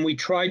that when we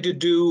tried to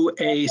do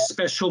a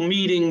special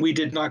meeting, we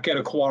did not get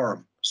a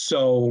quorum.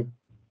 So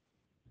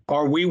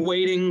are we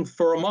waiting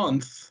for a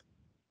month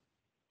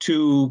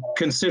to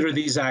consider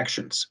these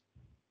actions?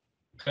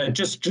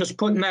 Just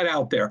putting that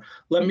out there.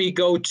 Let me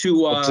go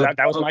to that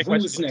was my who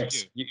was question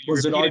next? to you.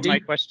 Was it RD? My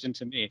question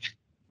to me.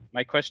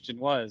 My question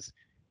was,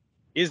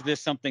 is this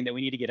something that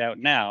we need to get out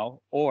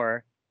now,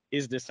 or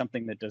is this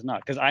something that does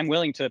not? Because I'm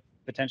willing to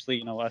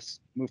potentially,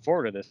 us move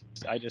forward with this.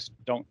 I just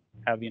don't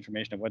have the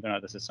information of whether or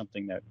not this is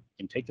something that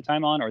we can take the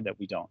time on or that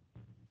we don't.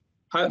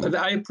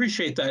 I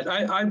appreciate that.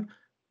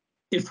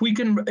 If we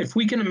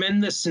can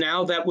amend this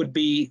now, that would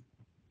be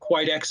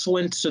quite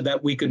excellent, so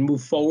that we can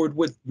move forward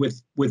with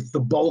the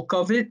bulk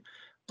of it.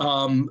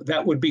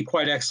 That would be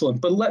quite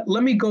excellent. But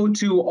let me go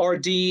to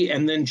RD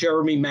and then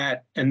Jeremy,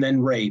 Matt, and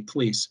then Ray,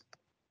 please.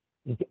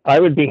 I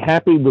would be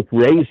happy with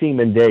Ray's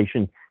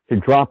recommendation to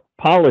drop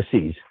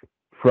policies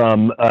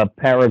from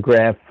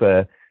paragraph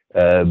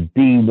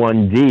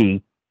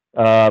B1D.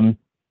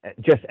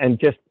 Just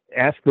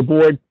ask the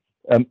board.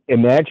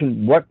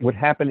 Imagine what would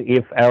happen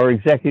if our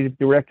executive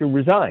director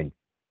resigned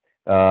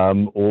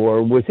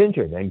or was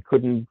injured and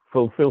couldn't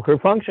fulfill her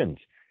functions.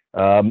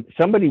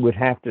 Somebody would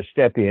have to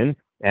step in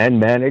and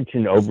manage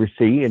and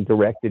oversee and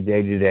direct the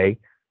day-to-day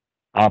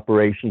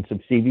operations of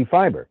CV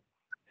Fiber.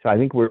 So I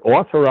think we're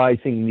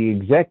authorizing the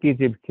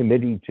executive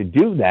committee to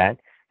do that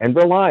and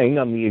relying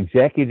on the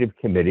executive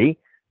committee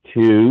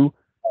to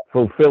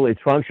fulfill its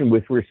function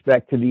with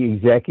respect to the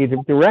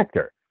executive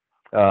director.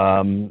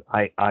 I'm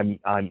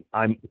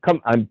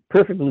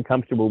perfectly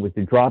comfortable with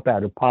the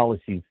dropout of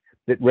policies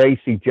that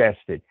Ray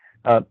suggested.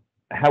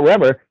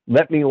 However,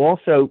 let me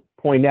also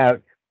point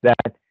out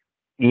that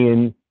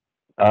in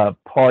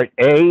Part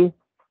A,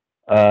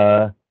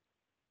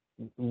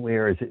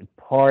 where is it?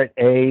 Part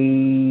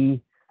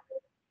A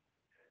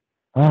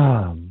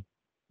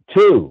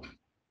 2,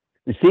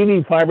 the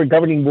CV Fiber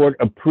Governing Board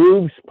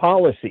approves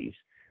policies.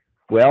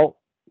 Well,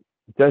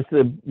 does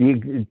the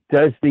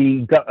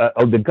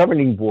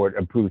Governing Board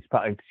approves?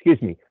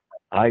 Excuse me,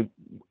 I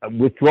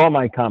withdraw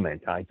my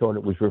comment. I thought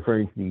it was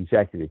referring to the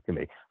Executive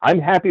Committee. I'm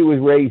happy with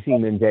Ray's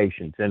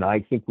recommendations, and I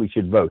think we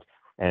should vote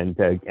and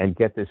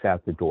get this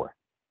out the door.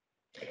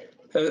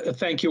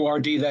 Thank you,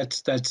 RD.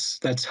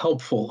 That's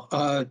helpful.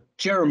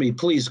 Jeremy,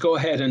 please go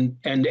ahead,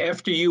 and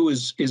after you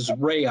is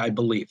Ray, I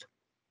believe.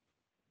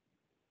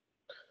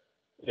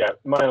 Yeah,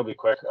 mine will be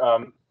quick.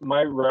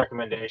 My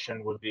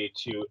recommendation would be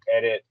to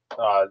edit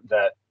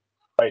that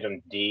item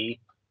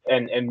D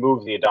and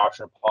move the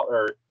adoption of,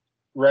 or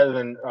rather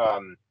than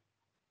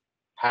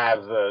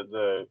have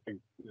the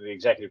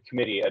executive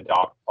committee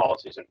adopt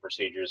policies and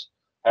procedures,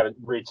 have it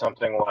read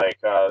something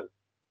like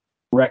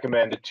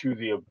recommended to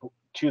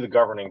the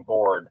governing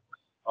board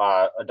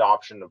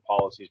adoption of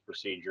policies,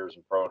 procedures,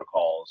 and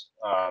protocols.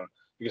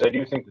 Because I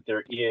do think that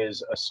there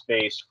is a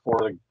space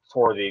for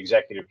the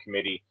executive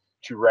committee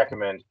to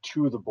recommend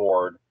to the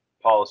board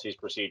policies,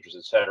 procedures,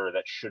 et cetera,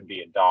 that should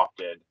be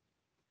adopted.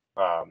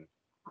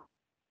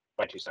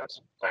 My 2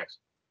 cents. Thanks.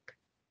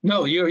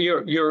 No,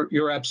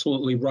 you're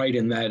absolutely right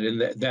in that,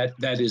 and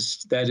that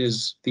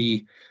is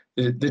the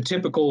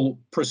typical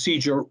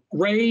procedure.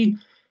 Ray,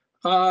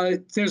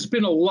 there's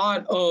been a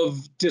lot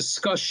of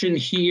discussion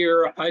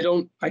here.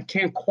 I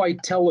can't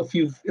quite tell if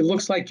it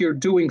looks like you're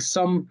doing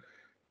some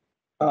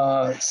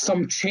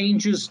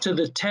changes to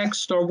the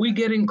text. Are we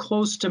getting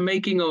close to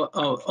making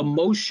a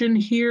motion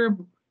here?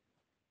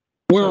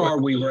 Where So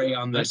are we, Ray,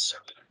 on this?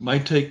 My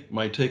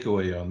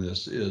takeaway on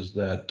this is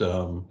that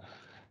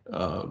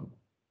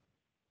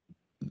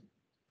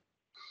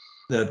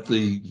that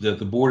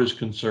the board is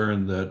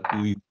concerned that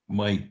we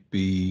might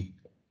be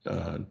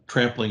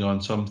trampling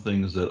on some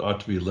things that ought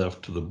to be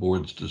left to the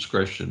board's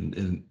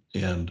discretion,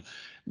 and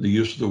the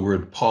use of the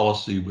word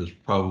policy was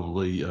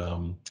probably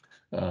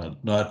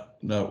not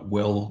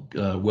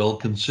well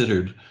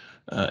considered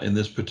in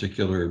this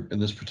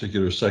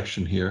particular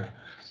section here.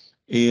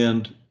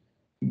 And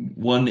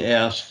one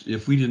asked,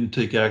 if we didn't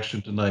take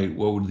action tonight,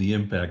 what would the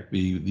impact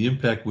be? The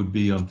impact would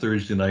be on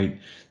Thursday night,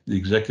 the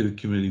executive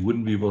committee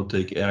wouldn't be able to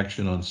take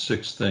action on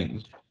 6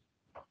 things.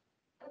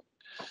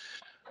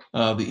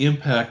 The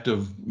impact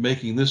of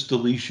making this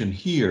deletion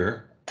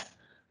here,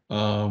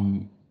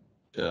 and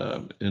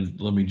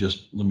let me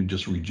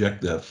just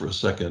reject that for a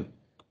second.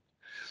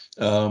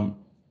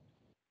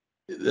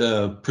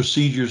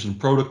 Procedures and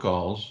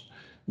protocols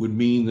would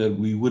mean that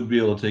we would be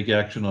able to take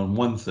action on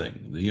one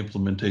thing, the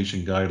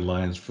implementation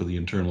guidelines for the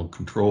internal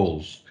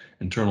controls,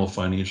 internal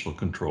financial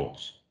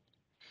controls.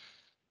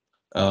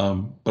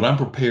 But I'm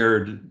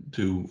prepared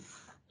to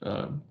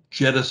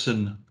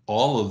jettison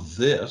all of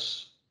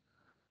this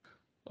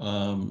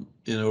in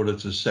order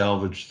to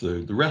salvage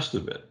the rest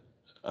of it.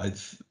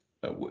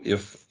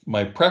 If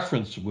my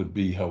preference would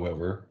be,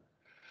 however,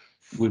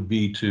 would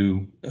be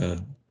to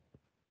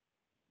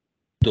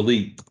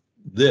delete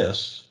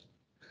this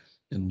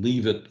and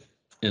leave it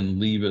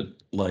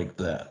like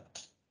that.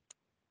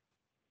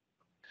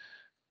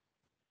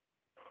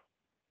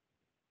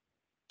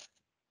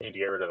 Need to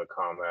get rid of the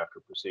comma after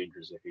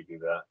procedures if you do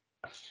that.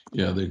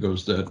 Yeah, there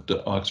goes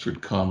that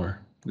Oxford comma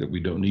that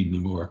we don't need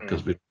anymore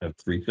because we have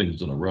 3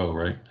 things in a row,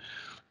 right?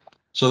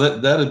 So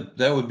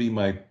that would be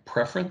my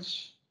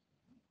preference.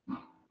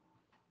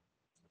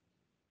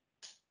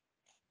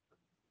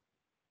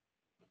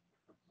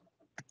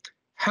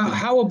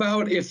 How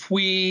about if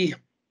we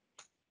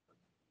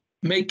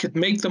make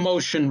the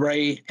motion,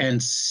 Ray,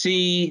 and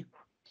see,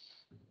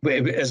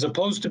 as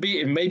opposed to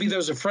maybe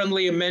there's a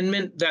friendly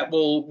amendment that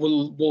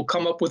will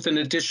come up with an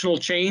additional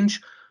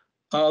change.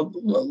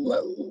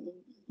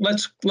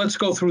 Let's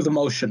go through the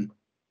motion.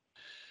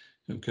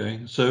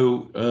 Okay,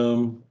 so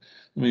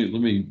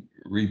let me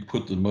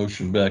re-put the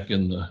motion back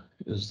in the.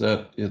 Is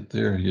that it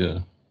there? Yeah.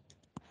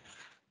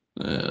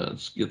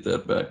 Let's get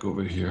that back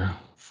over here.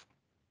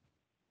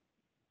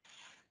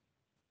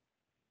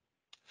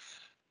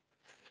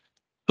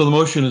 So the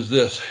motion is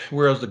this: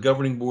 whereas the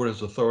governing board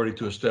has authority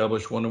to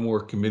establish one or more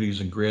committees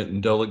and grant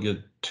and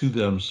delegate to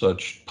them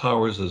such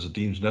powers as it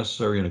deems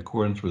necessary in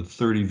accordance with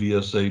 30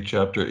 VSA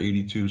Chapter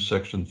 82,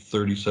 Section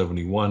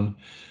 3071.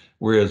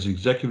 Whereas the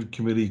executive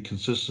committee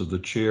consists of the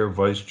chair,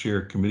 vice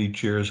chair, committee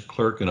chairs,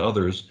 clerk, and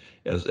others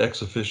as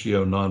ex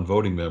officio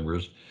non-voting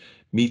members,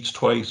 meets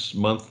twice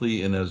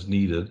monthly and as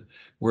needed.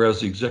 Whereas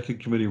the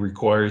executive committee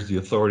requires the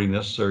authority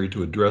necessary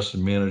to address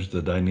and manage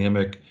the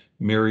dynamic,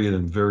 myriad,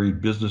 and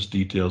varied business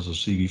details of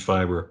CV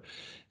Fiber,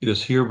 it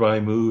is hereby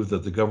moved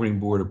that the governing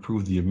board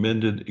approve the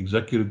amended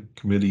executive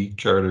committee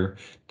charter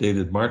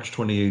dated March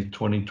 28,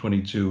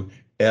 2022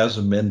 as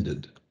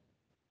amended.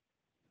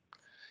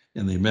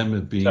 And the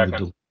amendment being the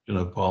deletion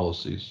of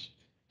policies.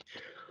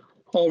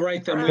 All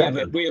right, then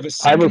we have a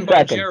second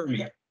by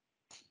Jeremy.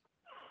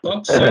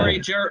 Oh,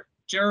 sorry,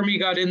 Jeremy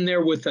got in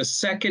there with a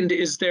second.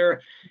 Is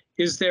there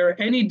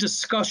any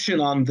discussion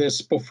on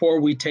this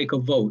before we take a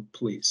vote,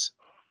 please?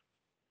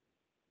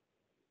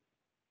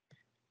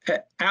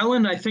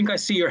 Alan, I think I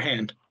see your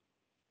hand.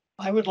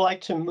 I would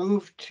like to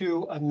move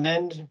to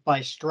amend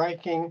by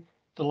striking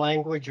the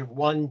language of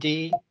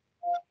 1D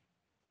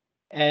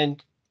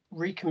and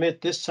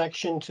recommit this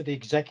section to the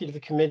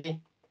executive committee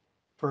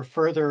for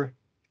further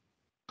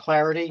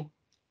clarity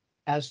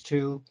as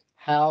to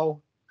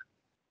how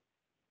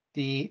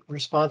the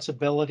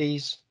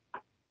responsibilities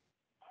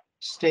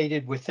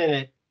stated within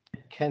it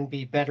can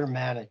be better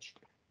managed.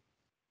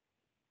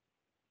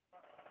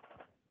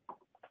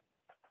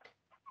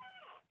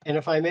 And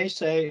if I may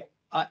say,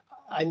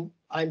 I'm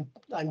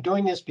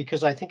doing this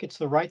because I think it's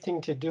the right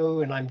thing to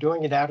do, and I'm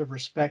doing it out of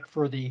respect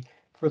for the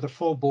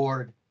full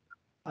board.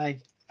 I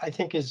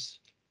think as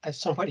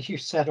somebody who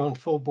sat on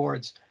full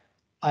boards,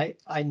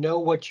 I know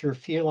what you're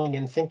feeling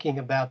and thinking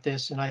about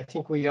this, and I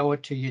think we owe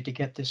it to you to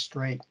get this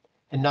straight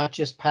and not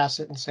just pass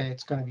it and say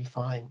it's going to be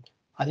fine.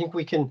 I think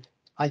we can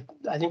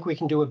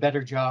do a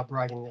better job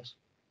writing this.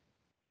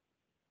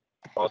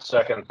 I'll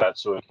second that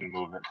so we can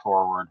move it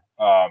forward.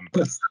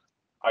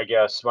 I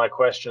guess my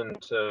question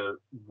to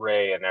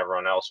Ray and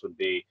everyone else would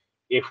be,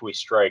 if we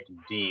strike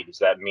D, does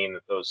that mean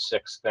that those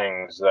 6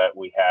 things that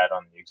we had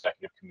on the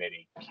executive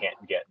committee can't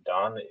get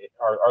done?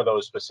 Are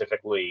those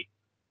specifically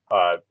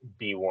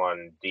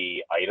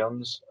B1D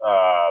items?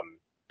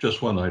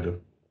 Just one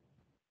item.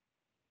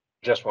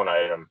 Just one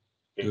item.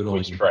 It If would we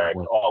only be strike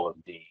one. all of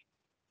D.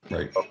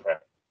 Right. Okay.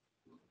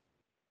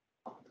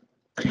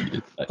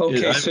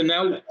 Okay, so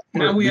now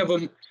we have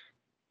a,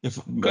 If,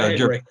 go ahead,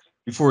 Jerry, Ray.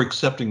 before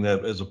accepting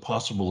that as a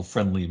possible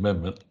friendly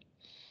amendment,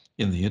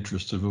 in the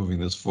interest of moving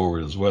this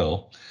forward as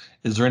well,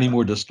 is there any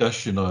more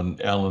discussion on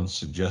Alan's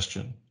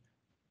suggestion?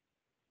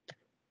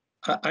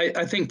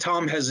 I think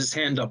Tom has his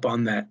hand up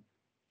on that.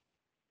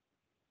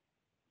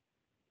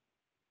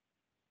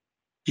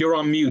 You're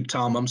on mute,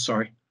 Tom. I'm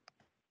sorry.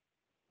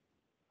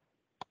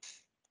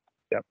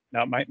 Yep.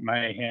 Now my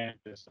hand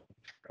is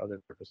for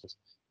other purposes.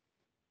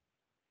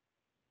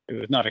 It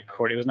was not it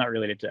was not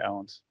related to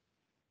Alan's.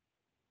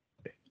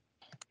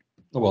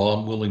 Well,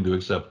 I'm willing to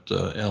accept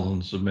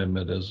Alan's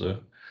amendment as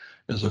a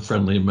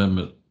friendly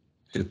amendment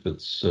if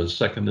it's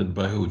seconded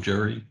by who,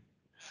 Jerry?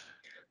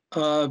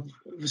 It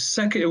was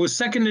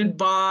seconded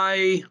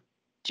by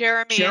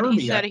Jeremy, and he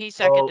Jeremy. said he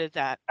seconded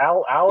that.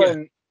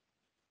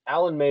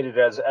 Alan made it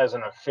as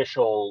an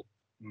official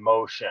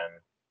motion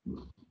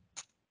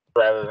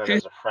rather than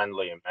as a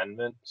friendly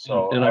amendment.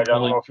 So And I I'm don't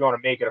willing- know if you want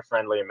to make it a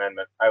friendly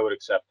amendment. I would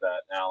accept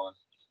that, Alan.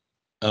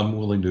 I'm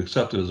willing to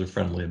accept it as a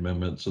friendly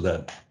amendment, so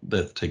that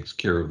takes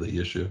care of the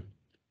issue.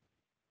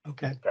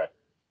 Okay. Okay.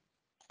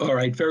 All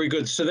right, very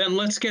good. So then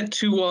let's get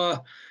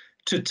to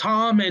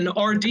Tom and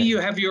RD. You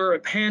have your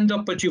hand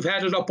up, but you've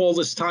had it up all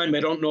this time. I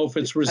don't know if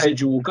it's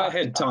residual. Go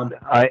ahead, Tom.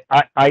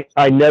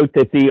 I note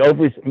that the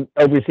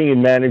overseeing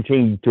and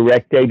managing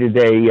direct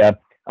day-to-day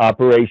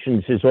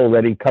operations is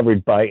already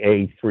covered by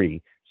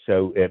A3.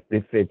 So if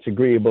it's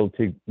agreeable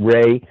to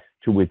Ray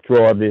to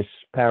withdraw this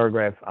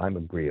paragraph, I'm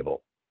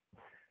agreeable.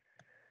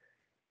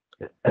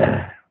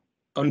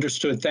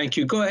 Understood. Thank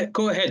you.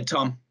 Go ahead,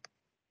 Tom.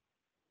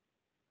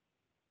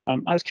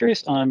 I was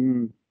curious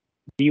on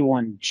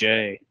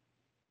B1J,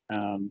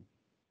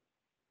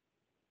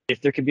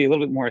 if there could be a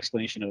little bit more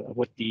explanation of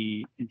what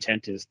the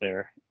intent is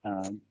there.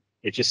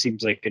 It just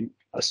seems like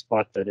a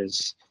spot that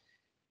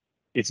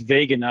it's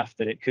vague enough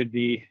that it could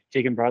be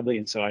taken broadly,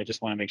 and so I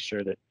just want to make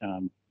sure that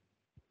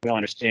we all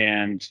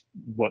understand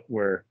what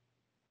we're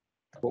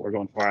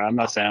going for. I'm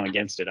not saying I'm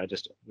against it. I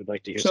just would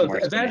like to hear some more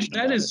explanation.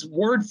 That is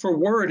word for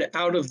word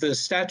out of the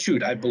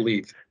statute, I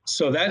believe.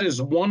 So that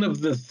is one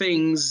of the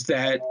things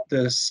that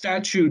the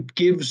statute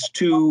gives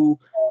to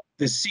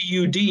the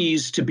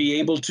CUDs to be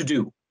able to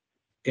do.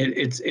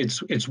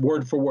 It's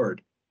word for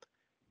word.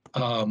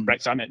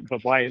 Right. So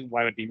but why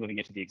would it be moving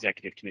it to the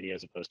executive committee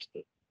as opposed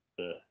to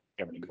the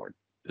governing board?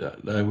 Yeah,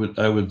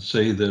 I would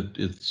say that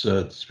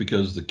it's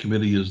because the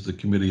committee is the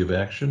committee of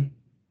action.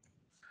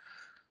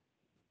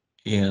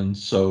 And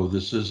so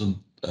this isn't,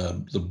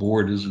 the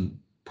board isn't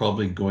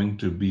probably going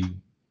to be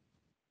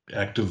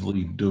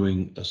actively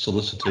doing a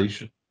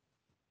solicitation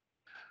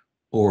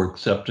or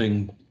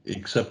accepting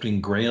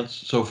grants.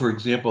 So for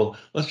example,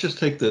 let's just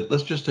take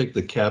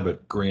the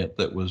Cabot grant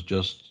that was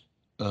just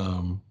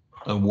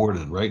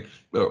awarded, right?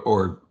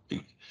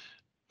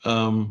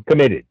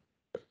 Committed.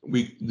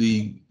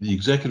 The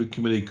executive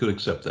committee could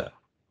accept that.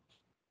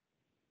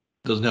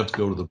 Doesn't have to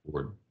go to the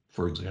board,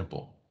 for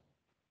example.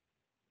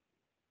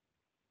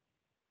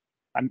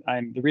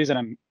 The reason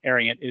I'm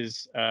airing it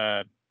is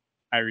I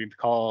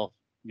recall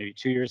maybe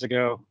 2 years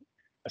ago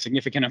a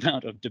significant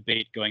amount of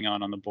debate going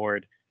on the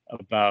board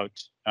about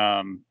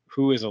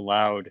who is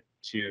allowed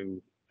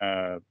to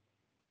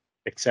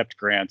accept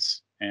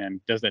grants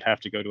and does that have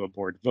to go to a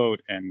board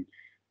vote, and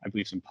I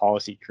believe some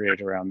policy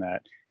created around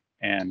that.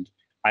 And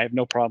I have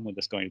no problem with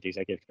this going to the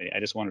executive committee. I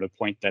just wanted to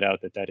point that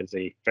out, that is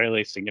a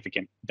fairly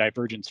significant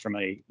divergence from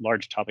a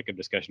large topic of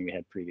discussion we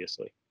had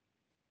previously.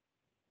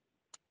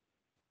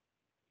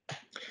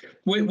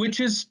 Which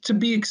is to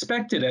be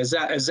expected, as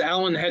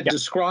Alan had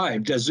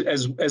described,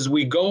 as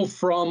we go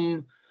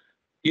from,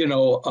 you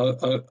know,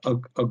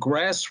 a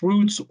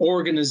grassroots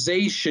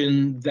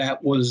organization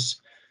that was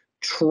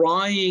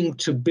trying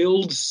to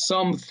build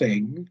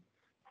something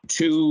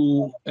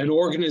to an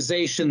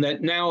organization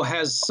that now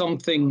has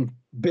something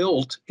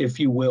built, if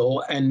you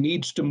will, and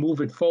needs to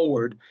move it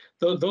forward.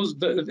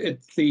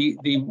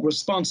 The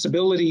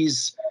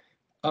responsibilities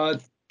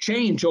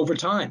change over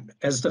time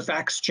as the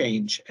facts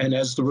change and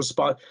as the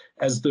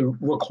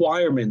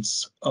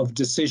requirements of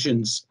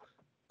decisions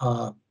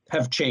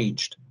have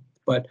changed.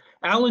 But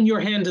Alan, your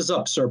hand is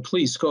up, sir.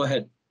 Please go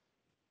ahead.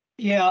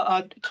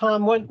 Yeah,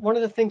 Tom, one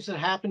of the things that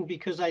happened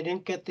because I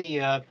didn't get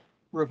the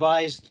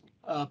revised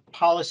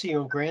policy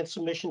on grant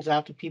submissions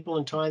out to people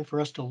in time for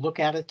us to look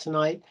at it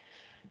tonight.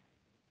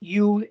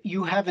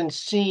 You haven't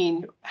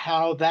seen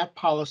how that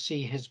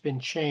policy has been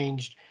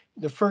changed.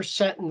 The first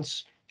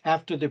sentence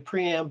after the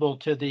preamble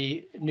to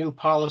the new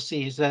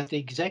policy is that the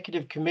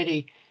executive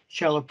committee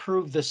shall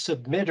approve the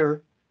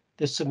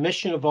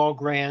submission of all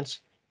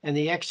grants and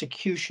the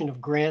execution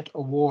of grant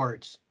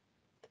awards.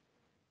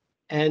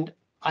 And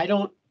I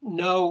don't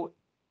know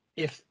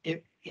if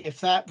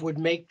that would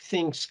make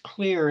things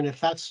clear and if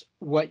that's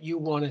what you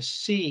want to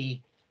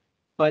see,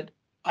 but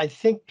I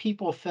think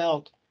people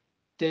felt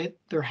that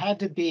there had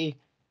to be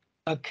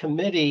a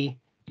committee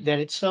that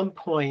at some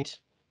point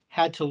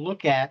had to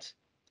look at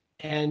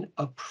and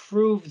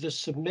approve the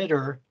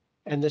submitter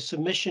and the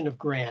submission of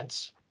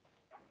grants.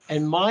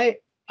 And my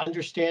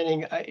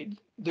understanding,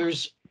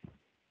 there's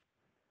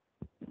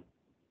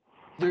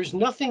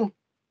nothing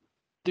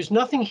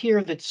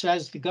here that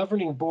says the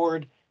governing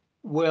board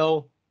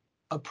will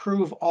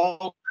approve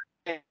all.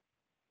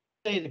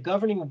 Say the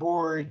governing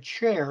board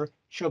chair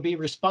shall be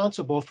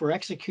responsible for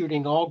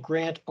executing all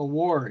grant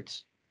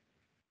awards.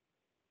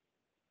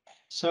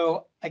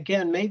 So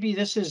again, maybe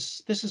this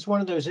is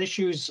one of those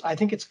issues. I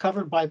think it's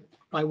covered by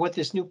what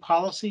this new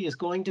policy is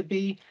going to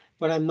be,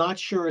 but I'm not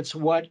sure it's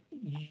what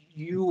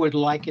you would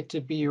like it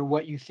to be or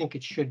what you think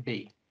it should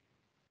be.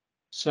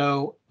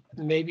 So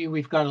maybe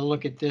we've got to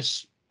look at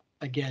this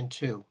again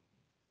too.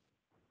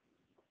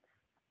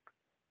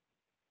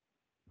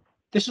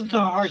 This is the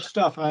hard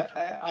stuff.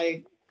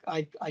 I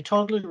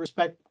totally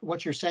respect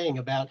what you're saying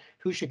about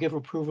who should give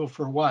approval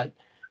for what.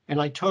 And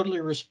I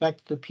totally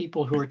respect the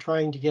people who are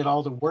trying to get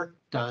all the work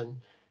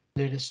done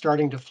that is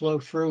starting to flow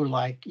through,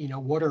 like, you know,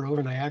 water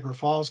over Niagara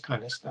Falls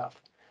kind of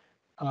stuff.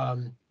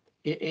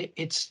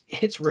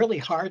 It's really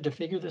hard to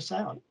figure this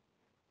out.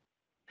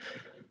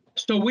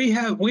 So we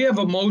have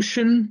a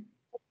motion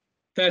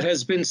that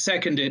has been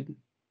seconded,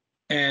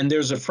 and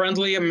there's a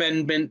friendly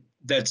amendment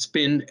that's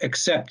been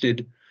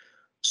accepted.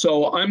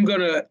 So I'm going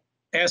to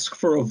ask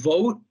for a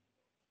vote.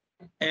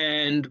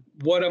 And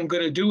what I'm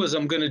going to do is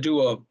I'm going to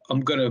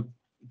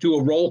do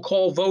a roll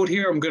call vote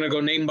here. I'm going to go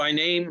name by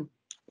name.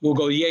 We'll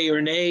go yay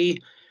or nay,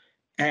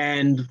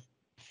 and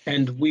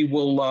we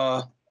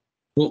will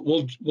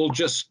we'll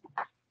just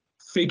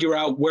figure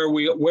out where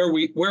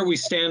we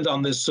stand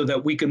on this so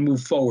that we can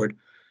move forward,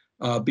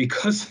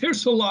 because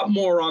there's a lot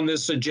more on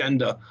this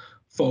agenda,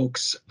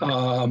 folks.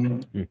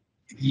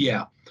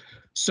 Yeah.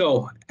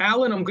 So,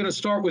 Alan, I'm going to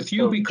start with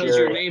you because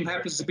your name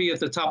happens to be at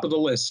the top of the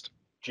list.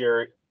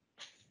 Jerry.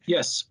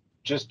 Yes.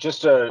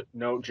 Just a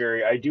note,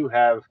 Jerry, I do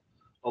have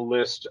a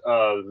list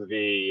of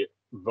the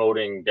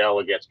voting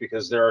delegates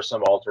because there are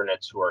some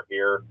alternates who are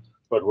here,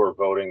 but who are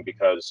voting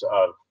because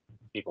of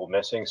people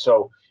missing.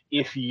 So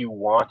if you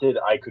wanted,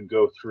 I could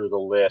go through the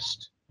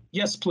list.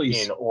 Yes,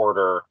 please. In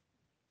order.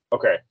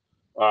 Okay.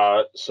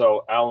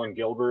 So Alan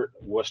Gilbert,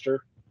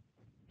 Worcester.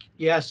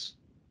 Yes.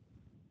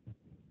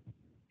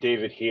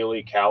 David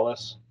Healy,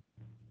 Callis.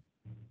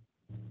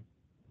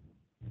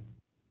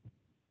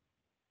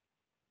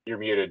 You're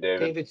muted,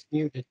 David. David's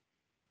muted.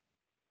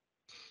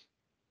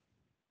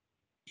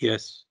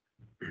 Yes.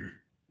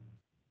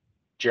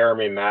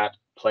 Jeremy Matt,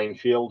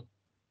 Plainfield.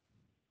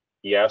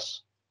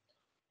 Yes.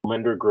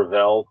 Linda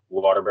Gravel,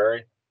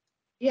 Waterbury.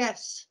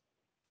 Yes.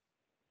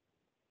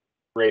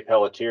 Ray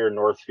Pelletier,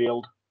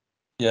 Northfield.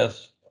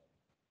 Yes.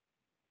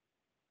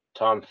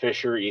 Tom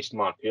Fisher, East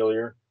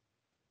Montpelier.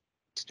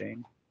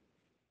 Abstain.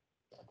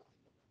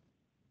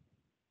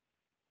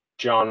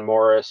 John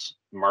Morris,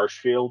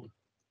 Marshfield.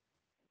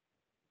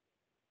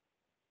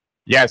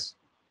 Yes.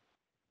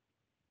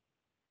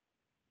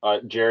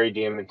 Jerry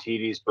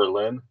Diamantidis,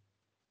 Berlin.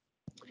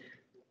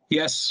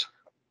 Yes.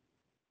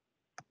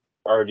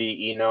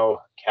 R.D.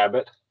 Eno,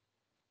 Cabot.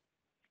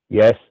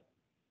 Yes.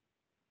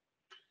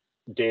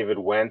 David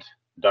Wendt,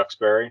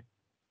 Duxbury.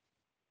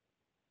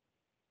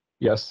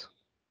 Yes.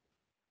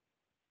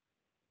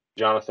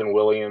 Jonathan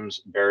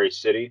Williams, Berry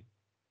City.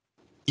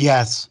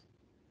 Yes.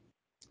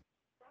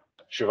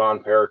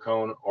 Siobhan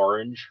Perricone,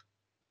 Orange.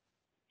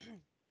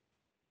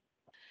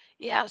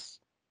 Yes.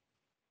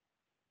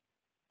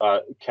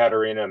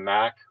 Katarina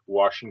Mack,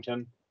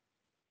 Washington.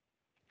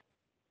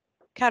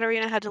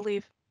 Katarina had to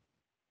leave.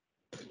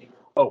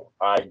 Oh,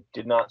 I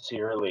did not see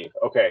her leave.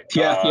 Okay.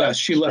 Yeah,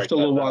 she left a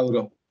little while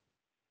ago.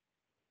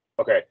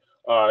 Okay.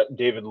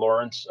 David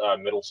Lawrence,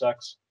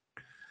 Middlesex.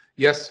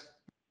 Yes.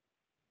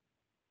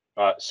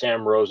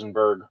 Sam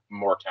Rosenberg,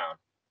 Moortown.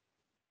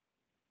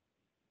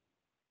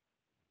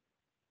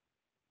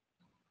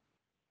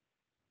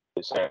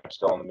 Is Sam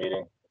still in the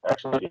meeting?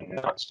 Actually, I did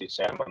not see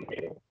Sam on the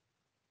meeting.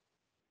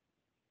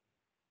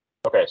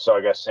 Okay, so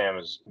I guess Sam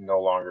is no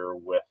longer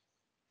with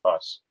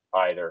us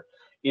either.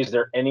 Is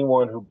there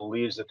anyone who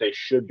believes that they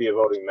should be a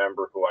voting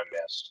member who I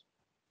missed?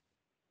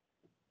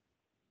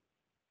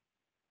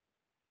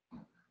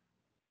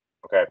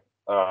 Okay,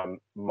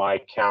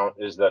 my count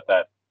is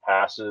that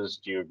passes.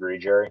 Do you agree,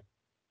 Jerry?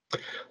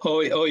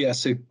 Oh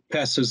yes, it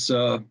passes.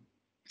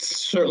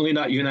 Certainly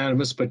not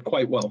unanimous, but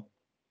quite well.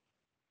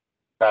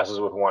 Passes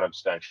with one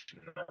abstention,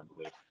 I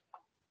believe.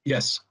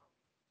 Yes.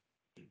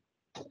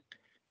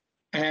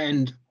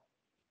 And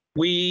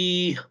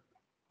we,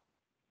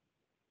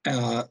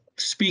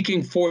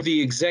 speaking for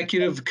the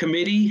executive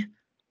committee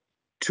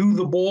to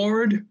the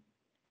board,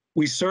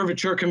 we serve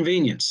at your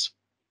convenience.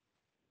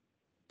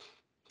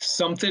 If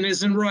something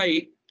isn't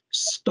right,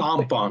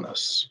 stomp on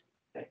us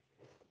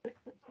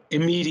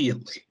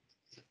immediately.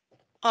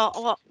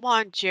 Well,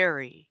 on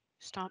Jerry.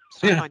 Stomp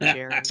on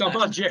Jerry. Stomp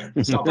on Jerry.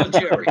 Stomp on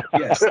Jerry.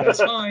 Yes,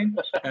 that's fine.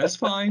 That's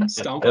fine.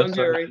 Stomp on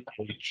Jerry.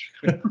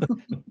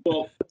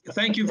 Well,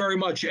 thank you very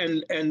much.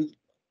 And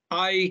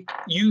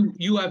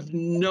you have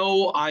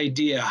no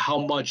idea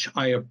how much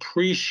I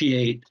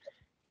appreciate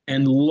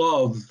and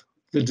love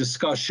the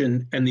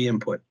discussion and the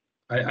input.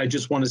 I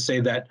just want to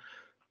say that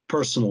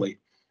personally.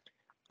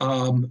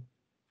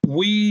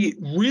 We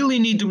really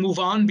need to move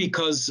on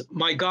because,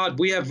 my God,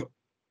 we have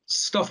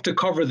stuff to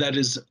cover that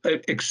is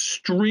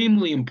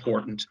extremely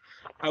important.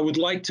 I would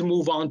like to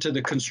move on to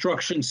the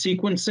construction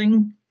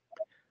sequencing.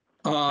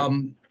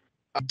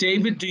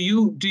 David, do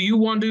you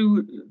want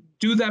to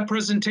do that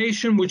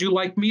presentation? Would you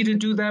like me to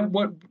do that?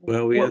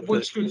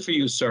 What's good for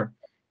you, sir?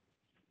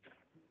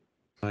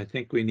 I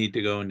think we need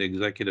to go into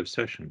executive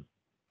session.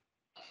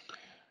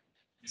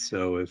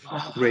 So if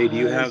Ray, do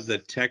you have the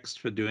text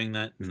for doing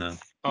that? No.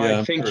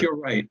 I think you're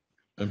right.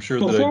 I'm sure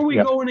before we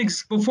go and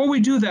before we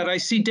do that, I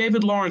see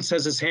David Lawrence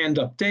has his hand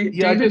up.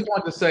 Yeah, I just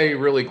wanted to say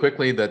really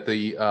quickly that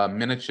the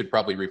minutes should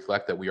probably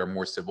reflect that we are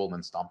more civil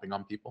than stomping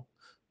on people.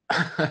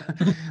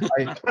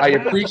 I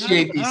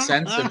appreciate the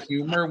sense of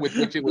humor with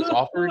which it was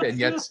offered, and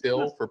yet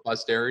still, for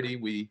posterity,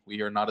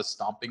 we are not a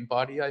stomping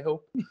body, I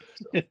hope.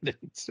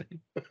 So.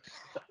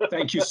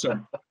 Thank you,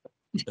 sir.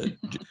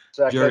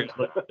 Jerry,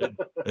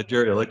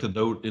 I'd like to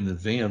note in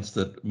advance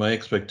that my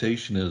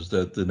expectation is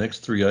that the next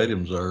 3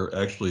 items are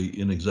actually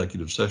in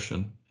executive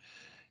session.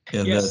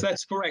 And yes,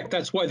 that's correct.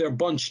 That's why they're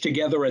bunched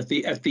together at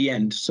the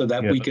end, so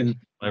that we can do that.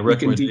 My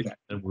recommendation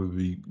would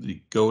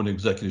be go in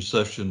executive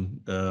session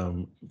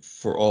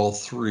for all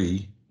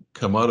 3,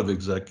 come out of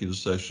executive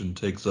session,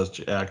 take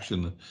such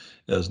action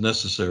as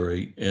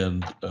necessary,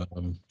 and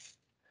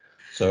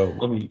so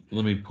let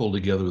me pull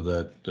together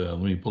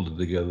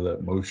that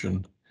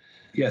motion.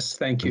 Yes,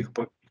 thank you.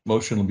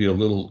 Motion will be a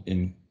little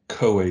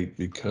inchoate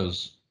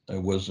because I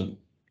wasn't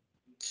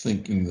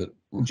thinking that.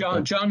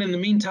 John, in the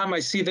meantime,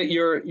 I see that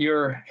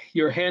your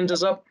hand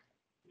is up.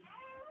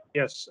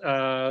 Yes,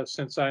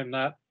 since I'm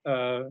not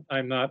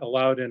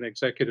allowed in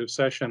executive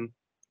session,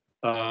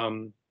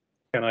 can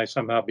I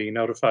somehow be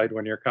notified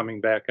when you're coming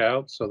back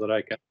out so that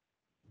I can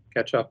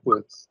catch up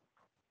with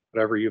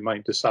whatever you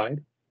might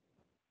decide?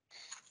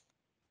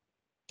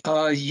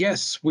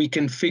 Yes, we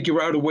can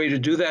figure out a way to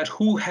do that.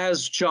 Who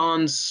has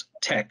John's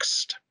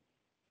text?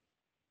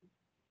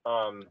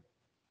 John,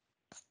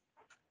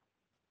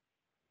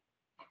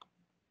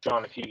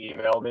 if you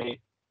email me,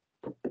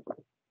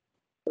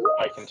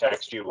 I can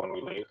text you when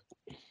we leave.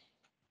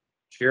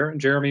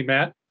 Jeremy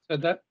Matt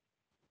said that?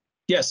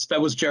 Yes,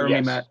 that was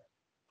Jeremy Matt.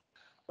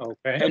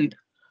 Okay. And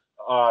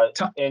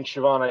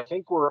Siobhan, I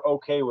think we're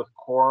okay with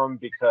quorum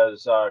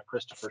because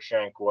Christopher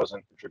Schenk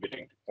wasn't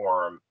contributing to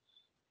quorum.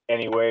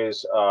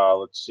 Anyways,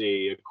 let's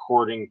see,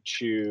 according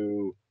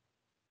to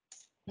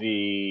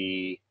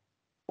the,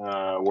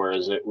 where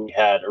is it? We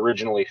had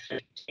originally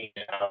 15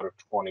 out of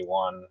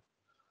 21.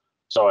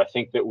 So I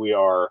think that we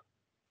are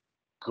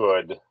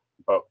good,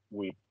 but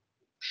we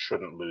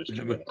shouldn't lose.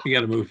 We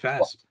got to move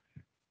fast.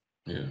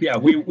 Yeah,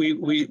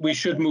 we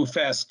should move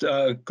fast.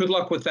 Good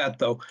luck with that,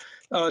 though.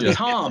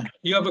 Tom,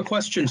 you have a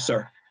question,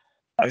 sir?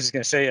 I was just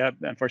going to say,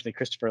 unfortunately,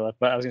 Christopher left,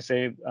 but I was going to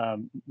say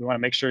we want to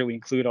make sure that we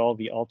include all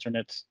the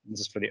alternates. This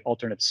is for the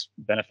alternates'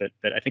 benefit,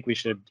 that I think we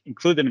should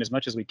include them in as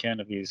much as we can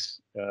of these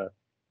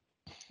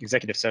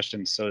executive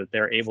sessions so that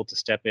they're able to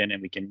step in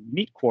and we can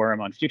meet quorum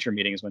on future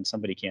meetings when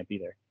somebody can't be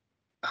there.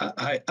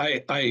 I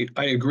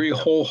agree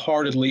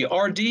wholeheartedly.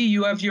 RD,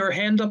 you have your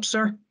hand up,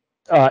 sir?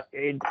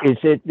 Is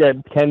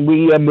it can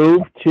we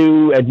move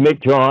to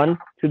admit John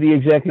to the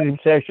executive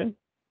session?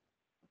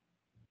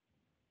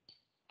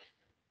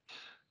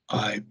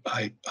 I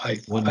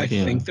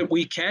think that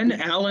we can.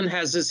 Alan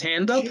has his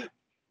hand up.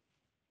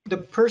 The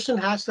person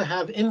has to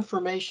have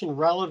information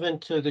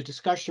relevant to the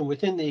discussion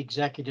within the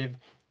executive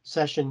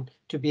session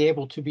to be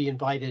able to be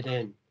invited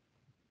in.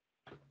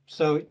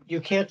 So you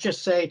can't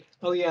just say,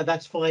 oh yeah,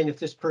 that's fine if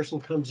this person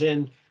comes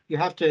in. You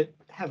have to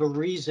have a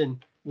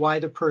reason why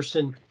the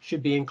person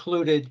should be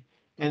included.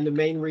 And the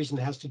main reason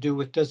has to do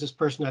with, does this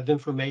person have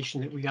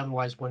information that we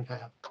otherwise wouldn't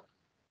have?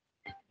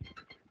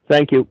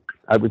 Thank you.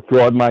 I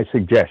withdraw my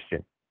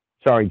suggestion.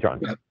 Sorry,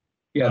 John.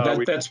 Yeah,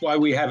 that's why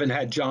we haven't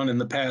had John in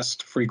the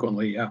past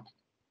frequently. Yeah.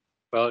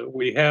 Well,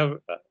 we have.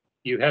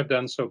 You have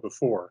done so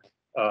before.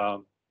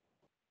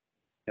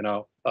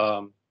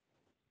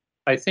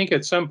 I think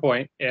at some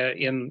point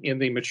in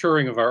the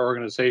maturing of our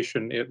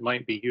organization, it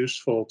might be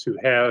useful to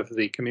have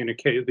the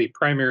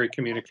primary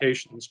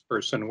communications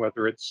person,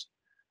 whether it's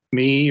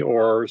me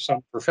or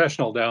some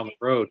professional down the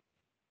road,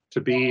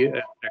 to be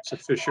an ex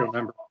officio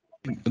member.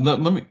 Let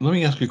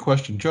me ask you a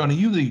question, John.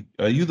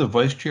 Are you the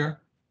vice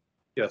chair?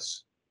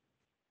 Yes.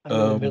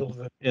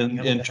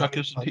 And Chuck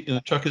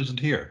isn't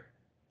here.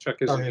 Chuck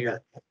isn't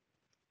here.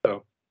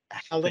 So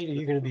how late are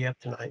you going to be up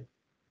tonight?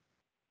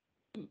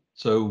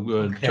 So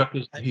Okay. Chuck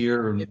is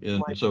here,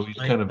 and so he's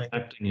kind of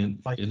acting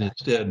in his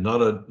stead,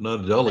 not a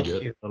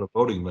delegate, not a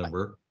voting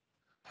member.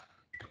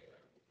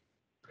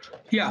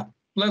 Yeah,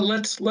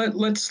 let's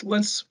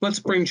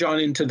bring John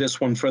into this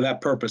one for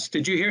that purpose.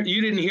 Did you hear?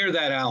 You didn't hear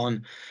that,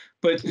 Alan,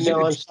 but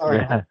No, I'm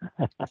sorry.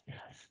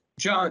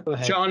 John Go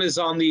ahead. John is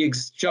on the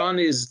John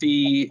is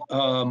the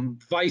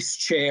vice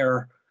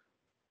chair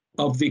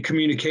of the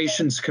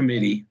communications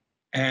committee,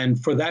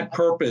 and for that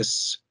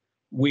purpose,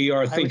 we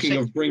are thinking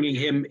of bringing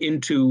him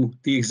into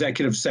the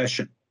executive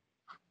session.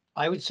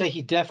 I would say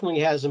he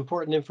definitely has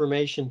important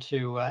information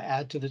to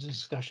add to the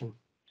discussion.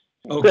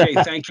 Okay,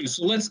 thank you.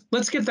 So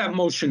let's get that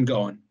motion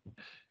going.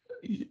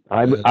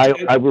 I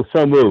will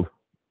so move.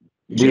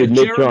 We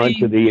admit John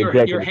to the your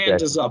executive hand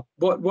session. is up.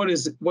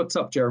 What's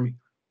up, Jeremy?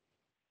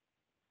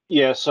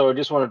 Yeah, so I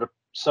just wanted to,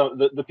 so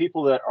the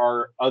people that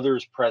are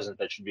others present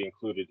that should be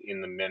included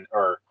in the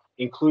or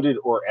included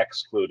or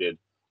excluded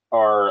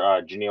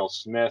are Janelle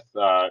Smith,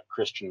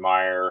 Christian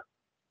Meyer,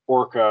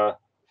 Orca,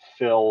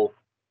 Phil,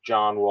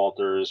 John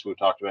Walters. We've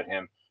talked about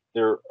him.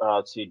 There,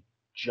 let's see,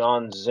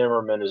 John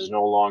Zimmerman is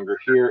no longer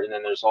here. And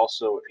then there's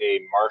also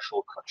a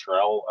Marshall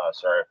Cottrell.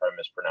 Sorry if I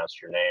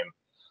mispronounced your name.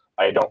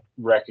 I don't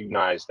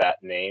recognize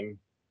that name,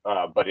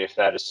 but if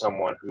that is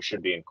someone who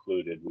should be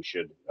included, we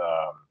should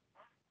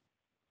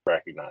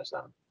recognize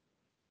them.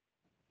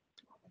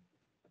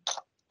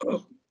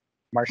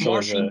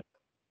 Marshall.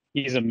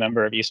 He's a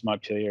member of East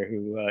Montpelier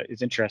who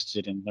is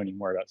interested in learning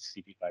more about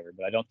CV Fiber,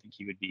 but I don't think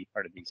he would be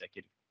part of the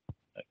executive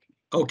committee.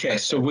 Okay,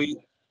 so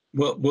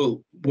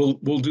we'll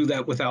do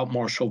that without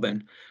Marshall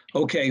then.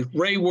 Okay,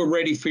 Ray, we're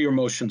ready for your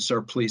motion,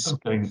 sir, please.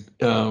 Okay,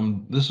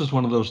 this is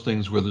one of those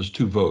things where there's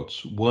two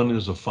votes. One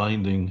is a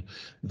finding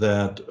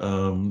that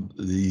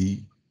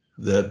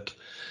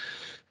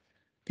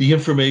the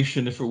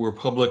information, if it were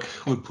public,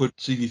 would put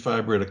CV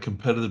Fiber at a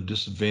competitive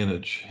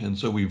disadvantage. And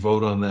so we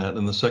vote on that.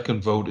 And the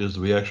second vote is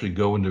that we actually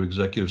go into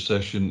executive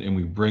session and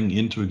we bring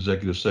into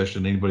executive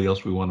session anybody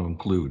else we want to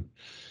include.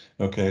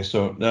 Okay,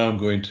 so now I'm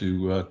going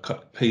to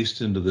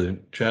paste into the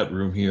chat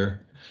room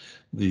here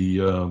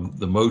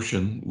the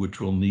motion,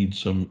 which will need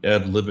some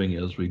ad-libbing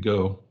as we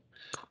go.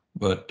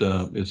 But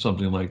it's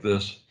something like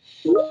this.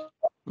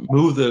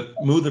 Move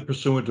that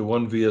pursuant to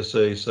 1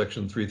 VSA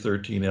section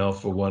 313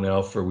 alpha 1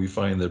 alpha, we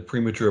find that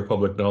premature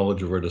public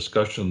knowledge of our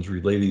discussions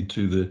related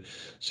to the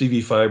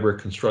CV Fiber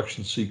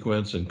construction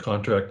sequence and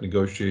contract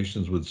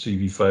negotiations with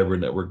CV Fiber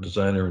network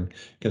designer and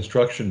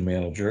construction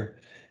manager.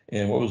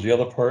 And what was the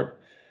other part?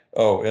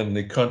 Oh, and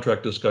the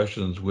contract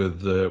discussions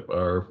with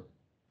our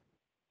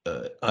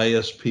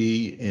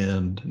ISP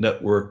and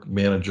network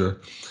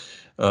manager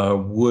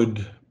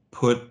would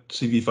put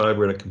CV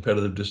Fiber at a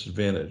competitive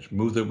disadvantage.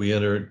 Move that we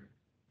enter.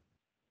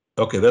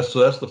 Okay, that's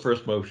the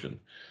first motion.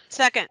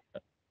 Second.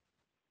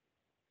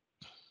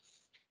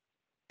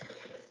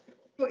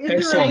 So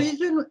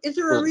is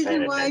there a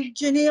reason why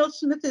Janelle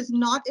Smith is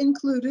not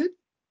included?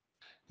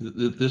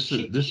 This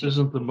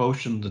isn't the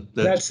motion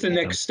that's the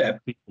next step.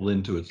 People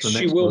into it.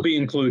 She will be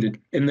included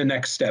in the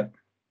next step.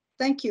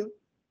 Thank you.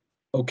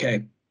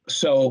 Okay,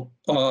 so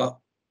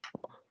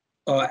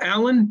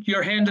Alan,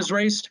 your hand is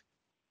raised.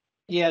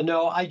 Yeah,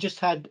 no, I just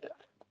had.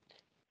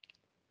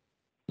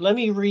 Let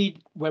me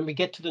read when we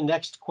get to the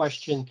next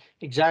question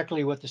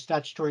exactly what the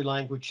statutory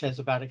language says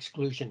about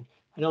exclusion.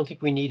 I don't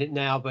think we need it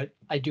now, but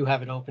I do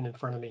have it open in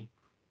front of me.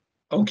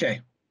 Okay,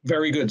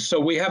 very good.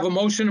 So we have a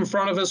motion in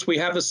front of us. We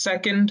have a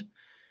second.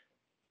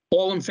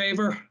 All in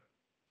favor?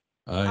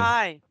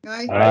 Aye.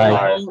 Aye.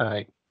 Aye.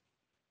 Aye.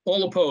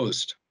 All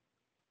opposed?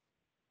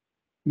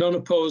 None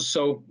opposed.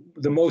 So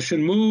the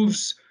motion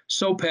moves.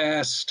 So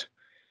passed.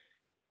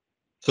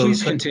 So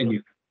please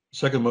continue.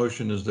 Second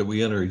motion is that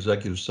we enter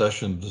executive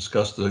session to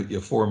discuss the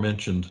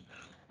aforementioned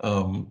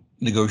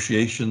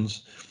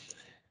negotiations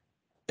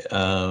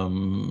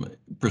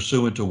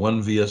pursuant to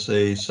 1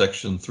 VSA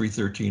section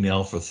 313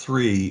 alpha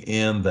 3,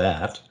 and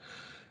that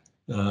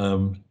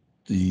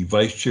the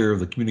vice chair of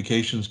the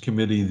communications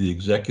committee, the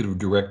executive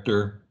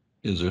director,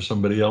 is there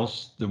somebody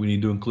else that we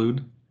need to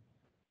include?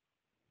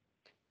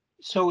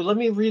 So let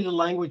me read the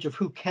language of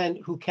who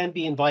can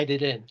be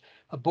invited in.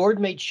 A board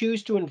may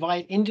choose to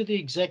invite into the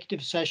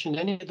executive session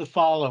any of the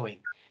following: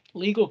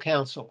 legal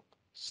counsel,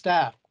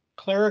 staff,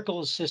 clerical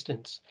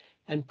assistants,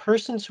 and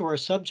persons who are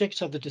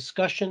subjects of the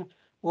discussion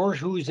or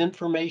whose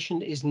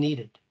information is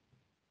needed.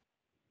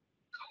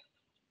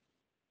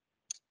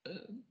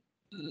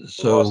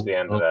 So lost the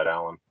end of that,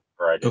 Alan.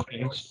 Or I did.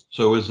 Okay.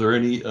 So is there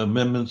any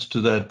amendments to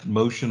that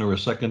motion or a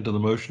second to the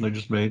motion I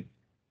just made?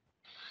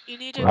 You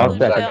need to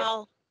include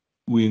Phil.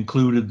 We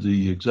included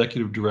the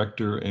executive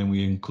director and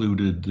we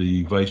included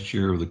the vice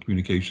chair of the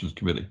communications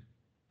committee.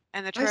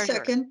 And the I treasurer.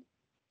 second.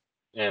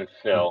 And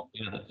Phil.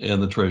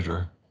 And the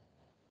treasurer.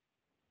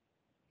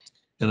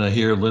 And I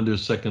hear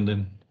Linda's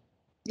seconding.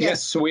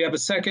 Yes, so we have a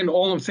second.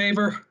 All in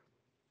favor?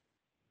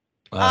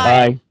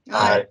 Aye.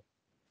 Aye.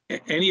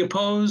 Any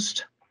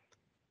opposed?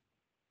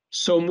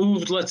 So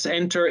moved. Let's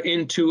enter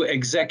into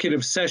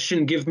executive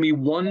session. Give me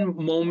one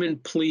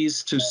moment,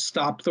 please, to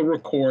stop the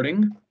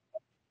recording.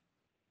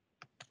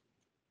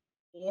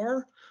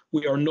 Or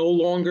we are no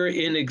longer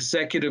in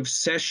executive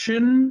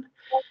session,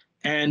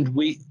 and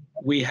we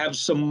have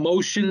some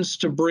motions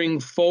to bring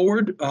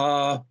forward.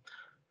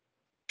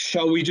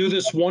 Shall we do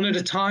this one at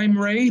a time,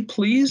 Ray,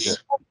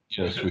 please?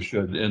 Yes, we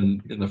should. And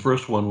the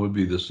first one would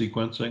be the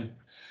sequencing.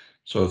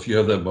 So if you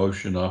have that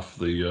motion off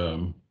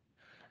the,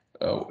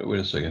 wait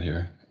a second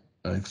here.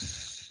 I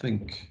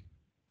think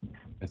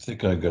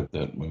I got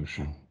that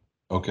motion.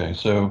 Okay,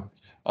 so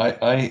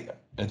I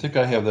think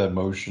I have that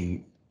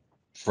motion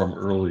from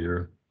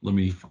earlier. Let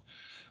me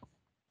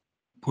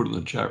put it in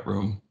the chat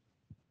room.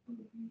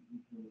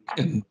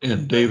 And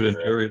David and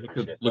Jerry,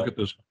 look at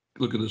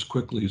this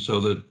quickly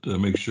so that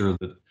make sure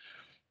that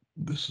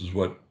this is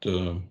what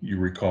you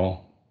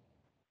recall.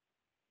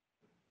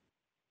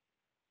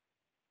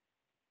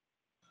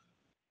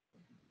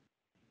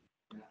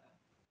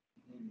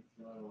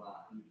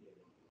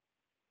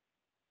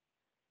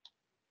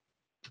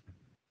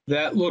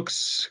 That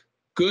looks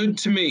good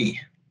to me.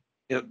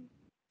 Yep.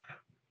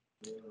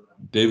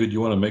 David,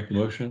 you want to make the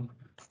motion?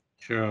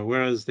 Sure.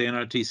 Whereas the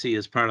NRTC,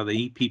 as part of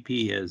the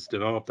EPP, has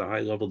developed a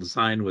high-level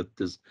design with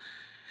this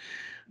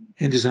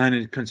design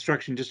and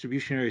construction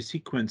distribution area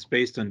sequence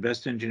based on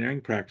best engineering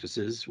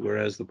practices,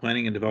 whereas the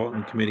Planning and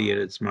Development Committee at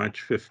its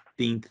March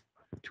 15th,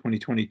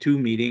 2022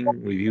 meeting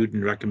reviewed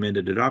and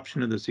recommended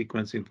adoption of the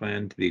sequencing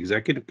plan to the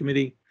Executive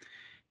Committee,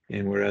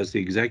 and whereas the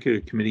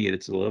Executive Committee at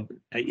its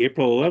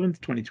April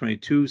 11th,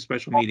 2022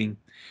 special meeting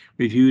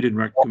reviewed and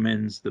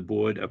recommends the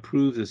board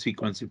approve the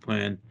sequencing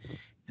plan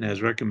and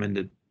has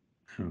recommended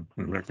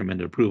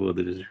approval of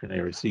the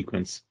disciplinary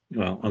sequence.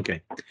 Well,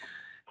 okay,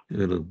 a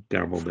little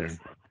garbled there.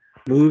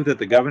 Move that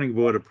the governing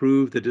board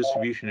approve the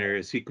distribution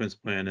area sequence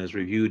plan as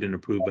reviewed and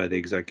approved by the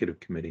Executive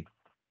Committee.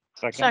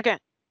 Second.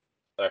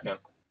 Second.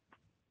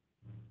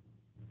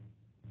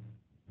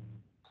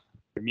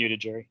 You're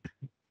muted, Jerry.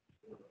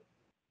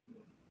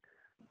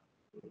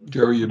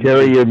 Jerry,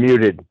 you're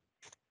muted.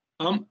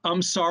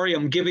 I'm sorry,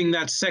 I'm giving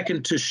that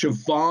second to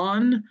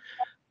Siobhan.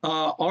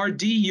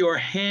 RD, your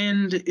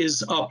hand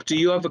is up. Do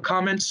you have a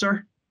comment,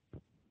 sir?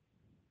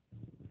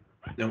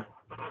 No.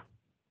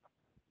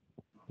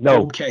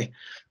 No. Okay.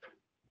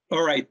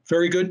 All right,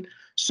 very good.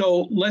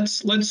 So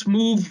let's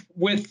move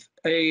with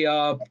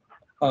a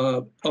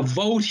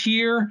vote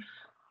here.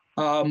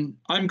 I'm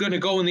going to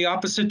go in the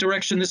opposite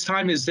direction this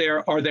time.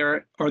 Are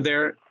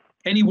there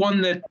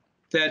anyone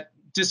that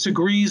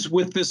disagrees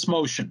with this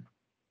motion?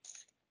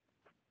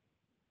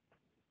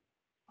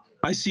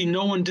 I see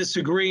no one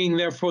disagreeing,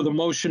 therefore the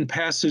motion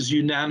passes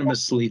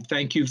unanimously.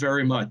 Thank you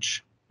very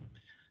much.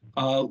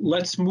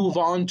 Let's move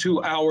on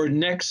to our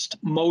next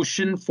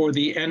motion for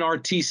the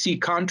NRTC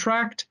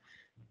contract.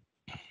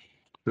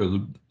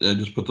 So I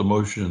just put the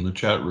motion in the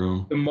chat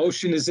room. The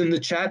motion is in the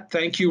chat.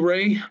 Thank you,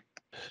 Ray.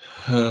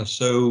 I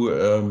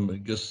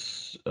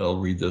guess I'll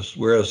read this.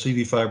 Whereas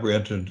CV Fiber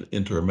entered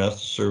into a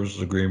master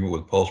services agreement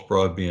with Pulse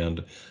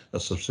Broadband, a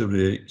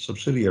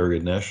subsidiary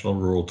of National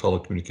Rural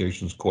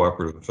Telecommunications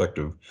Cooperative,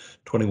 effective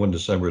 21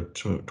 December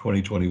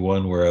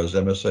 2021, whereas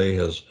MSA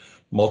has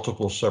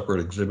multiple separate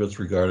exhibits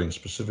regarding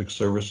specific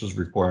services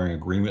requiring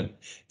agreement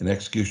and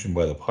execution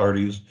by the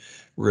parties,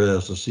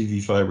 whereas the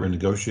CV Fiber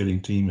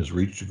negotiating team has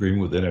reached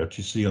agreement with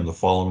NRTC on the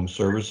following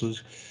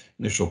services: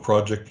 initial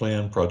project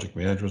plan, project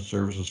management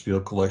services,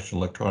 field collection,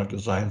 electronic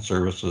design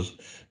services,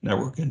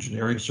 network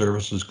engineering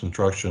services,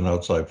 construction and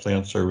outside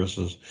plant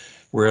services.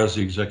 Whereas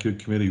the Executive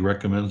Committee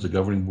recommends the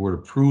Governing Board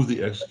approve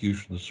the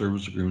execution of the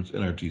service agreements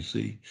with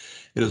NRTC.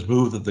 It is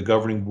moved that the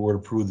Governing Board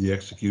approve the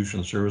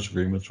execution of service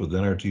agreements with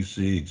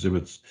NRTC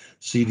exhibits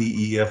C,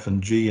 D, E, F, and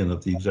G, and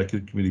that the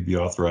Executive Committee be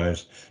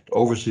authorized to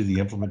oversee the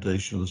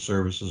implementation of the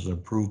services and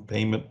approve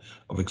payment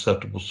of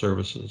acceptable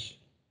services.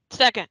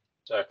 Second.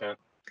 Second.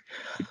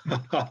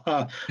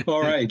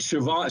 All right,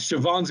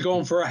 Siobhan's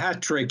going for a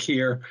hat trick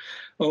here.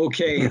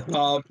 Okay,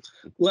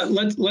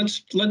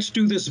 let's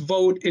do this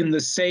vote in the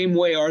same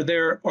way. Are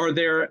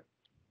there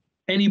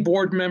any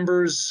board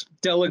members,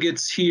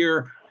 delegates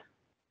here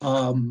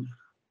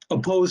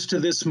opposed to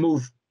this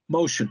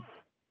motion?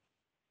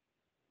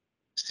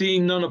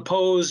 Seeing none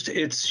opposed,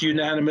 it's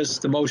unanimous.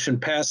 The motion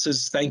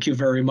passes. Thank you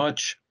very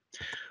much.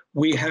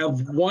 We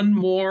have one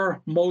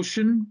more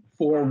motion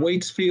for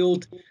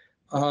Waitsfield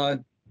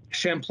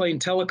Champlain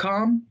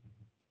Telecom,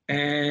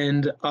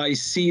 and I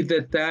see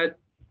that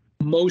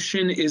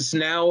motion is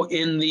now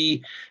in the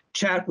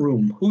chat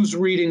room. Who's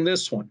reading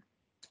this one?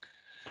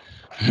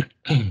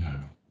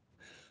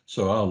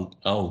 So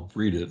I'll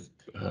read it.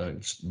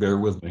 Just bear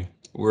with me.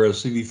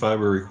 Whereas CV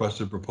Fiber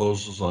requested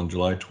proposals on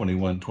July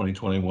 21,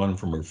 2021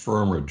 from a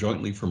firm or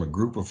jointly from a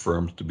group of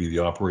firms to be the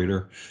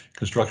operator,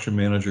 construction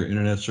manager,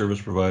 internet service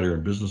provider,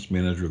 and business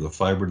manager of the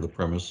fiber to the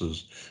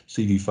premises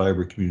CV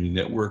Fiber community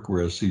network,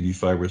 whereas CV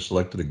Fiber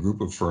selected a group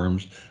of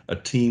firms, a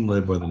team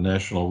led by the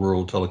National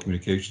Rural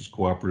Telecommunications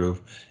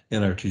Cooperative,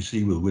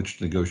 NRTC, with which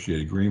to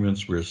negotiate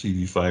agreements, whereas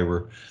CV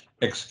Fiber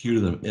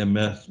executed a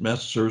master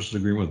services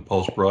agreement with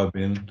Pulse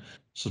Broadband,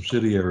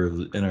 subsidiary of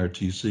the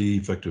NRTC,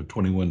 effective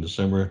 21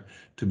 December,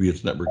 to be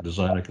its network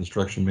design and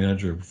construction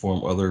manager and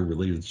perform other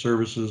related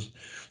services.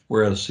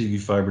 Whereas CV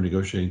Fiber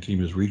negotiating team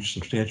has reached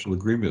substantial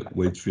agreement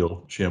with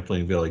Waitsfield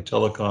Champlain Valley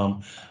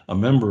Telecom, a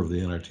member of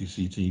the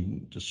NRTC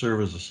team, to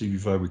serve as a CV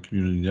Fiber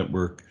community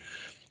network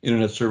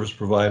internet service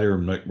provider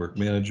and network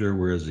manager,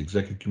 whereas the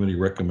executive committee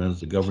recommends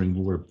the governing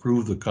board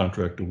approve the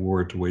contract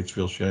award to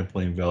Waitsfield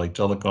Champlain Valley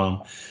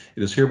Telecom.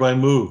 It is hereby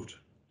moved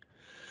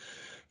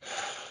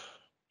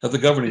that the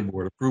governing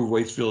board approve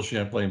Waitsfield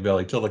Champlain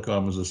Valley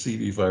Telecom as a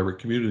CV Fiber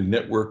community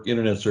network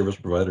internet service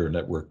provider and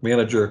network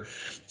manager,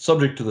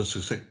 subject to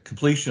the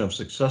completion of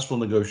successful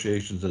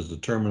negotiations as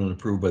determined and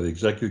approved by the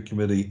executive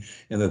committee,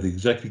 and that the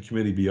executive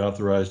committee be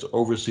authorized to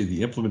oversee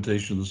the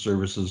implementation of the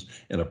services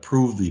and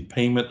approve the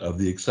payment of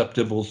the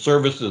acceptable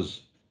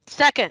services.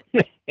 Second.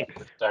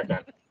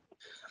 Second.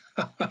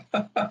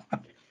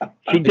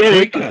 She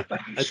did it.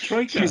 A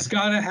troika. She's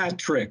got a hat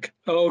trick.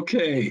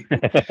 Okay.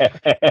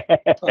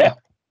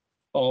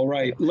 All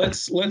right,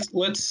 let's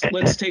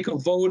take a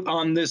vote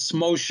on this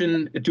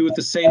motion. Do it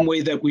the same way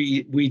that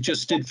we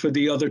just did for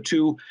the other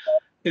two.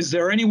 Is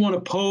there anyone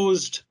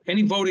opposed,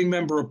 any voting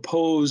member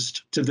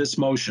opposed to this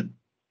motion?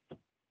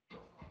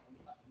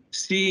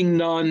 Seeing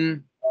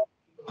none,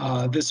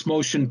 this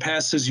motion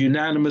passes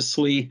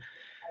unanimously.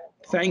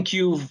 Thank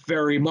you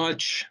very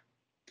much.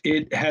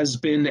 It has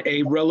been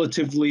a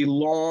relatively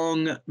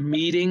long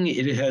meeting.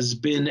 It has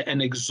been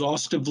an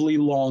exhaustively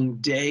long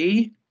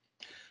day.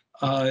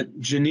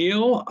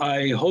 Janelle,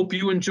 I hope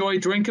you enjoy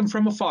drinking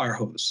from a fire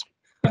hose.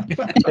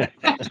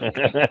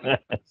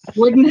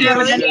 Wouldn't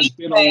have it any There's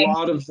been a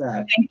lot of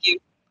that. Thank you.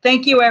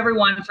 Thank you,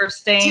 everyone, for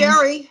staying.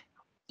 Jerry,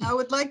 I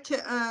would like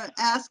to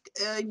ask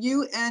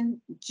you and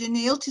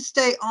Janelle to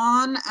stay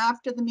on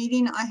after the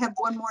meeting. I have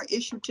one more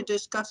issue to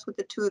discuss with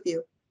the two of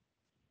you.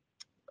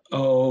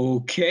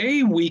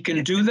 Okay, we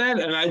can do that,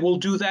 and I will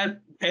do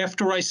that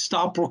after I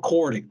stop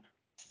recording.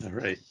 All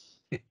right.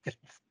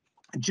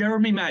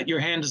 Jeremy, Matt, your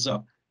hand is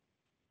up.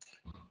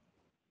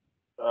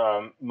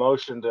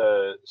 Motion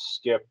to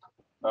skip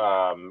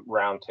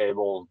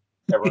roundtable.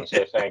 Everyone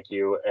say thank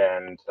you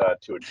and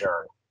to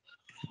adjourn.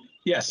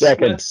 Yes,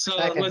 Second.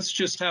 let's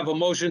just have a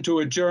motion to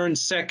adjourn.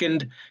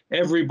 Second,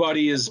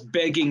 everybody is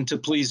begging to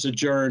please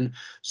adjourn.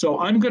 So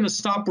I'm going to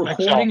stop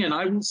recording and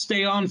I will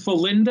stay on for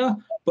Linda,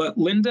 but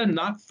Linda,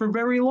 not for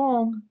very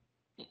long.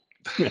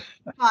 5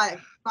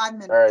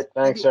 minutes. All right.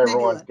 Thanks, Maybe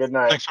everyone. less. Good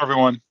night. Thanks,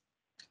 everyone.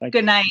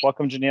 Good night.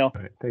 Welcome, Janelle.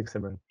 All right, thanks,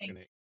 everyone. Thank Good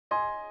night.